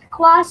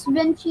class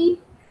benchy?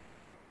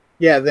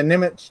 Yeah, the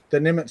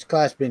Nimitz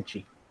class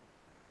benchy.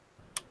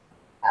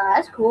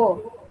 That's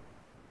cool.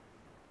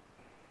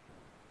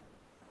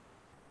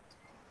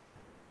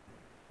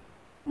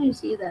 I didn't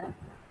see that.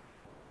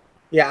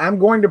 Yeah, I'm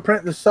going to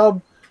print the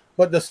sub,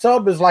 but the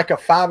sub is like a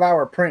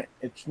 5-hour print.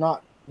 It's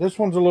not. This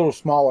one's a little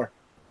smaller.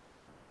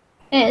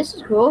 Hey, this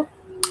is cool.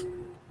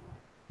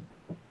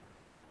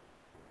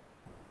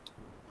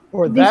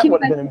 Or They that should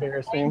would have put been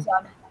embarrassing. names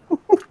on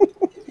it.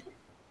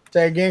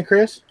 Say again,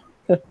 Chris.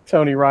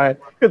 Tony Ryan.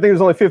 Good thing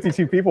there's only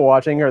 52 people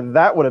watching, or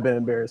that would have been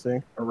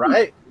embarrassing.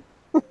 Right.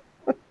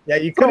 Yeah,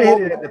 you could have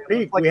hit it at the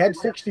peak. We had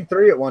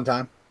 63 at one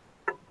time.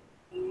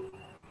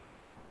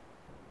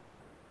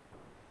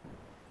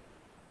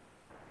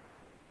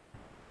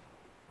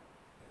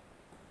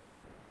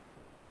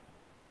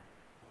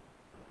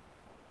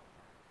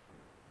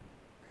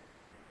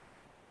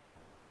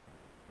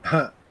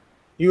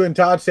 You and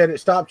Todd said it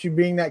stops you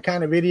being that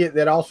kind of idiot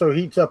that also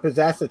heats up his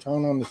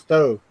acetone on the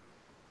stove.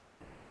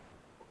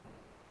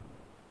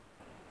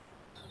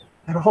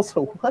 And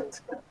also, what?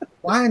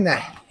 Why in the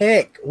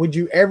heck would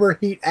you ever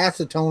heat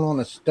acetone on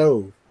a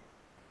stove?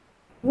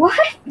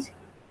 What?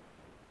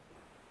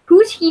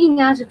 Who's heating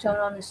acetone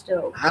on the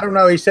stove? I don't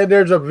know. He said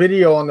there's a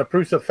video on the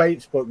Proofs of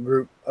Facebook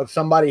group of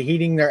somebody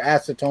heating their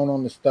acetone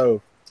on the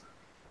stove.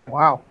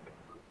 Wow.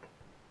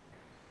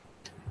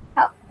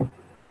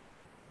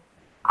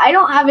 I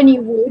don't have any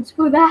words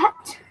for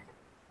that.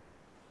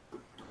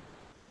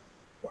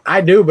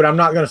 I do, but I'm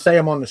not going to say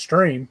them on the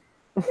stream.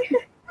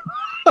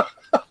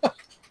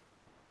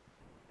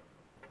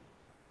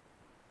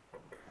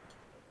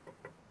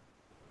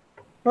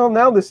 Well,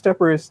 now this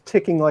stepper is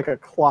ticking like a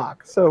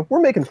clock, so we're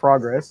making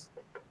progress.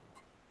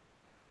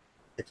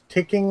 It's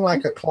ticking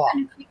like a clock.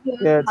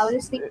 Yeah,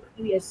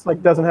 it's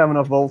like doesn't have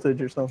enough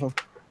voltage or something.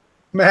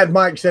 Mad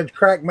Mike said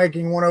crack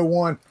making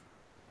 101.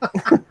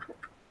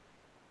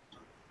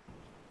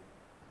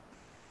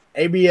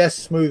 ABS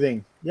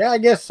smoothing. Yeah, I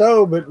guess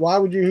so, but why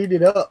would you heat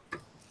it up?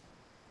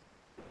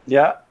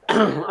 Yeah,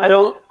 I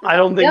don't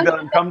think that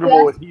I'm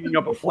comfortable with heating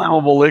up a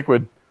flammable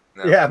liquid.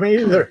 No. Yeah, me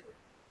either.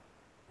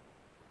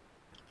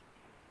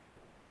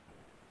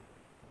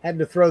 Had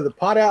to throw the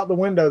pot out the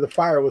window. The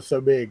fire was so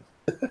big.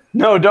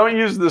 No, don't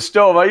use the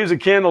stove. I use a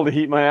candle to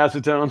heat my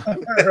acetone.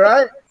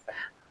 Right?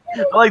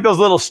 I like those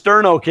little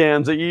sterno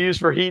cans that you use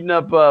for heating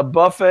up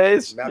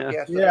buffets.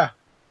 Yeah. Yeah.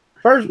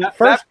 First That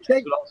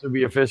check. would also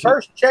be efficient.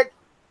 First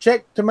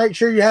check to make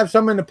sure you have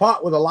some in the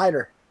pot with a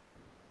lighter.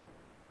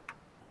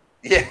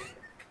 Yeah.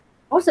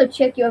 Also,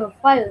 check you have a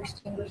fire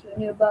extinguisher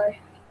nearby.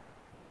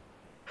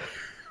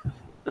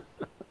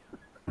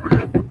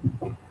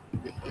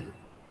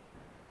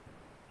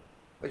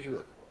 What you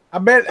look for? I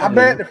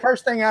bet the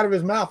first thing out of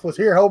his mouth was,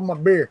 "Here, hold my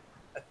beer."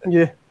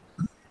 Yeah.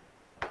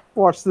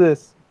 Watch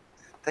this.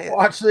 Damn.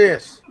 Watch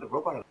this. The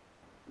robot.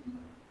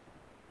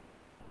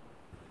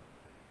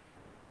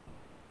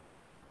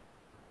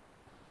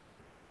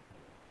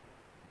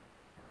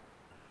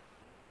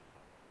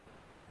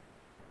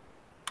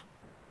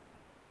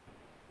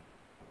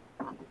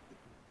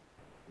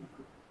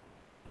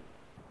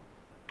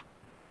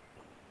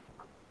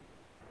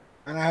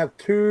 And I have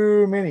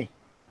too many.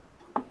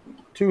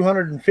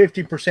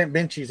 250%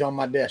 benchies on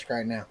my desk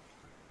right now.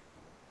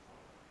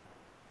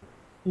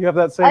 You have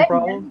that same I've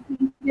problem?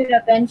 never considered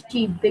a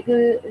benchy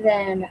bigger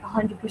than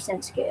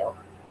 100% scale.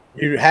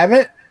 You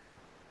haven't?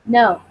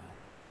 No.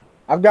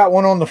 I've got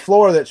one on the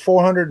floor that's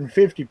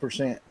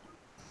 450%.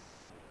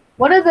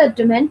 What are the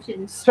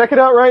dimensions? Check it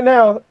out right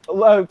now.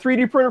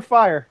 3D printer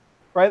fire.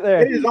 Right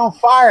there. It is on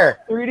fire.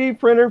 3D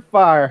printer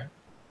fire.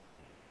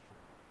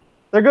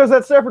 There goes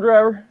that stepper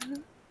driver.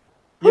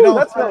 You know,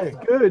 that smells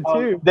good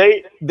too.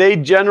 They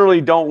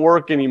generally don't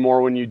work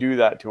anymore when you do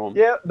that to them.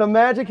 Yeah, the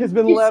magic has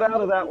been let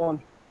out of that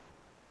one.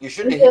 You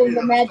shouldn't Is have heated the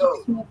it on the magic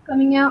stove. smoke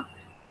coming out?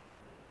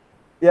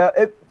 Yeah,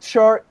 it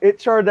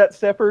charred that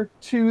stepper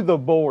to the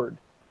board.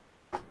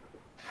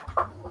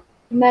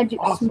 Magic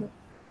Awesome. smoke.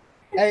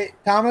 Hey,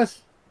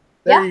 Thomas,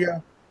 there Yeah. you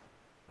go.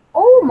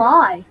 Oh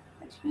my,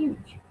 that's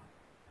huge.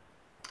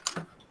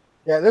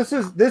 Yeah, this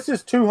is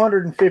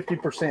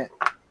 250%.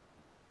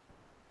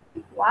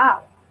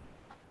 Wow.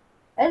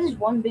 That is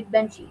one big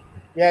benchy.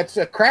 Yeah, it's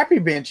a crappy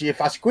benchy.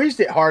 If I squeezed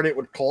it hard, it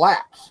would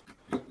collapse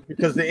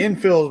because the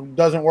infill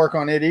doesn't work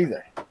on it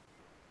either.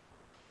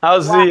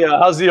 How's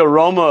the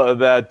aroma of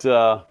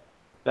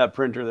that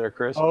printer there,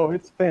 Chris? Oh,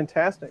 it's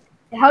fantastic.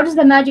 How does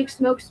the magic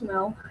smoke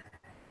smell?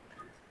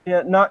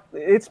 Yeah,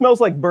 it smells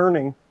like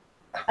burning.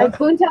 I've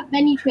burnt out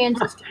many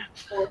transistors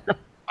before.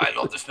 I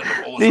love this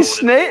little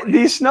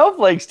These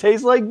snowflakes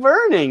taste like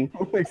burning.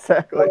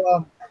 Exactly.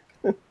 Well,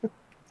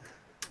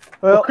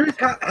 Well, Chris,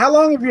 how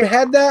long have you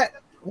had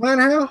that,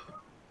 Lanhow?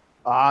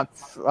 I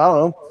don't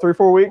know,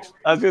 3-4 weeks.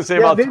 I was gonna say Yeah,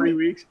 about didn't 3 you-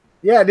 weeks.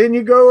 Yeah, didn't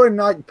you go and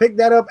like pick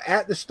that up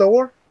at the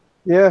store?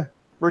 Yeah.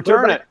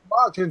 Return Put it. in the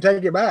box and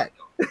take it back.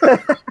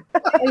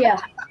 Oh yeah.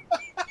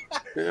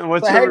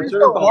 What's So your how you return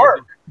still policy?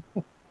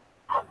 work?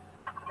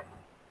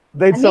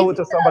 They'd I sell need it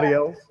to somebody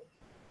else.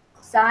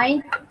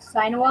 Sign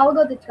a while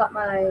ago that's got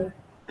my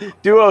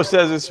Duo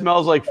says it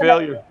smells like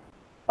failure.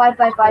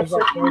 555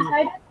 circuit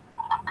inside.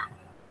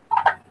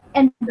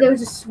 And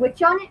there's a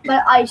switch on it,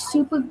 but I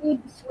super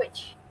glued the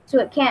switch so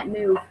it can't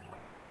move.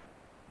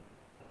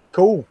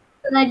 Cool.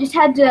 And I just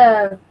had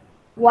to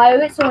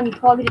wire it so when you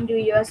plug it into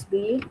a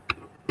USB,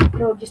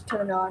 it'll just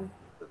turn on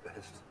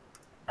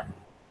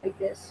like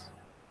this.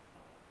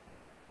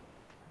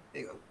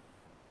 There you go.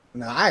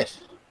 Nice.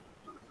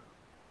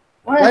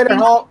 One of the Later,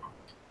 things- Hawk.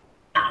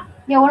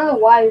 Yeah, one of the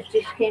wires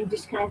just came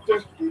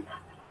disconnected.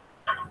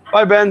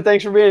 Bye, Ben.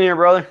 Thanks for being here,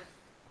 brother.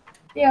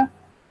 Yeah.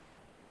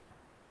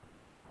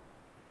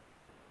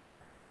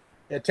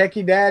 Yeah,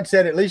 Techie Dad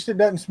said at least it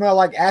doesn't smell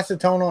like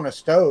acetone on a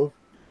stove.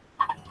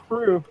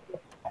 True.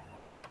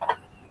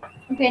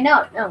 Okay,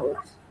 now it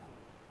works.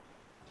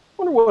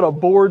 Wonder what a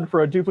board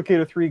for a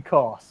Duplicator 3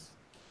 costs.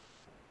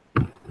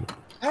 I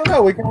don't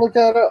know. We can look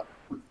that up.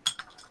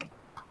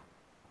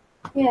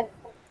 Yeah,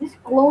 this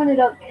glowing it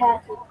up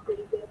cat is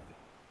pretty good.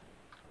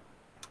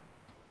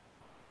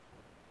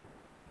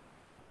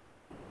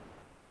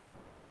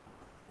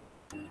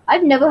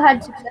 I've never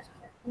had success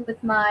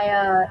with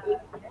my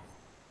ABS.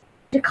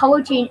 The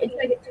color change, it's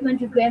like a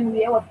 200 gram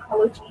reel of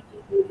color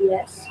changing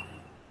ABS.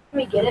 Let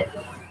me get it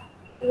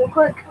real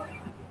quick.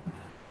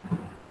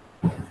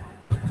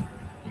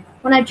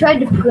 When I tried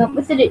to print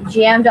with it, it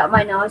jammed up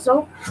my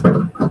nozzle.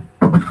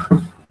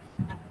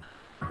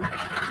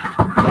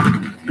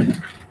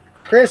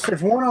 Chris,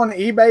 there's one on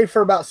eBay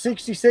for about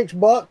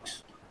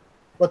 $66,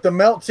 but the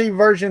Meltsy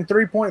version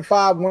 3.5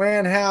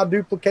 Wanhao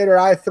Duplicator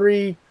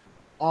i3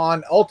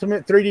 on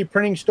Ultimate 3D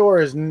Printing Store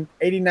is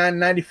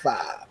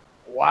 $89.95.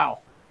 Wow.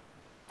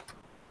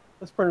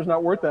 This printer's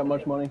not worth that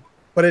much money.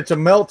 But it's a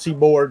Meltsy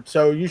board,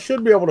 so you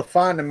should be able to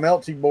find a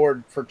Meltsy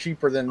board for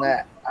cheaper than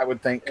that, I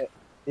would think.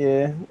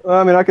 Yeah. Well,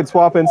 I mean, I could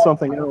swap in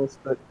something else,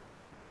 but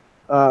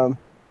that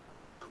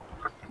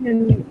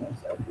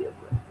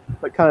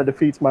kind of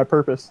defeats my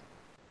purpose.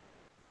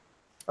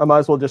 I might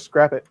as well just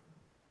scrap it.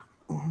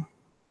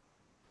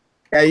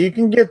 Yeah, you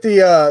can get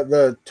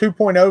the 2.0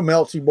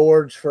 Meltsy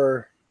boards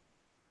for,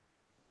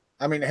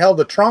 I mean, hell,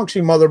 the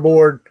Tronxy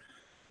motherboard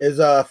is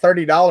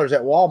 $30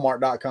 at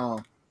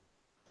Walmart.com.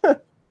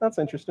 That's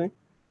interesting.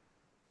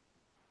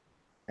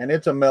 And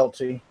it's a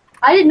Meltsy.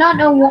 I did not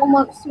know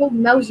Walmart sold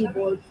Meltsy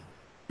boards.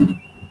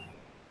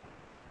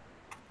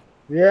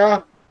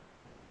 Yeah.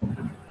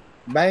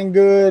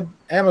 Banggood,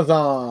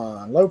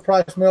 Amazon, low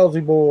price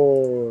Meltsy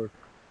board.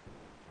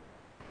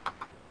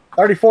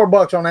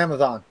 $34 on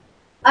Amazon.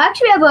 I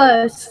actually have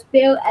a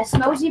spare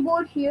Meltsy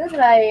board here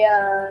that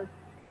I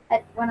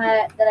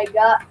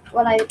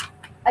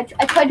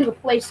tried to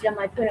replace it on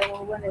my printer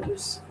when it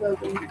was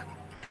broken.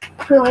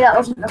 Clearly that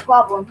wasn't the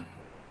problem.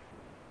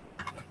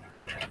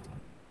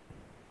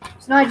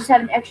 So now I just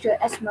have an extra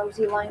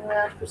Meltsy lying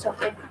around for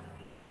something.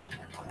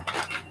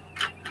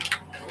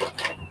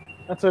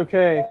 That's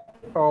okay,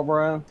 Carl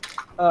Brown.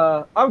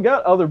 I've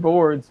got other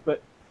boards,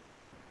 but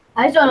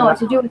I just don't know what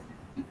to do with it.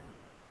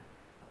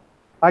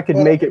 I could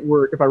make it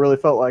work if I really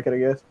felt like it, I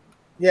guess.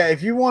 Yeah,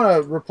 if you want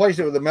to replace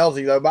it with a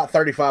Meltsy, though, about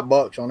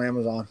 $35 on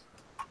Amazon.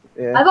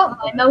 Yeah. I got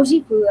my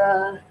Meltsy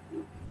for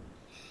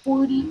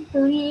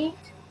 38,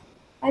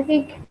 I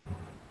think.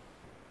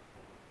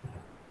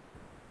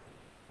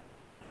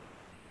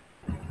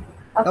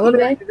 Now,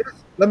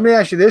 let me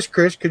ask you this,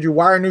 Chris. Could you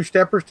wire new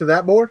steppers to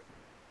that board?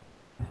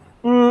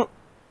 I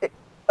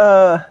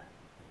don't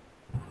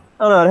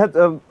know. I'd have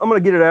to, I'm going to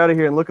get it out of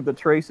here and look at the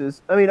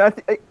traces. I mean,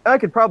 I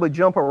could probably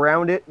jump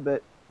around it,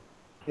 but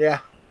yeah,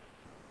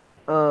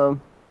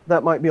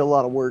 that might be a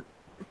lot of work.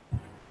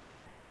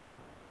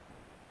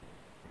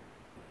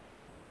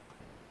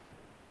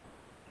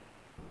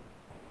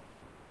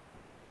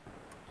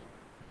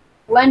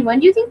 When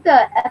do you think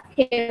the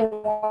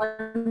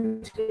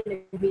FK1 is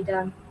going to be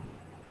done?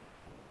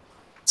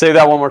 Say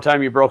that one more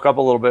time. You broke up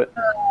a little bit.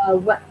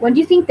 When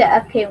do you think the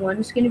FK1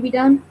 is going to be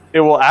done?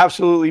 It will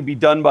absolutely be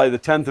done by the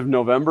 10th of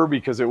November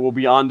because it will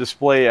be on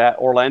display at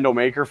Orlando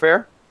Maker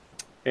Faire.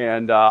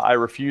 And I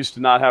refuse to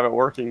not have it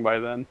working by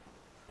then.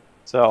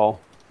 So,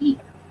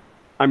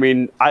 I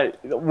mean,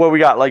 what we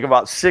got, like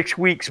about 6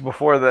 weeks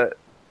before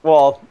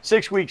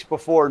 6 weeks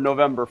before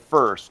November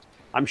 1st.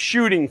 I'm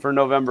shooting for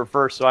November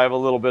 1st, so I have a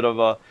little bit of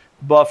a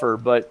buffer.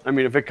 But, I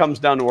mean, if it comes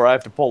down to where I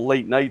have to pull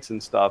late nights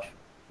and stuff,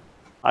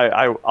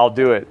 I'll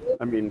do it.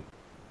 I mean,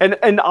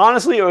 and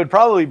honestly, it would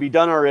probably be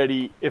done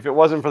already if it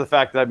wasn't for the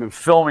fact that I've been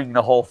filming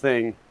the whole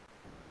thing.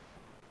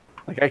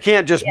 Like, I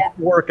can't just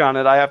work on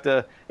it. I have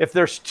to, if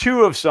there's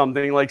two of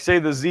something, like say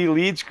the Z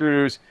lead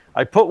screws,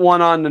 I put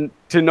one on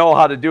to know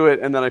how to do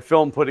it, and then I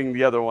film putting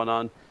the other one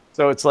on.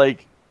 So it's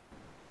like,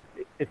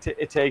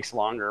 it takes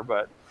longer,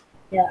 but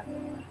yeah,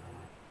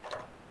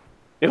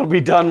 it'll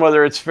be done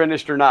whether it's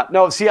finished or not.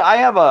 No, see, I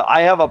have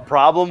a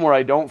problem where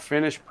I don't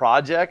finish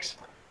projects.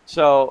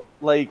 So,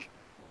 like,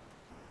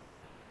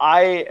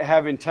 I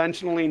have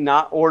intentionally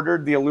not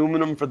ordered the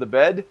aluminum for the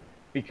bed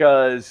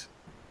because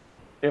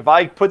if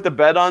I put the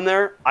bed on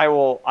there, I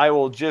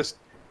will just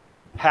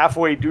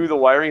halfway do the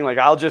wiring. Like,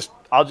 I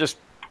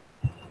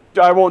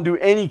won't do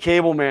any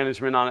cable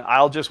management on it.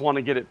 I'll just want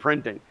to get it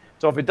printing.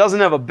 So if it doesn't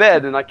have a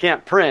bed and I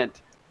can't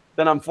print,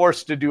 then I'm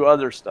forced to do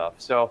other stuff.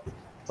 So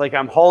it's like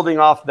I'm holding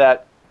off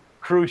that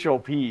crucial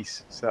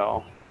piece.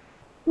 So,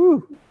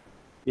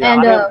 yeah.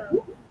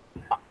 And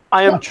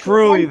I am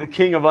truly the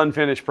king of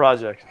unfinished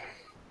projects.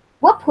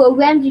 what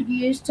program did you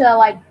use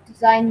to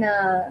design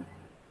to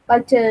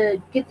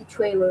get the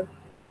trailer,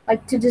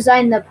 to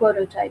design the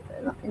prototype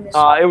in this?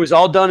 It was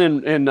all done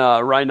in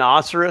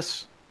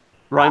Rhinoceros,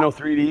 Rhino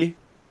 3D,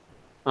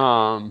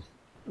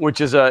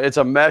 which is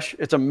a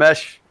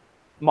mesh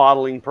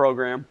modeling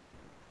program,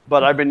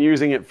 but I've been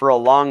using it for a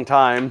long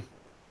time.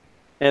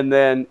 And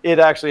then it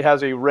actually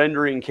has a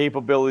rendering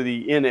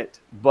capability in it.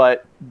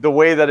 But the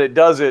way that it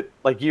does it,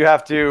 like you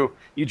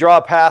draw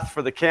a path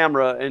for the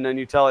camera and then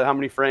you tell it how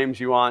many frames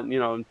you want,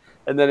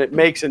 and then it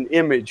makes an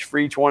image for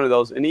each one of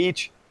those. And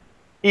each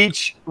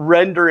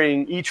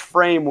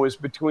frame was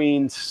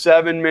between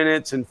 7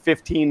 minutes and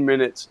 15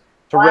 minutes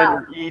to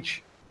render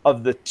each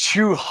of the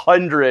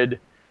 200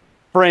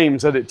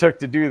 frames that it took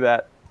to do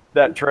that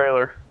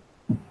trailer.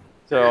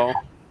 So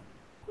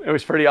It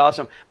was pretty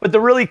awesome. But the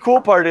really cool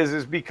part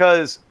is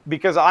because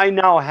I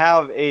now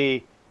have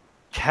a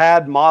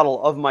CAD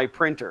model of my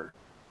printer.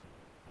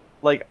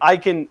 Like I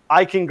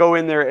can go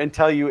in there and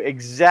tell you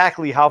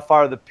exactly how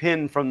far the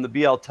pin from the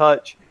BL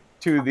Touch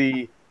to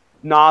the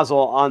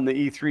nozzle on the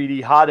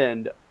E3D hot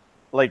end,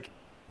 like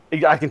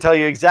I can tell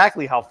you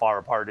exactly how far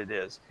apart it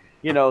is.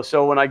 You know,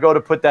 so when I go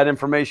to put that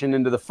information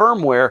into the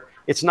firmware,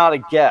 it's not a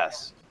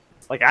guess.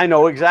 Like I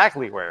know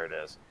exactly where it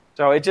is.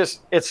 So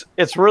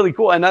it's really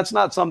cool, and that's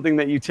not something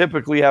that you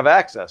typically have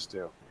access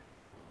to.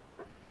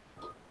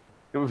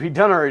 It would be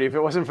done already if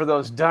it wasn't for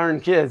those darn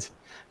kids.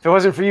 If it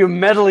wasn't for you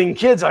meddling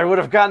kids, I would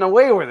have gotten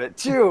away with it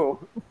too.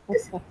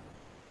 Is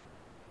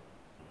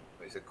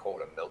it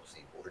called a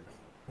melty board?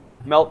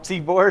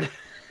 Melty board?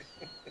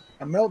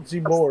 A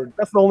melty board.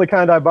 That's the only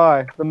kind I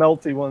buy, the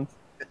melty ones.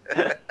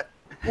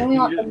 Only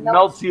You on the just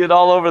melty it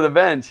all over the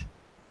bench.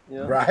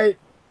 Yeah. Right.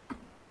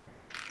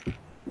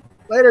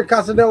 Later,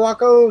 Casa del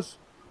Wacos.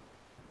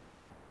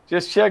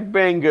 Just check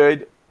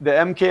Banggood. The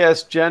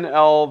MKS Gen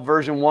L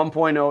version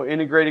 1.0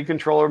 integrated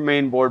controller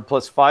mainboard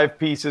plus 5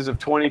 pieces of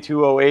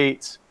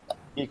 2208s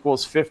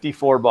equals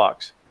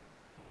 $54.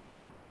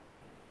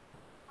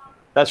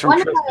 That's from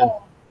Tristan.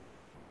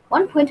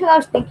 One printer I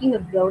was thinking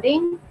of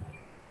building.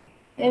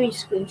 Let me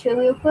screen share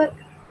real quick.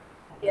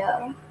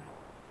 Yeah.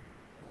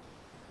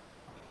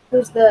 It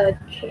was the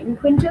King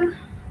printer.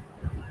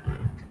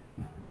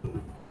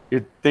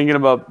 You're thinking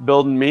about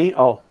building me?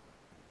 Oh,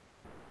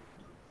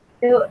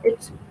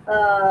 It's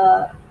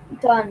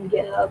done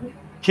GitHub.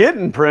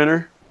 kitten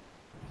printer.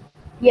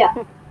 Yeah.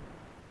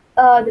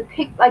 The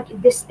pic like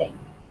this thing.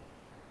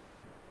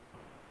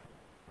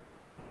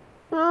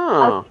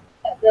 Oh,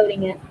 I'm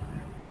building it.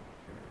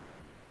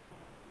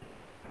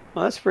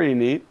 well, that's pretty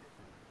neat.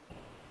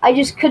 I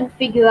just couldn't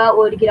figure out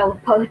where to get all the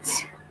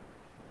parts.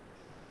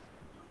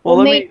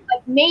 Well,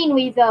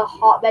 Mainly the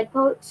hotbed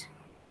parts.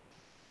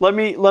 let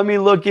me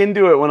look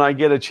into it when I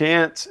get a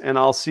chance, and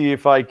I'll see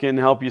if I can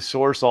help you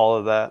source all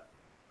of that.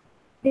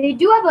 They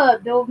do have a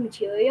bill of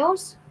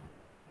materials,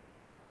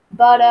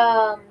 but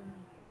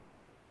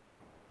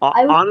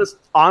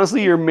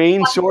Honestly, your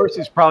main source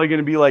is probably going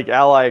to be like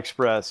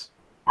AliExpress.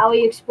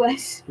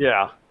 AliExpress.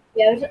 Yeah.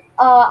 Yeah,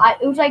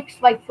 it was like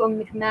from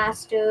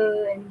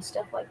McMaster and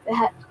stuff like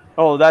that.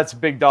 Oh, that's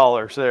big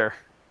dollars there.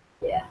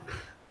 Yeah.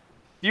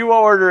 If you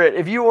order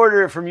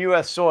it from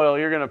U.S. soil,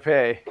 you're going to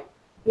pay.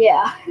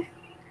 Yeah.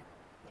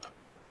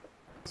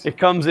 It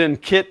comes in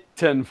kit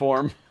tin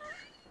form.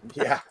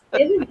 Yeah.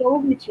 They have a bill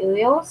of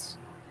materials.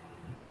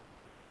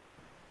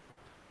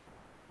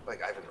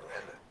 Like Ivan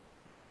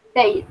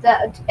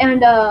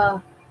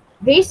Miranda.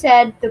 They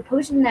said the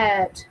person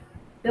that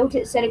built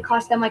it said it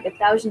cost them like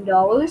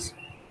 $1,000.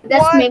 But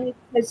that's What? mainly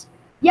because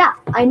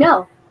I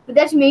know. But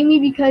that's mainly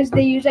because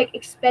they use like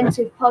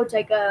expensive parts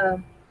like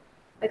 $150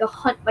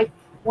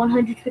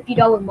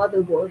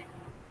 motherboard.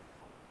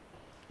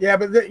 Yeah,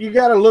 but you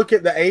got to look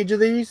at the age of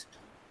these.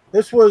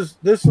 This was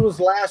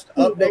last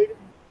updated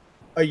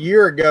a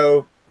year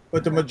ago,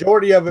 but the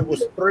majority of it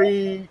was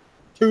 2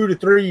 to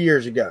 3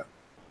 years ago.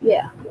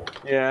 Yeah.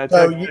 Yeah. It's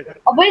So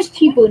But it's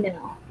cheaper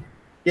now.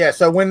 yeah,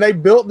 so when they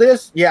built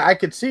this, yeah, I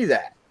could see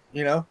that.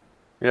 You know.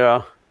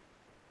 yeah.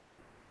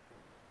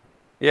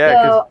 Yeah,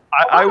 because So,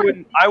 I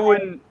wouldn't. I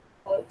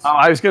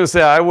was going to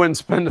say I wouldn't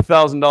spend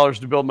 $1,000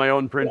 to build my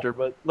own printer,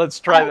 but let's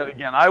try that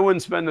again. I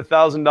wouldn't spend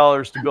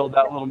 $1,000 to build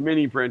that little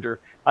mini printer.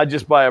 I'd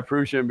just buy a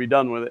Prusa and be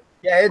done with it.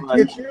 Yeah,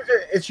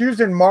 it's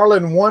using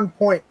Marlin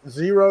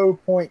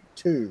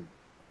 1.0.2.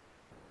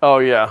 Oh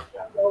yeah,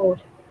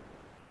 Lord.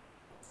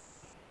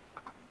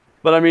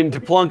 but I mean to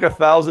plunk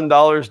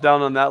 $1,000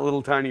 down on that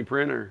little tiny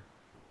printer.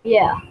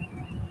 Yeah.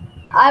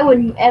 I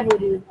wouldn't ever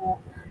do that.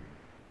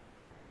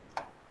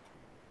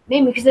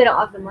 Mainly because they don't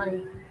have the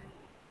money.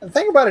 The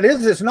thing about it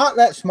is, it's not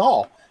that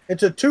small.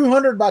 It's a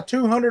 200 by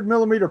 200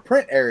 millimeter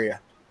print area.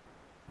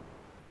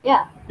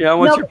 Yeah. Yeah,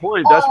 what's No, your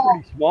point? That's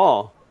pretty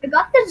small. I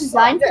got the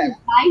design from the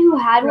guy who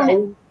had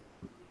one.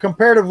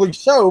 Comparatively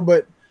so,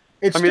 but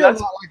it's I mean, still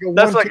that's- not like a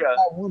that's 110 like a-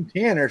 by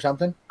 110 or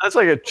something. That's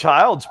like a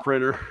child's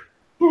printer.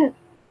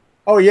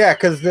 Oh yeah,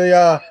 because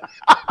the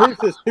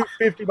Prusa is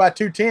 250 by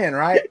 210,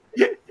 right?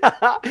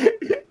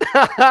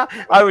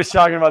 I was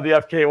talking about the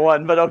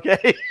FK1, but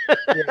okay.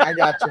 Yeah, I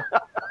got you.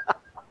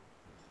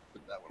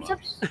 Put that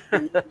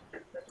one on.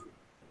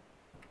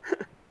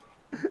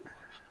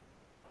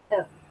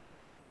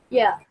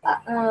 Yeah.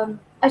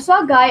 I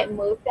saw a guy at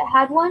Move that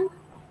had one.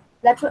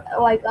 That's what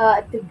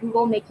at the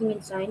Google Making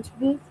and Science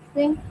booth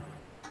thing.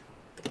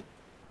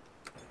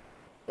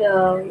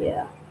 So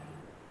yeah.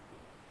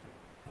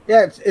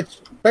 Yeah,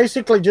 it's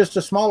basically just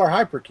a smaller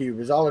hypercube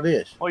is all it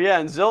is. Oh yeah,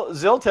 and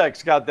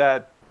Ziltek's got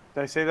that.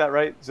 Did I say that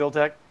right?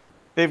 Ziltek.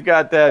 They've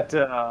got that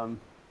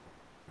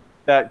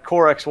that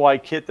Core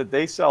XY kit that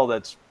they sell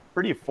that's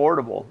pretty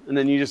affordable, and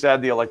then you just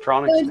add the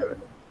electronics to it.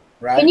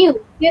 Right? Can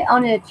you get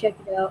on to check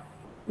it out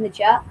in the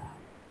chat?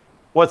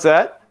 What's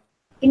that?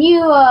 Can you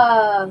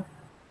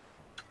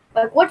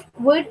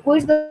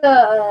where's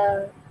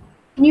the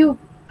can you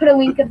put a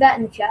link of that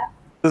in the chat?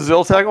 The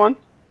Ziltek one?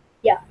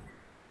 Yeah.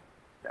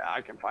 Yeah,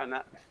 I can find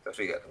that. That's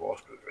what you got the wall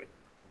screws, right?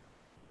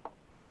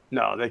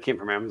 No, they came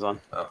from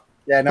Amazon. Oh.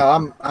 Yeah,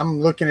 no, I'm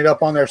looking it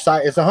up on their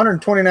site. It's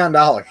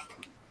 $129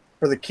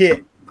 for the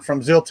kit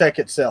from Ziltech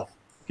itself.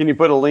 Can you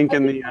put a link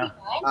in the?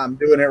 I'm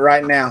doing it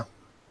right now.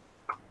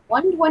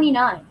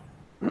 $129.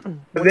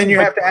 But then you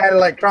have to add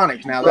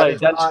electronics now. Right,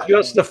 that's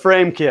just the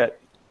frame kit.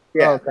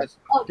 Yeah, that's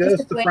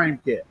just the frame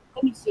kit.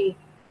 Let me see.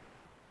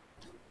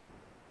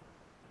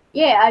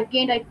 Yeah, I've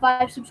gained like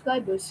 5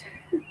 subscribers.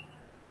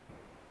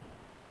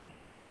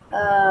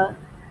 Let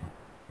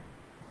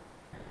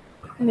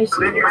me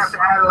see. Then you have to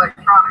add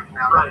electronics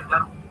now.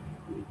 Right.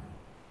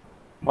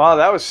 Wow,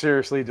 that was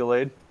seriously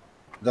delayed.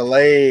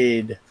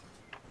 Delayed.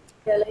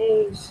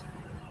 Delays.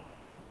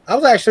 I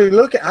was actually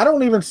looking. I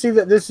don't even see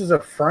that this is a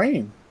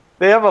frame.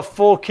 They have a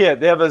full kit.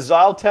 They have a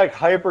Zyltech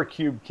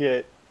Hypercube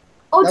kit.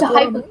 Oh, it's a That's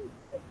what hyper.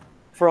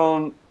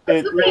 From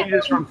it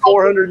ranges from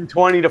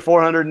 $420 to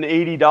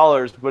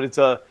 $480, but it's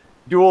a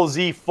dual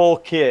Z full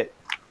kit.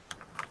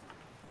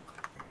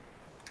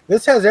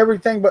 This has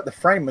everything but the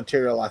frame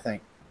material, I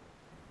think.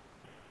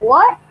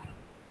 What?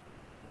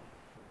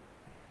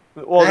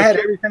 Well, I had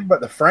everything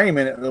but the frame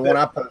in it when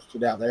I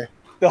posted out there.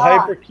 the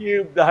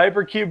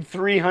Hypercube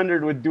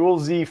 300 with dual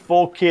Z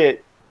full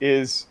kit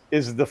is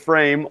the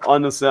frame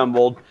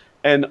unassembled,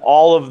 and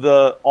all of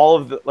the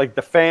like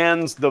the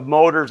fans, the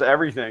motors,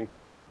 everything.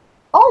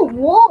 Oh,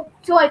 whoa.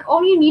 So, like,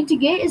 all you need to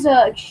get is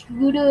a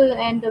extruder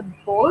and a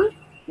board?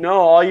 No,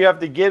 all you have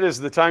to get is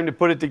the time to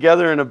put it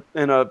together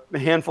in a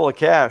handful of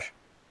cash.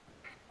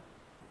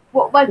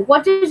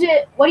 What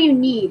do you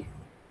need?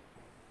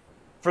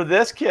 For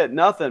this kit,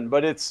 nothing,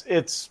 but it's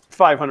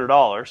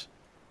 $500.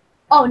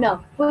 Oh,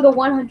 no. For the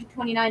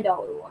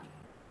 $129 one.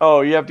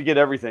 Oh, you have to get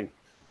everything.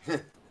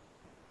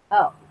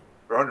 Oh.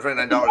 For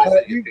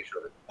 $129, you get a picture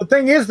of it. The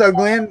thing is, though,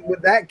 Glenn,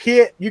 with that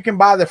kit, you can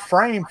buy the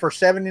frame for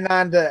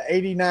 $79 to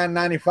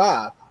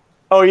 $89.95.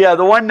 Oh yeah,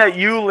 the one that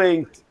you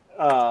linked,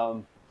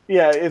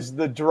 is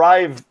the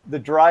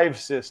drive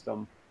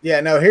system. Yeah,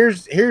 no.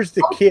 Here's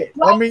the kit.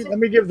 Let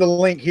me give the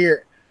link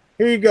here.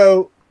 Here you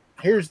go.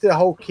 Here's the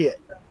whole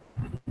kit.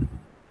 Is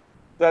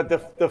that the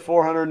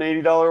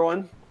 $480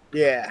 one?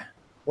 Yeah.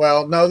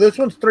 Well, no, this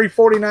one's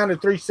 $349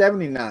 to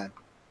 $379.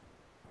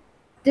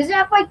 Does it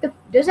have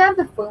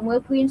the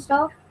firmware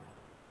pre-installed?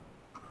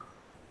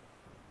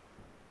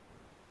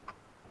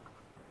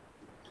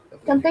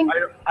 Something?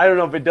 I don't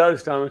know if it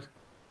does, Thomas.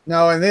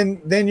 No, and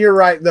then you're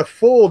right. The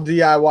full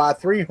DIY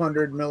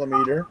 300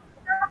 millimeter.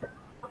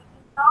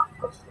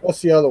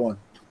 What's the other one?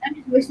 I'm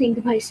just listening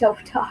to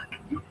myself talk.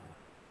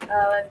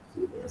 I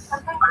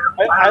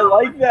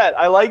like that.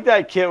 I like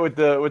that kit with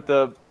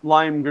the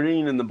lime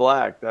green and the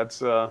black.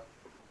 That's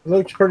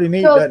Looks pretty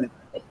neat, doesn't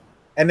it?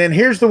 And then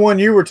here's the one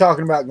you were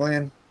talking about,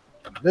 Glenn.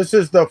 This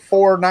is the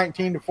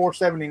 419 to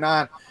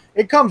 479.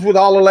 It comes with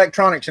all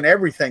electronics and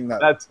everything, though.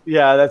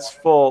 that's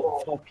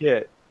full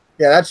kit.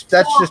 Yeah, that's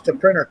just a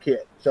printer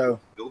kit. So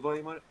Build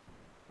volume on it?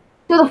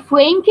 So the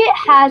frame kit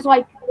has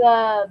like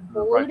the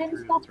board and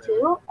stuff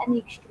too, and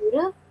the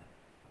extruder.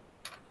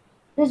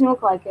 Doesn't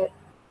look like it.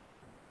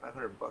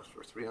 $500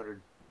 for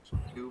 300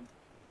 cube.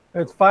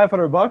 It's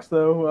 $500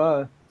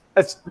 though.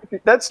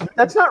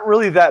 That's not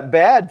really that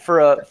bad for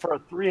a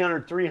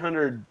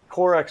 300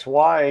 Core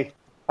XY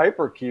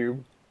Hypercube.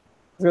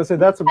 I was gonna say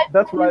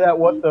that's right at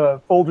what the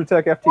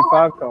Folgertech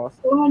FT5 costs.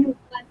 400,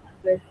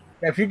 500.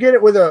 if you get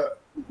it with a,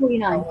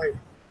 49.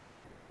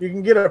 you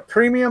can get a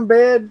premium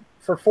bed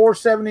for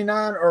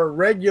 $479 or a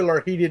regular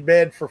heated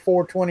bed for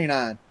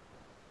 $429.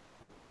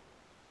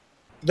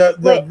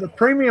 The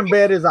premium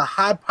bed is a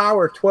high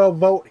power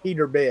 12-volt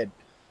heater bed.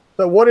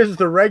 So what is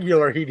the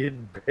regular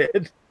heated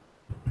bed?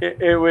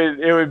 It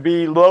would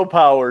be low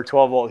power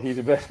 12-volt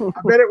heated bed.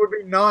 I bet it would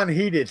be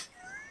non-heated.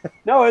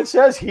 No, it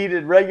says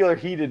regular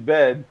heated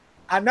bed.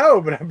 I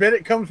know, but I bet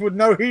it comes with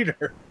no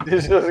heater.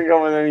 This doesn't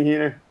come with any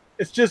heater.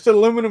 It's just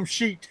aluminum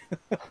sheet.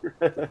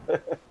 And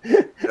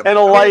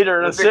a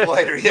lighter. A big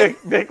lighter, yeah.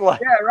 Big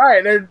lighter. Yeah,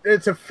 right.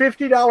 It's a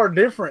 $50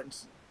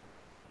 difference.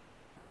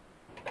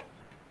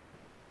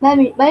 Let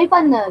me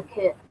find the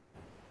kit.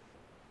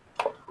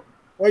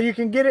 Well, you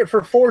can get it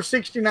for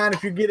 $469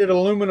 if you get it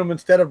aluminum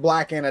instead of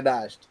black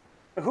anodized.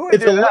 Who would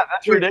do that?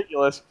 That's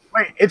ridiculous.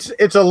 Wait,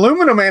 it's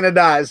aluminum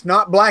anodized,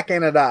 not black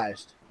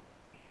anodized.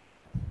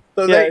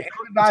 So they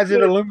anodize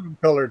it aluminum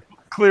colored.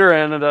 Clear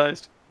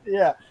anodized.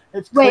 Yeah,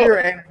 it's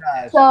clear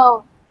anodized.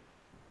 So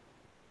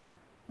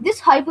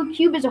this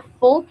Hypercube is a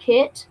full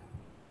kit,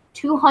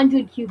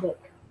 200 cubic.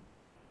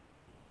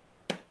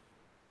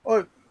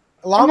 Well,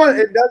 Llama,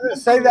 it doesn't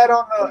say that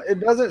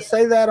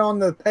on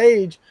the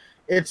page.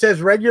 It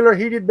says regular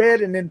heated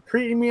bed and then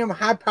premium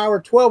high power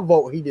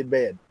 12-volt heated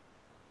bed.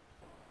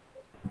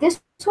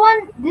 This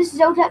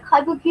Zotec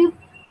Hypercube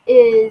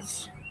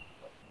is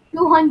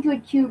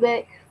 200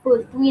 cubic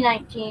for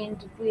 319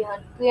 to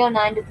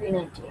 309 to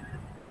 319.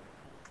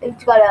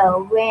 It's got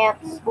a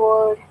ramp,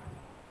 board,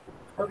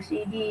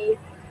 OCD,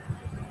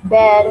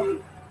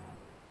 bed,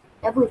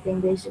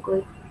 everything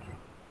basically.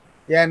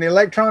 Yeah, and the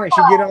electronics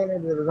you get on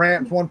it are the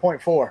ramps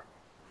 1.4.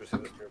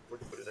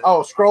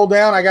 Oh, scroll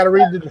down. I got to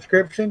read the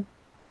description.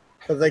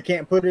 because they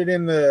can't put it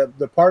in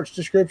the parts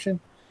description.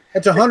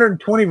 It's a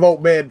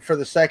 120-volt bed for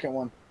the second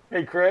one.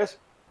 Hey, Chris.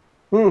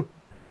 Hmm.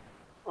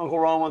 Uncle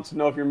Ron wants to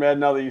know if you're mad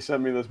now that you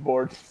sent me this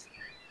board.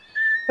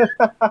 You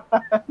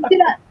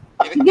get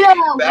a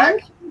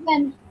Back. one,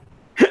 then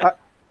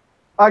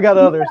I got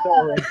others.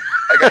 Don't worry.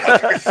 I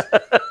got others.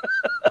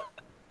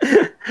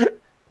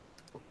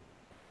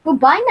 for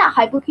buying that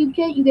Hypercube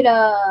kit, you get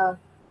a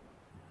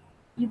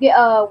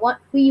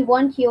free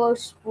 1 kilo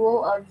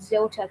spool of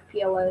Ziltech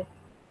PLA.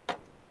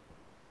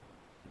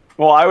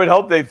 Well, I would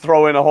hope they'd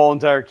throw in a whole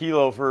entire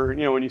kilo for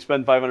when you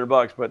spend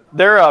 $500. But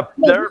their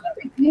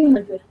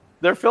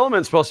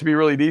filament's supposed to be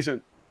really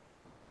decent.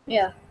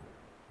 Yeah.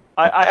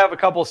 I have a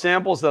couple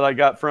samples that I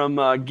got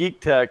from Geek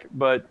Tech,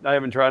 but I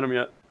haven't tried them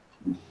yet.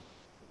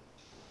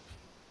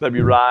 That'd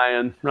be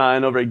Ryan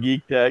over at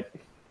Geek Tech.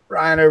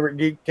 Ryan over at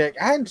Geek Tech.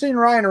 I hadn't seen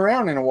Ryan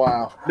around in a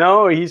while.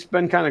 No, he's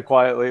been kind of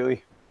quiet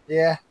lately.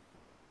 Yeah.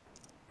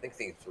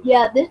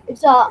 Yeah,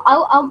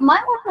 I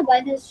might want to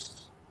buy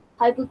this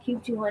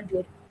Hypercube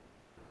 200.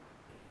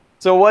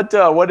 So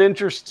what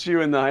interests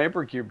you in the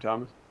Hypercube,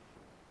 Thomas?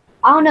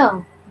 I don't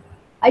know.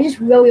 I just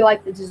really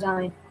like the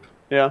design.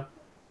 Yeah.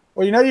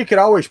 Well, you could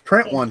always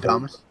print one,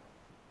 Thomas.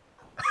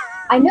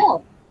 I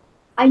know.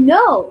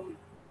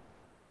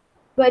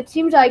 But it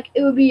seems like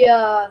it would be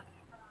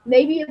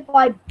maybe if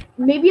I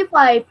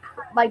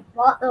like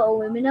bought the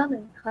aluminum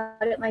and cut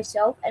it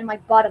myself and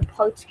like bought a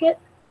parts kit.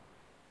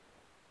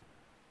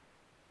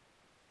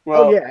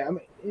 Well, oh yeah, I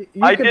mean,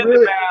 I did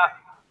the math.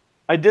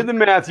 I did the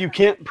math. You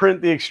can't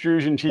print the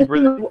extrusion cheaper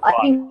than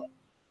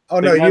Oh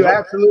no, you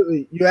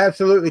absolutely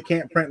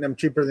can't print them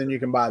cheaper than you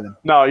can buy them.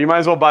 No, you might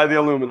as well buy the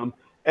aluminum.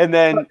 And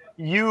then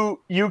you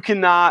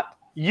cannot,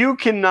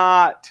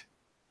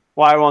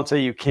 well, I won't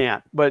say you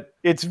can't, but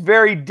it's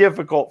very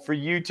difficult for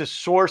you to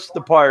source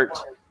the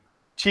parts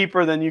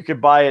cheaper than you could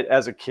buy it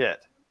as a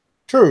kit.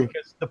 True.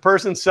 Because the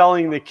person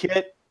selling the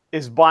kit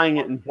is buying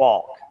it in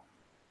bulk.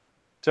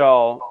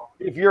 So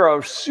if you're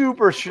a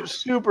super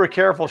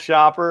careful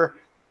shopper,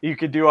 you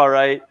could do all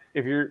right.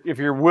 If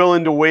you're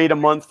willing to wait a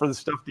month for the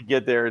stuff to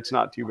get there, it's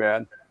not too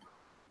bad.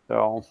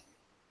 So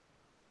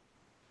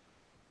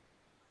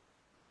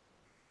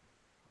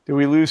did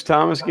we lose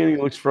Thomas again? He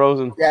looks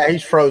frozen. Yeah,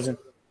 he's frozen.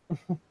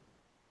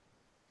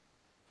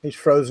 He's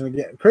frozen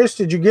again. Chris,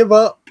 did you give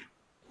up?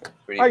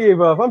 I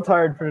gave up. I'm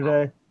tired for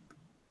today.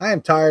 I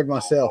am tired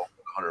myself.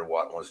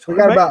 100-watt one's We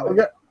 20.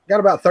 got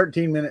about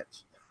 13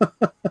 minutes.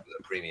 The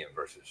premium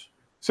versus.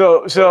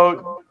 So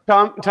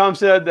Tom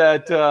said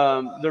that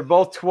they're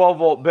both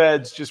 12-volt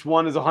beds. Just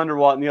one is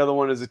 100-watt and the other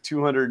one is a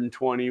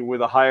 220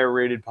 with a higher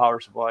rated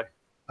power supply.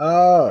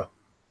 Oh.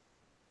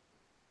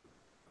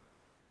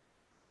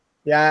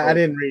 Yeah, I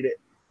didn't read it.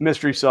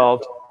 Mystery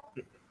solved.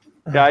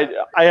 Yeah,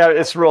 I have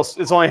it's real.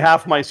 It's only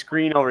half my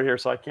screen over here,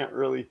 so I can't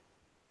really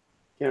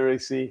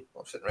see.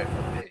 I'm sitting right in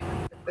front of me.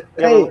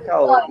 Yeah, Hey.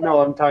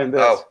 no, I'm tying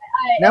this. Oh.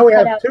 Now we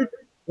have two.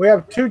 We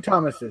have two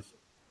Thomases.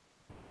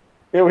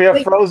 Yeah, we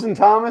have frozen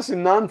Thomas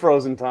and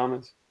non-frozen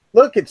Thomas.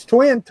 Look, it's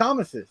twin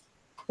Thomases.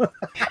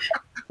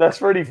 That's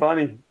pretty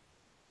funny.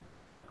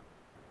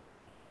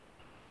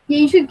 Yeah,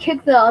 you should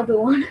kick the other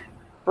one.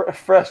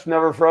 Fresh,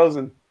 never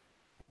frozen.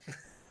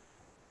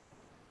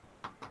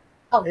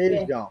 Oh, He's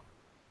yeah. gone.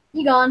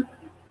 He gone.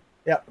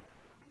 Yep.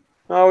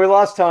 Oh, we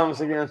lost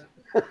Thomas again.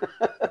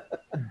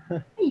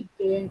 He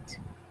didn't.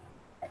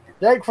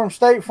 Jake from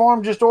State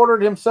Farm just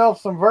ordered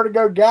himself some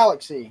Vertigo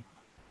Galaxy.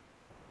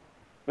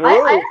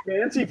 Ooh,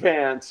 fancy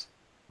pants.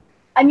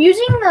 I'm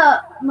using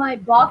my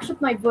box with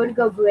my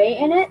Vertigo Gray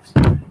in it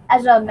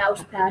as a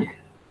mouse pad.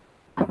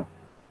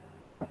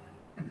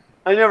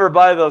 I never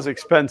buy those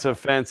expensive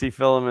fancy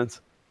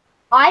filaments.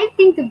 I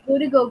think the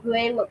Vertigo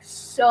Gray looks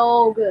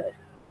so good.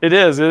 It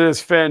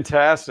is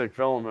fantastic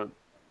filament.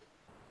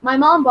 My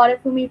mom bought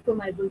it for me for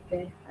my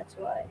birthday. That's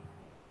why.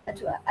 I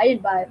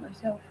didn't buy it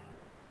myself.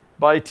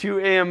 Buy 2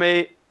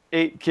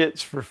 AM8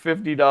 kits for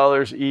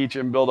 $50 each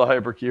and build a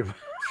hypercube.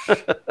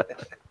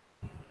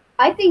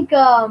 I think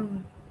that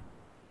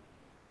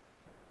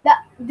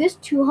this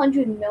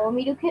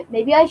 200mm kit,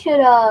 maybe I should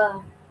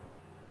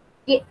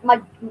make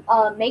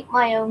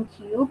my own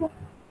cube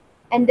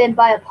and then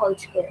buy a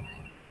parts kit.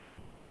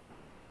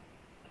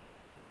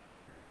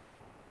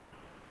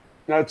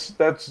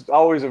 That's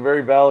always a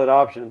very valid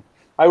option.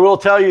 I will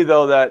tell you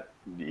though that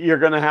you're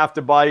going to have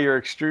to buy your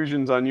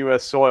extrusions on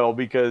U.S. soil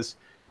because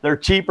they're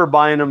cheaper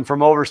buying them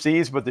from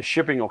overseas, but the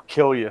shipping will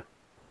kill you.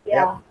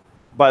 Yeah. Yep.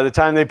 By the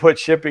time they put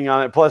shipping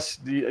on it, plus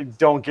you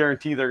don't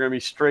guarantee they're going to be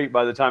straight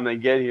by the time they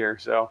get here.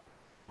 So.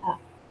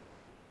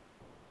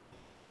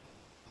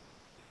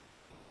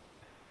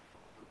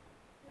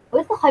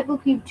 What's the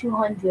Hypercube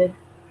 200?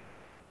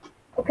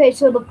 Okay,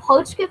 so the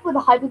parts kit for the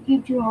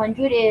Hypercube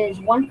 200 is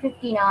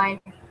 $159,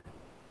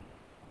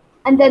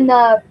 and then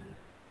the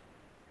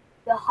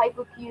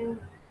Hypercube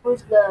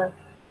was I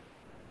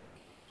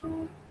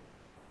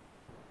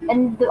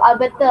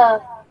bet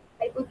the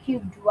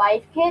Hypercube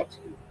drive kit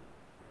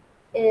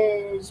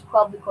is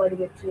probably quite a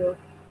bit too.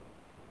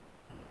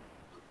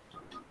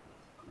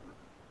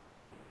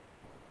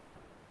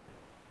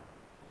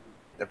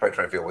 They're probably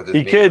trying to figure out what this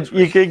means.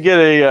 You could get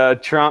a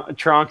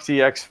Tronxy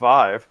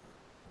X5.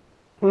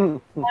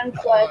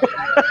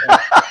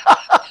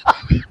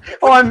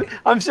 Oh,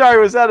 I'm sorry.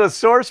 Was that a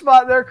sore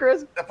spot there,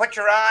 Chris? Now put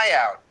your eye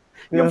out.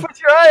 You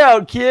put your eye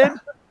out, kid.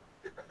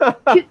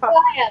 Keep your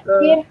eye out,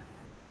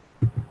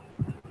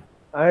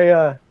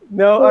 kid.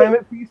 No, I'm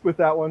at peace with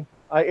that one.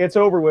 It's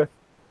over with.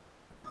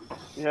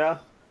 Yeah.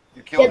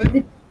 You killed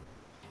it?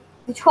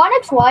 The Tron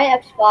Xy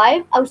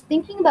X5, I was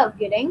thinking about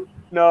getting.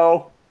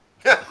 No.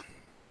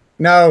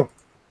 No.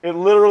 It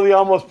literally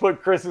almost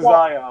put Chris's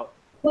eye out.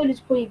 Food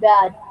is pretty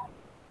bad.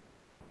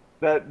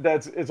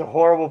 It's a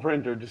horrible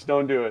printer. Just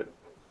don't do it.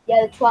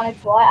 Yeah, the Tron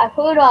Xy. I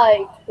heard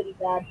it's pretty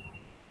bad.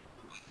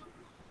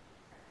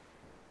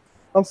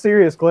 I'm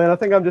serious, Glenn. I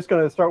think I'm just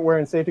going to start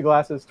wearing safety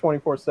glasses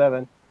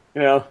 24/7.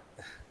 Yeah.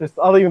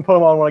 I'll even put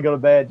them on when I go to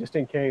bed, just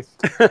in case.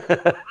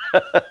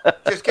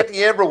 Just get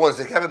the amber ones.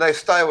 They have a nice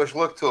stylish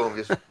look to them.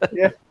 Just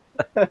Yeah.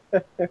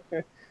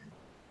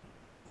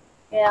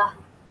 Yeah.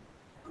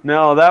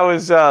 No, that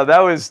was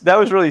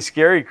really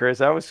scary, Chris.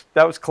 That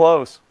was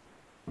close.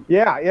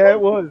 Yeah, it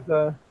was.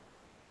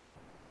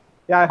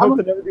 Yeah, I hope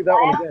to never do that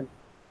one again.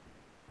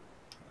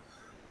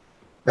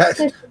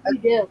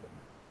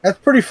 That's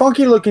pretty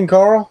funky looking,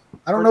 Carl.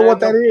 I don't know what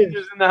that is. He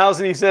was in the house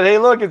and he said, "Hey,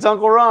 look, it's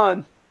Uncle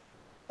Ron."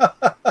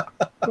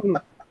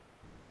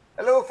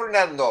 hello,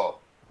 Fernando.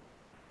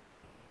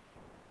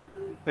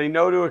 Say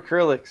no to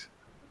acrylics.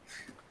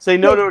 Say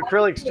no to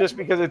acrylics just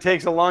because it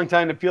takes a long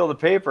time to peel the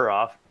paper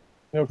off.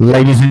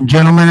 Ladies and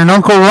gentlemen, and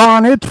Uncle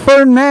Ron, it's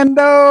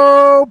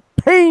Fernando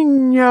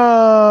Pena.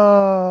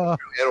 I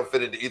don't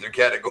fit into either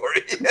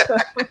category.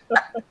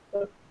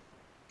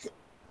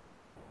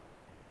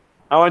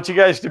 I want you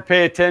guys to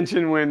pay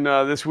attention when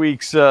this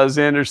week's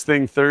Xander's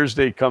Thing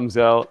Thursday comes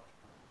out.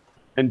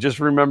 And just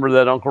remember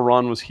that Uncle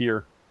Ron was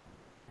here.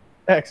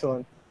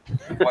 Excellent.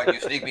 Why, you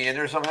sneak me in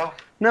there somehow?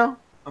 No.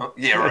 Oh,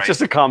 yeah, right. It's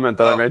just a comment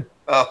that I made.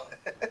 Oh.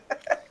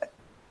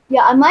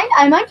 Yeah, I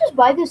might just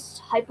buy this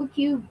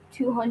Hypercube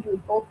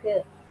 200 full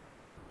kit.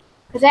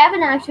 Because I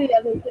haven't actually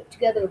ever put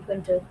together a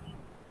printer.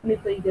 It'll be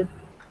pretty good.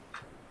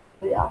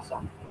 Pretty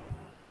awesome.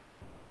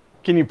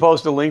 Can you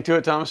post a link to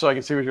it, Thomas, so I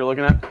can see what you're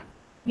looking at?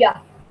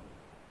 Yeah.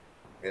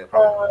 Yeah,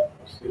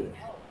 Let's see.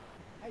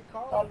 Hey,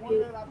 Carl, the one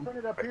that I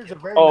printed up here is a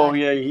very Oh,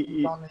 nice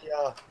yeah. on the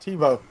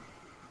TiVo.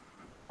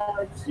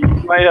 Let's see. You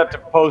might have to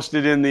post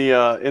it in the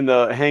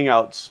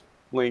Hangouts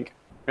link,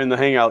 in the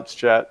Hangouts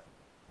chat.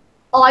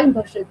 Oh, I can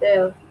post it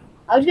there.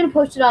 I was going to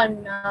post it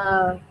on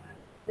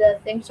the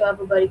thing so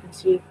everybody can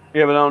see.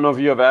 Yeah, but I don't know if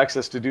you have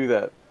access to do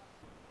that.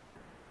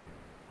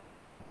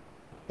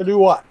 To do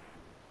what?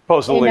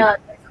 Post a link.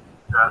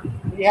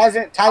 He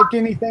hasn't typed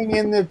anything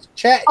in the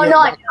chat Oh, yet. no,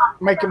 I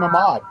Make him a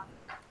mod.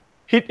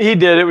 He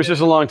did. It was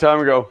just a long time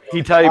ago.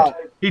 He typed,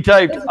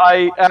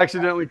 I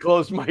accidentally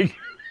closed my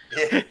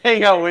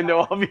Hangout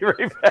window. I'll be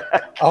right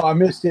back. Oh, I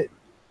missed it.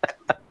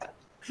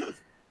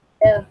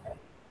 Yeah.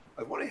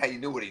 I was wondering how you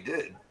knew what he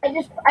did. I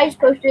just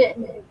posted it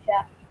in the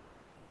chat.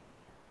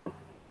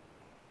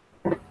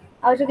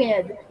 I was looking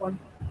at this one.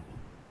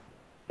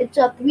 It's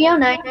a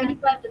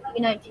 309.95 to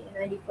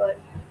 319.95.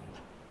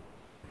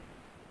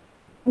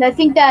 And I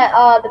think that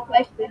the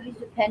price varies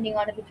depending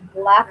on if it's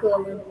black or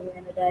aluminum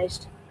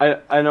anodized.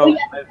 I know. Oh,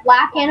 yeah,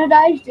 black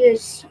anodized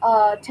is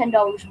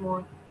 $10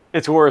 more.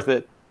 It's worth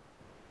it.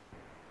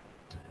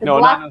 The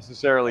black, not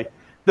necessarily.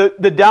 The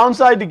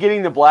downside to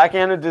getting the black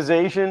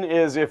anodization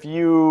is if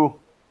you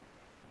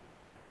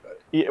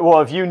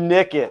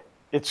nick it,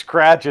 it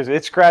scratches.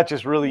 It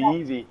scratches really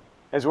easy.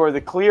 As where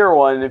the clear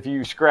one, if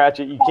you scratch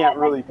it, you can't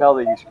really tell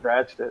that you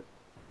scratched it.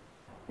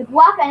 The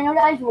black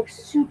anodized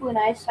looks super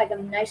nice, like a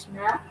nice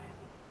matte.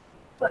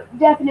 But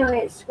definitely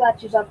it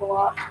scratches up a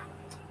lot.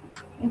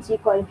 You can see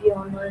quite a few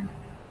online.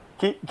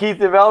 Keith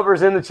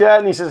Developer's in the chat,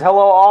 and he says,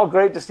 "Hello all,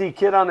 great to see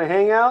Kid on the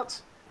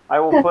Hangouts. I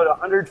will put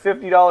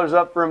 $150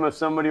 up for him if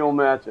somebody will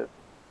match it."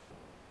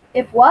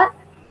 If what?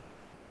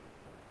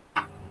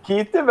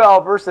 Keith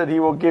Developer said he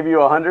will give you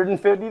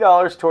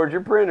 $150 towards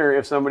your printer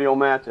if somebody will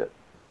match it.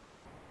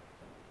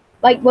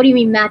 Like, what do you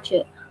mean match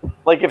it?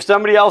 Like if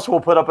somebody else will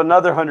put up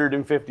another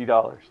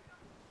 $150.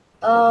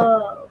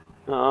 Oh.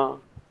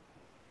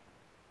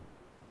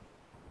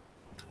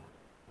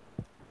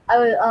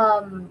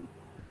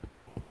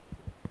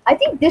 I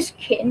think this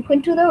kitten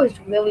printer though is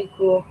really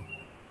cool.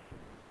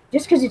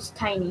 Just because it's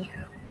tiny.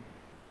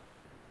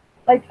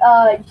 Like,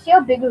 you see how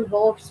big a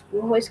roll of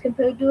spool is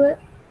compared to it?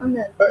 On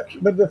the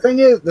But the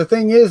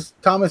thing is,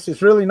 Thomas,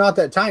 it's really not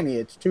that tiny.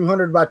 It's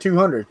 200 by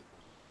 200.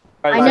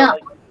 Right, I know.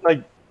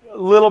 Like a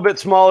little bit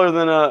smaller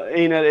than a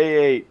ANET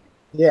A8.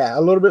 Yeah,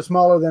 a little bit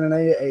smaller than an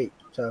A8.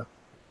 So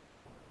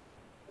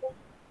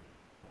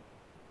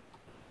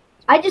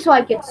I just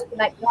like it's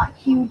like not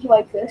huge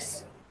like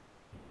this.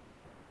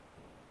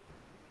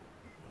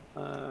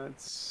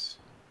 It's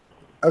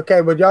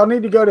okay, but y'all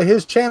need to go to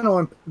his channel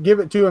and give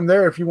it to him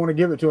there if you want to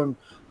give it to him.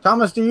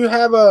 Thomas, do you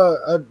have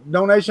a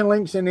donation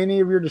links in any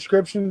of your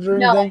descriptions or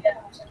anything? No, I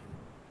don't.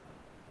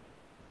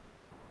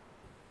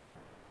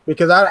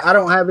 Because I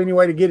don't have any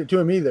way to get it to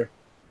him either.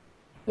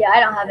 Yeah,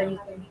 I don't have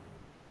anything.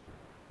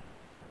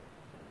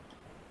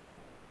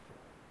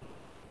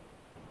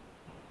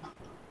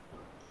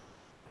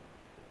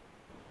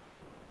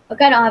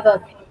 Okay, I don't have a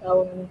PayPal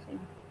or anything.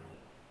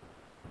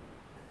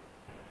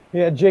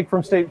 Yeah, Jake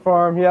from State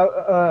Farm. Yeah,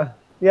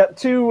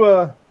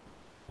 two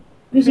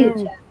You see the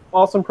two chat.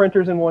 awesome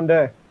printers in one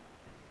day.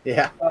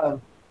 Yeah.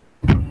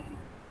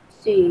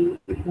 See.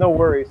 No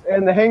worries.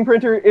 And the hang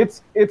printer,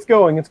 it's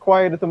going. It's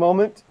quiet at the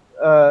moment.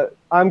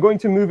 I'm going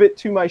to move it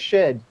to my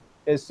shed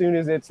as soon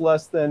as it's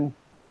less than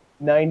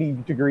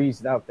 90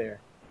 degrees out there.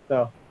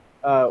 So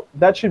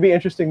that should be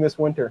interesting this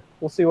winter.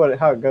 We'll see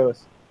how it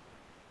goes.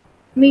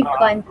 Me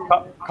find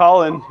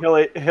Colin,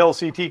 Hill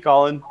CT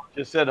Colin,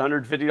 just said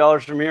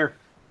 $150 from here.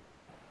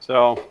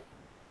 So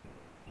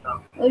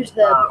There's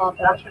the pop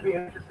That out. should be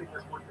interesting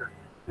this winter.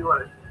 See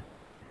what it.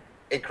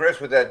 Hey,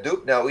 Chris, with that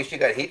Duke now, at least you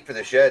got heat for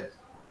the shed.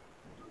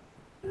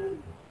 Say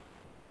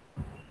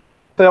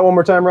that one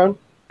more time, Ron.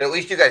 At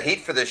least you got heat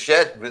for the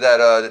shed with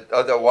that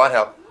other watt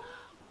help.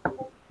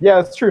 Yeah,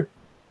 it's true.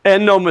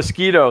 and no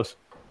mosquitoes.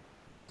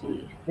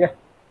 Yeah.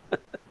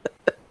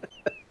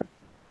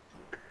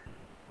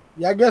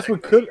 Yeah, I guess we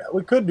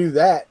could do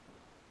that,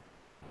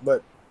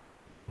 but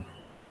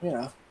you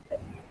know.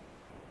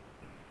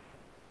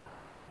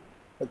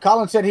 But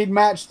Colin said he'd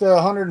match the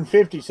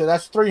 150, so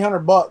that's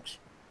 $300.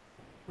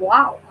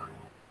 Wow.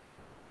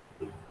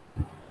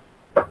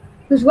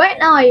 Because right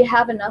now I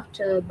have enough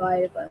to buy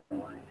it if I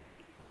want it.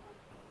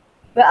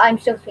 But I'm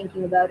still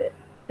thinking about it.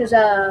 Because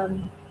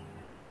I'm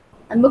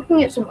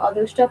looking at some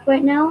other stuff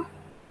right now.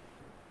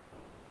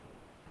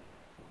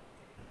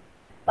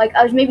 Like,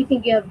 I was maybe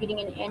thinking of getting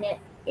an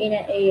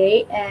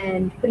A8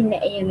 and putting the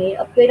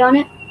AMA upgrade on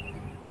it.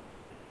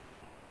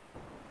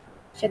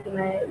 Checking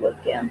my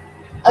webcam.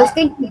 I was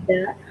thinking of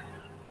that.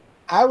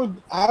 I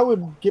would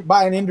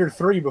buy an Ender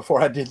 3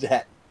 before I did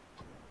that.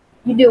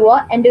 You do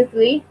what? Ender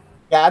 3?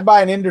 Yeah, I'd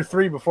buy an Ender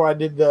 3 before I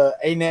did the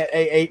ANET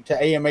A8 to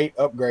AM8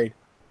 upgrade.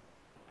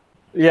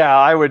 Yeah,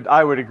 I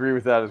would agree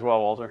with that as well,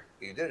 Walter.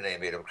 You did an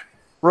AM8 upgrade.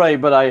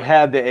 Right, but I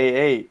had the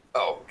A8.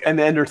 Oh, okay. And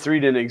the Ender 3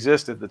 didn't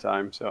exist at the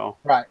time, so.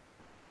 Right.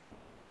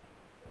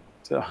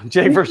 So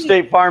Jake for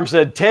State Farm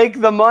said,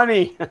 "Take the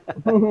money."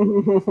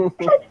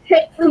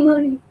 Take the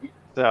money.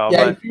 So,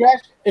 Yeah, but,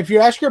 if you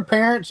ask your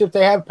parents if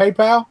they have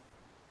PayPal,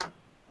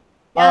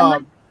 Yeah,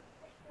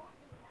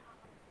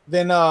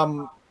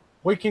 then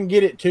we can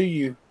get it to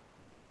you,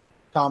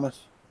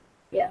 Thomas.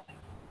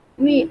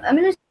 I'm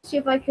gonna see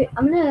if I could.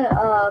 I'm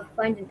gonna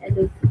find an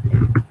Ender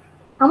 3.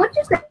 How much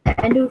is the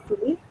Ender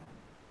 3?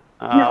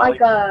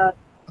 like, I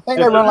think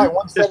they run like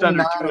just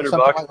under 179 or $200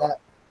 something like that.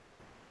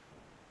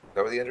 Is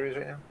that where the Ender is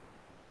right now?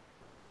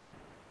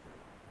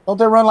 Don't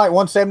they run like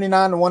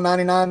 179 to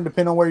 199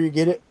 depending on where you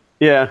get it?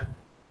 yeah.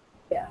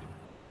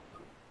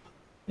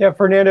 Yeah,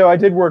 Fernando, I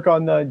did work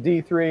on the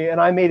D3, and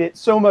I made it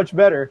so much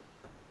better.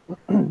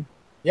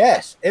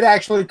 Yes, it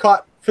actually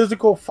caught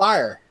physical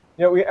fire.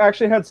 Yeah, we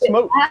actually had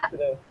smoke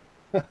today.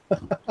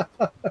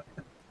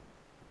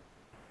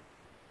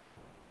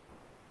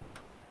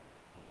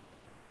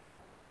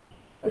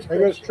 There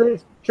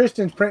goes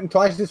Tristan's printing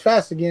twice as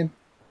fast again.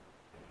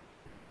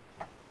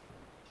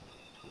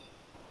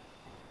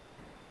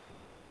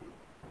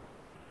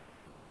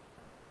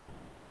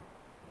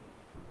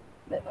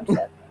 Wait, one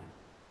sec.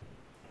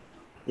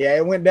 Yeah,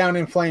 it went down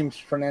in flames,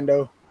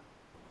 Fernando.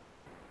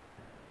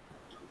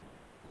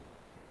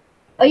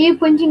 Are you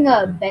printing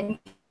a bench,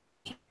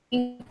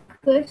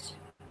 Chris?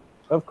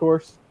 Of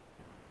course.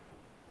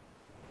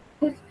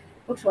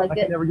 Looks like I it.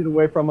 can never get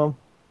away from them.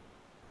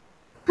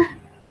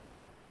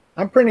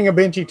 I'm printing a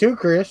Benchy too,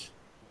 Chris.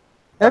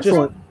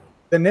 Excellent.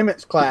 The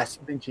Nimitz class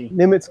Benchy.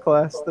 Nimitz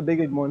class, the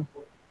big one.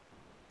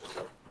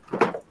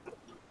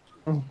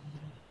 I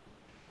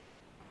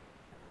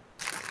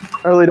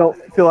really don't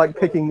feel like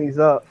picking these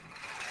up.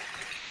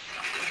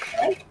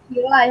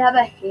 Yeah, I have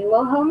a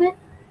Halo helmet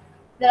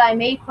that I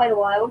made quite a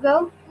while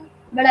ago,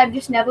 but I've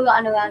just never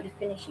gotten around to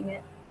finishing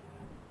it.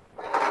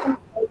 I'm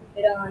putting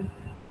it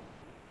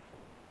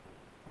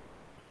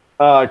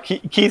on.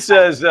 Keith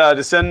says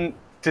to send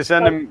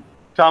him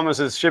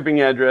Thomas's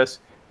shipping address,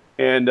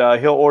 and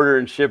he'll order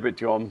and ship it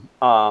to him.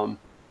 Oh,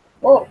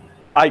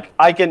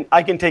 I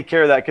can take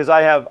care of that because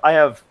I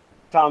have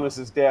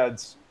Thomas's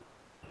dad's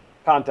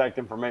contact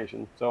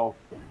information. So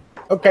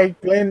Okay,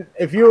 Glenn,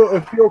 if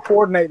you'll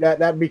coordinate that,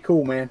 that'd be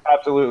cool, man.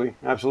 absolutely.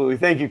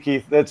 Thank you,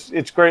 Keith.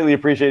 It's greatly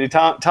appreciated.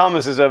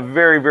 Thomas is a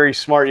very, very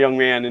smart young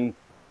man,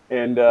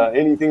 and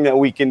anything that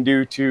we can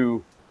do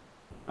to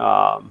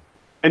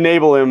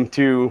enable him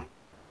to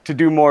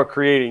do more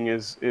creating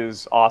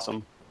is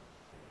awesome.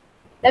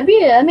 that'd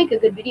make a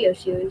good video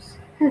series.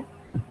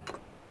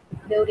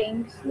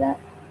 Buildings that.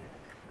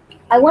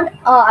 I wonder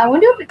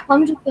if it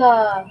comes with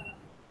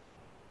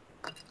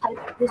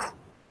this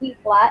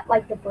flat,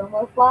 like the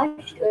firmware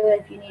flash, or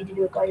if you need to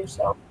do it by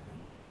yourself.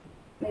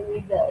 Let me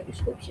read the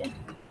description.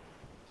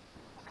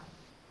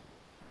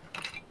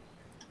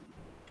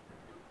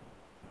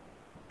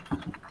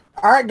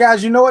 All right,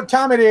 guys, you know what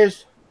time it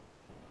is?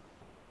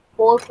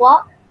 4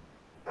 o'clock.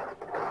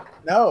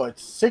 No,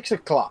 it's 6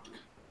 o'clock.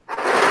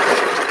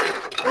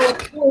 Well,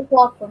 it's 4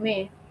 o'clock for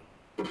me.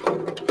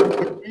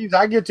 Means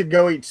I get to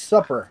go eat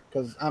supper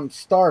because I'm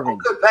starving.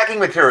 Good packing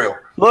material.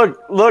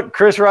 Look,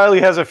 Chris Riley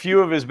has a few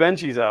of his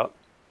benchies out.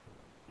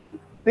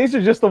 These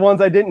are just the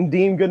ones I didn't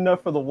deem good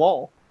enough for the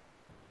wall.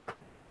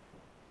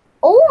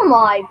 Oh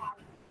my!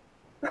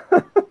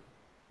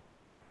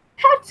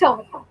 That's a.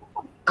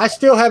 I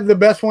still have the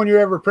best one you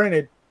ever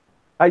printed.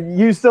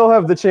 You still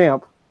have the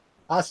champ.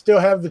 I still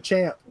have the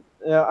champ.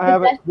 Yeah, I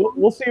haven't.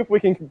 We'll see if we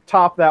can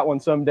top that one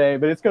someday,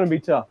 but it's going to be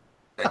tough.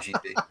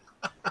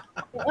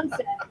 One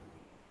sec.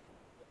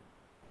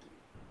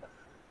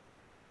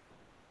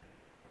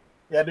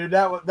 Yeah, dude,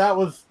 that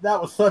was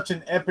such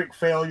an epic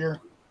failure.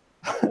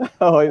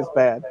 Oh, it's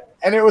bad.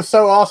 And it was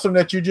so awesome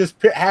that you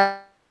just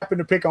happened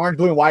to pick orange,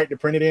 blue, and white to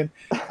print it in.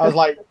 I was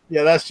like,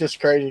 yeah, that's just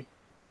crazy.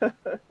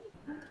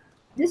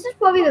 This is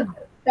probably the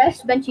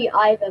best benchy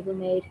I've ever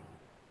made.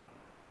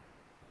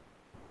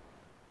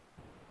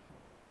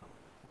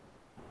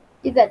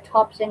 If that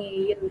tops any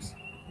you use.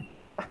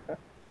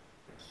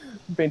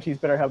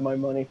 Benchies better have my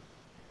money.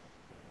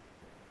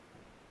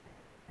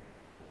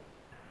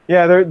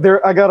 Yeah,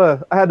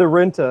 I had to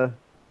rent a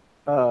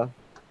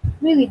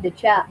Really, the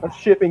chat.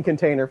 shipping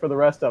container for the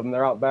rest of them.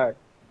 They're out back.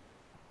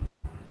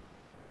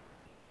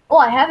 Oh,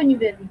 I haven't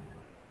even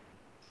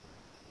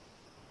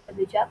had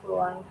the chat for a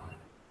while.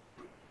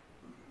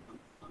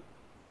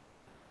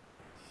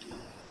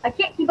 I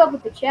can't keep up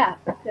with the chat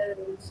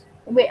because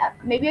wait,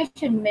 maybe I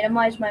should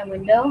minimize my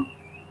window.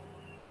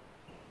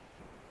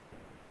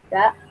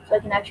 That so I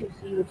can actually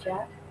see the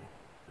chat.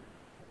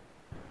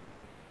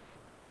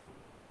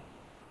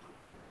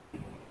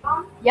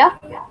 Yeah.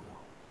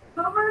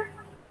 Over.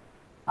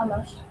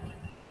 Almost.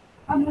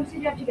 I'm gonna see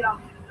you have to get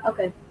off.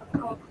 Okay.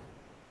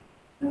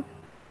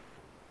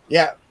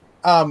 Yeah.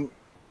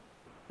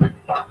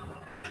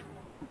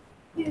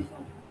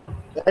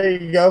 There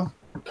you go.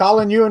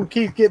 Colin, you and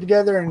Keith get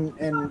together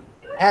and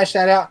hash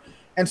that out,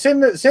 and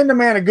send the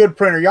man a good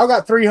printer. Y'all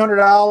got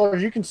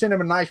 $300. You can send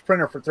him a nice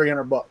printer for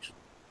 $300.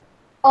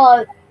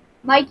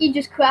 Mikey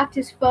just cracked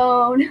his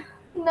phone.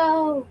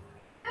 No.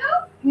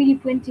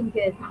 3D printing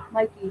kid,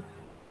 Mikey.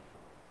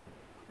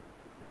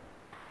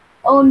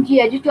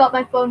 OMG, I just dropped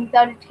my phone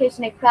without its case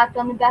and it cracked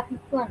on the back and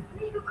front.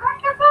 You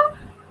cracked your phone?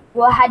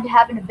 Well, it had to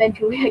happen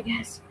eventually, I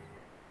guess.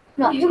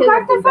 Not You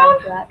cracked the phone?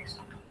 cracks.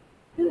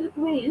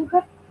 Wait, you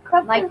cracked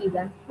Mikey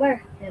then.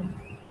 Where? Him.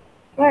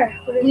 Where?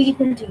 3D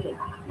printing kid.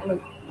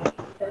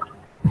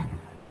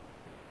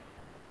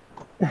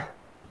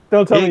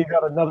 Don't tell me you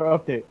got another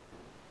update.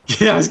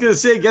 Yeah, I was going to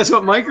say, guess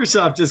what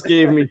Microsoft just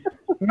gave me?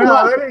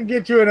 No, they didn't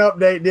get you an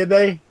update, did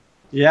they?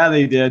 Yeah,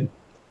 they did.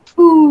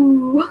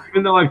 Ooh.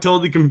 Even though I've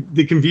told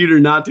the computer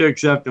not to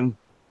accept them.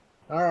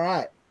 All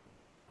right.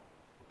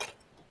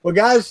 Well,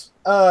 guys,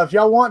 if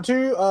y'all want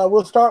to,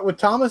 we'll start with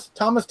Thomas.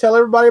 Thomas, tell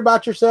everybody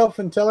about yourself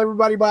and tell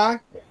everybody bye.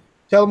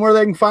 Tell them where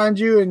they can find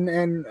you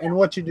and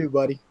what you do,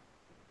 buddy.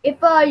 If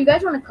you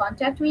guys want to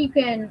contact me, you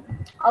can.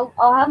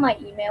 I'll have my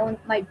email and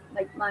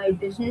my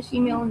business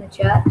email in the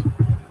chat.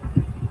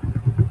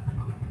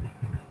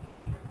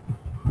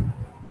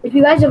 If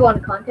you guys ever want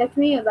to contact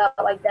me about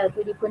like that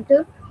 3D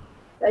printer,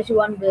 you guys who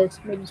wanted to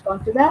maybe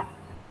sponsor that.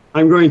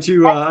 I'm going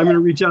to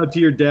reach out to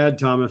your dad,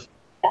 Thomas.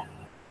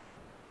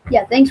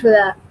 Yeah, thanks for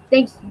that.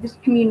 Thanks. This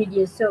community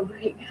is so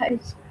great,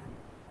 guys.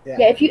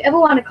 Yeah, if you ever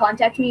want to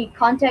contact me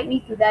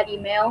through that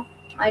email.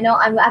 I know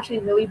I'm actually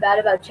really bad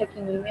about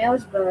checking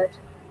emails, but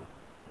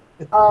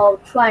I'll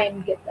try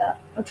and get that.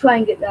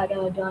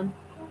 Done.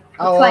 They're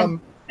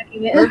going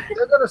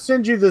to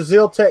send you the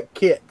Ziltech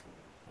kit,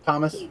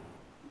 Thomas.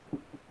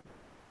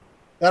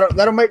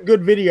 That'll make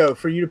good video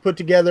for you to put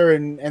together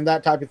and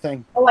that type of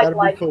thing. Oh, that'll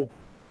be cool.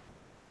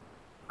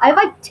 I have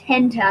like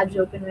 10 tabs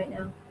open right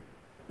now.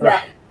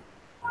 Yeah.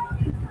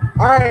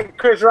 All right,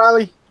 Chris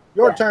Riley,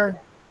 your turn.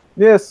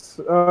 Yes,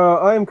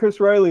 I am Chris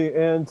Riley,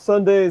 and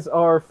Sundays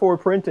are for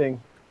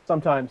printing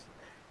sometimes.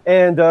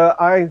 And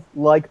I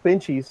like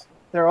benchies.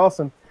 They're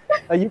awesome.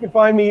 You can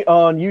find me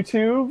on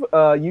YouTube,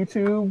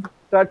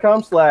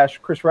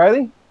 youtube.com/Chris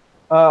Riley.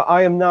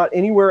 I am not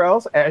anywhere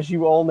else, as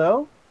you all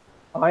know.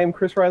 I am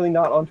Chris Riley,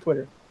 not on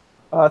Twitter.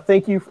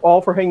 Thank you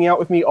all for hanging out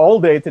with me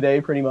all day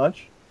today, pretty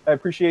much. I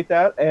appreciate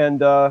that. And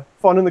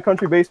fun in the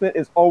Kuntry Basement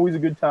is always a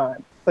good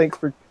time. Thanks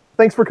for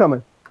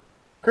coming.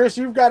 Chris,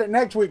 you've got it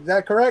next week. Is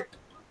that correct?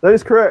 That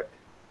is correct.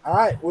 All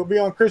right. We'll be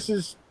on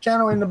Chris's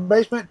channel in the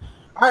basement.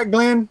 All right,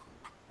 Glenn.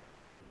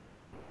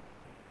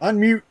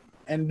 Unmute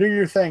and do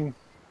your thing.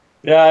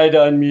 Yeah, I'd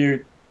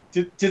unmute.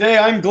 Today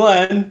I'm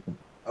Glenn.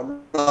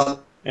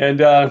 And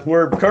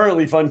we're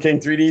currently Fun King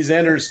 3D.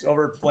 Xander's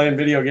over playing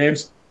video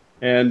games.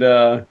 And,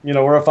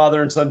 we're a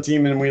father and son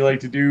team, and we like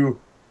to do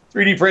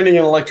 3D printing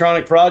and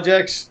electronic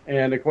projects.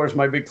 And, of course,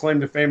 my big claim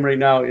to fame right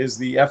now is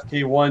the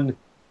FK1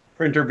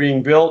 printer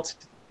being built.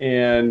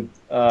 And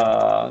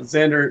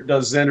Xander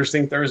does Xander's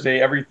Thing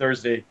Thursday every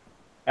Thursday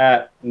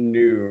at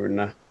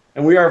noon.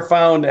 And we are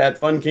found at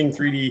Fun King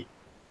 3D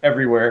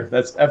everywhere.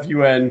 That's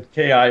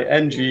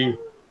FUNKING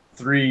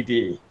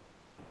 3D.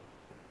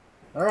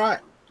 All right.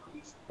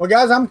 Well,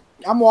 guys, I'm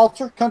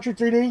Walter, Kuntry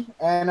 3D,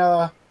 and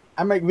I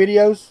make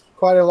videos,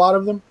 quite a lot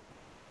of them.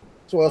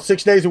 So, well,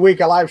 6 days a week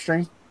I live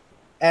stream,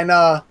 and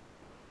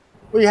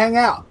we hang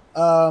out.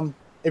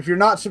 If you're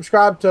not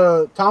subscribed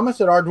to Thomas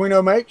at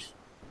Arduino Makes,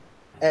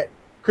 at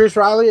Chris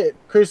Riley at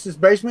Chris's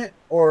Basement,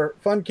 or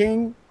Fun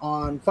King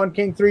on Fun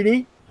King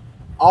 3D,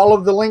 all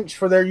of the links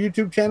for their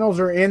YouTube channels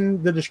are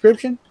in the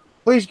description.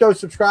 Please go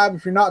subscribe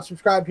if you're not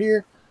subscribed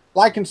here.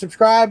 Like and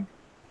subscribe.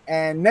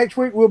 And next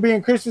week we'll be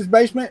in Chris's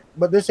Basement.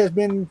 But this has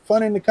been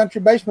Fun in the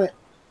Kuntry Basement.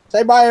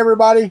 Say bye,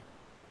 everybody.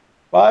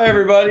 Bye,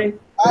 everybody.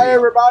 Bye,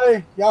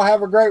 everybody. Y'all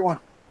have a great one.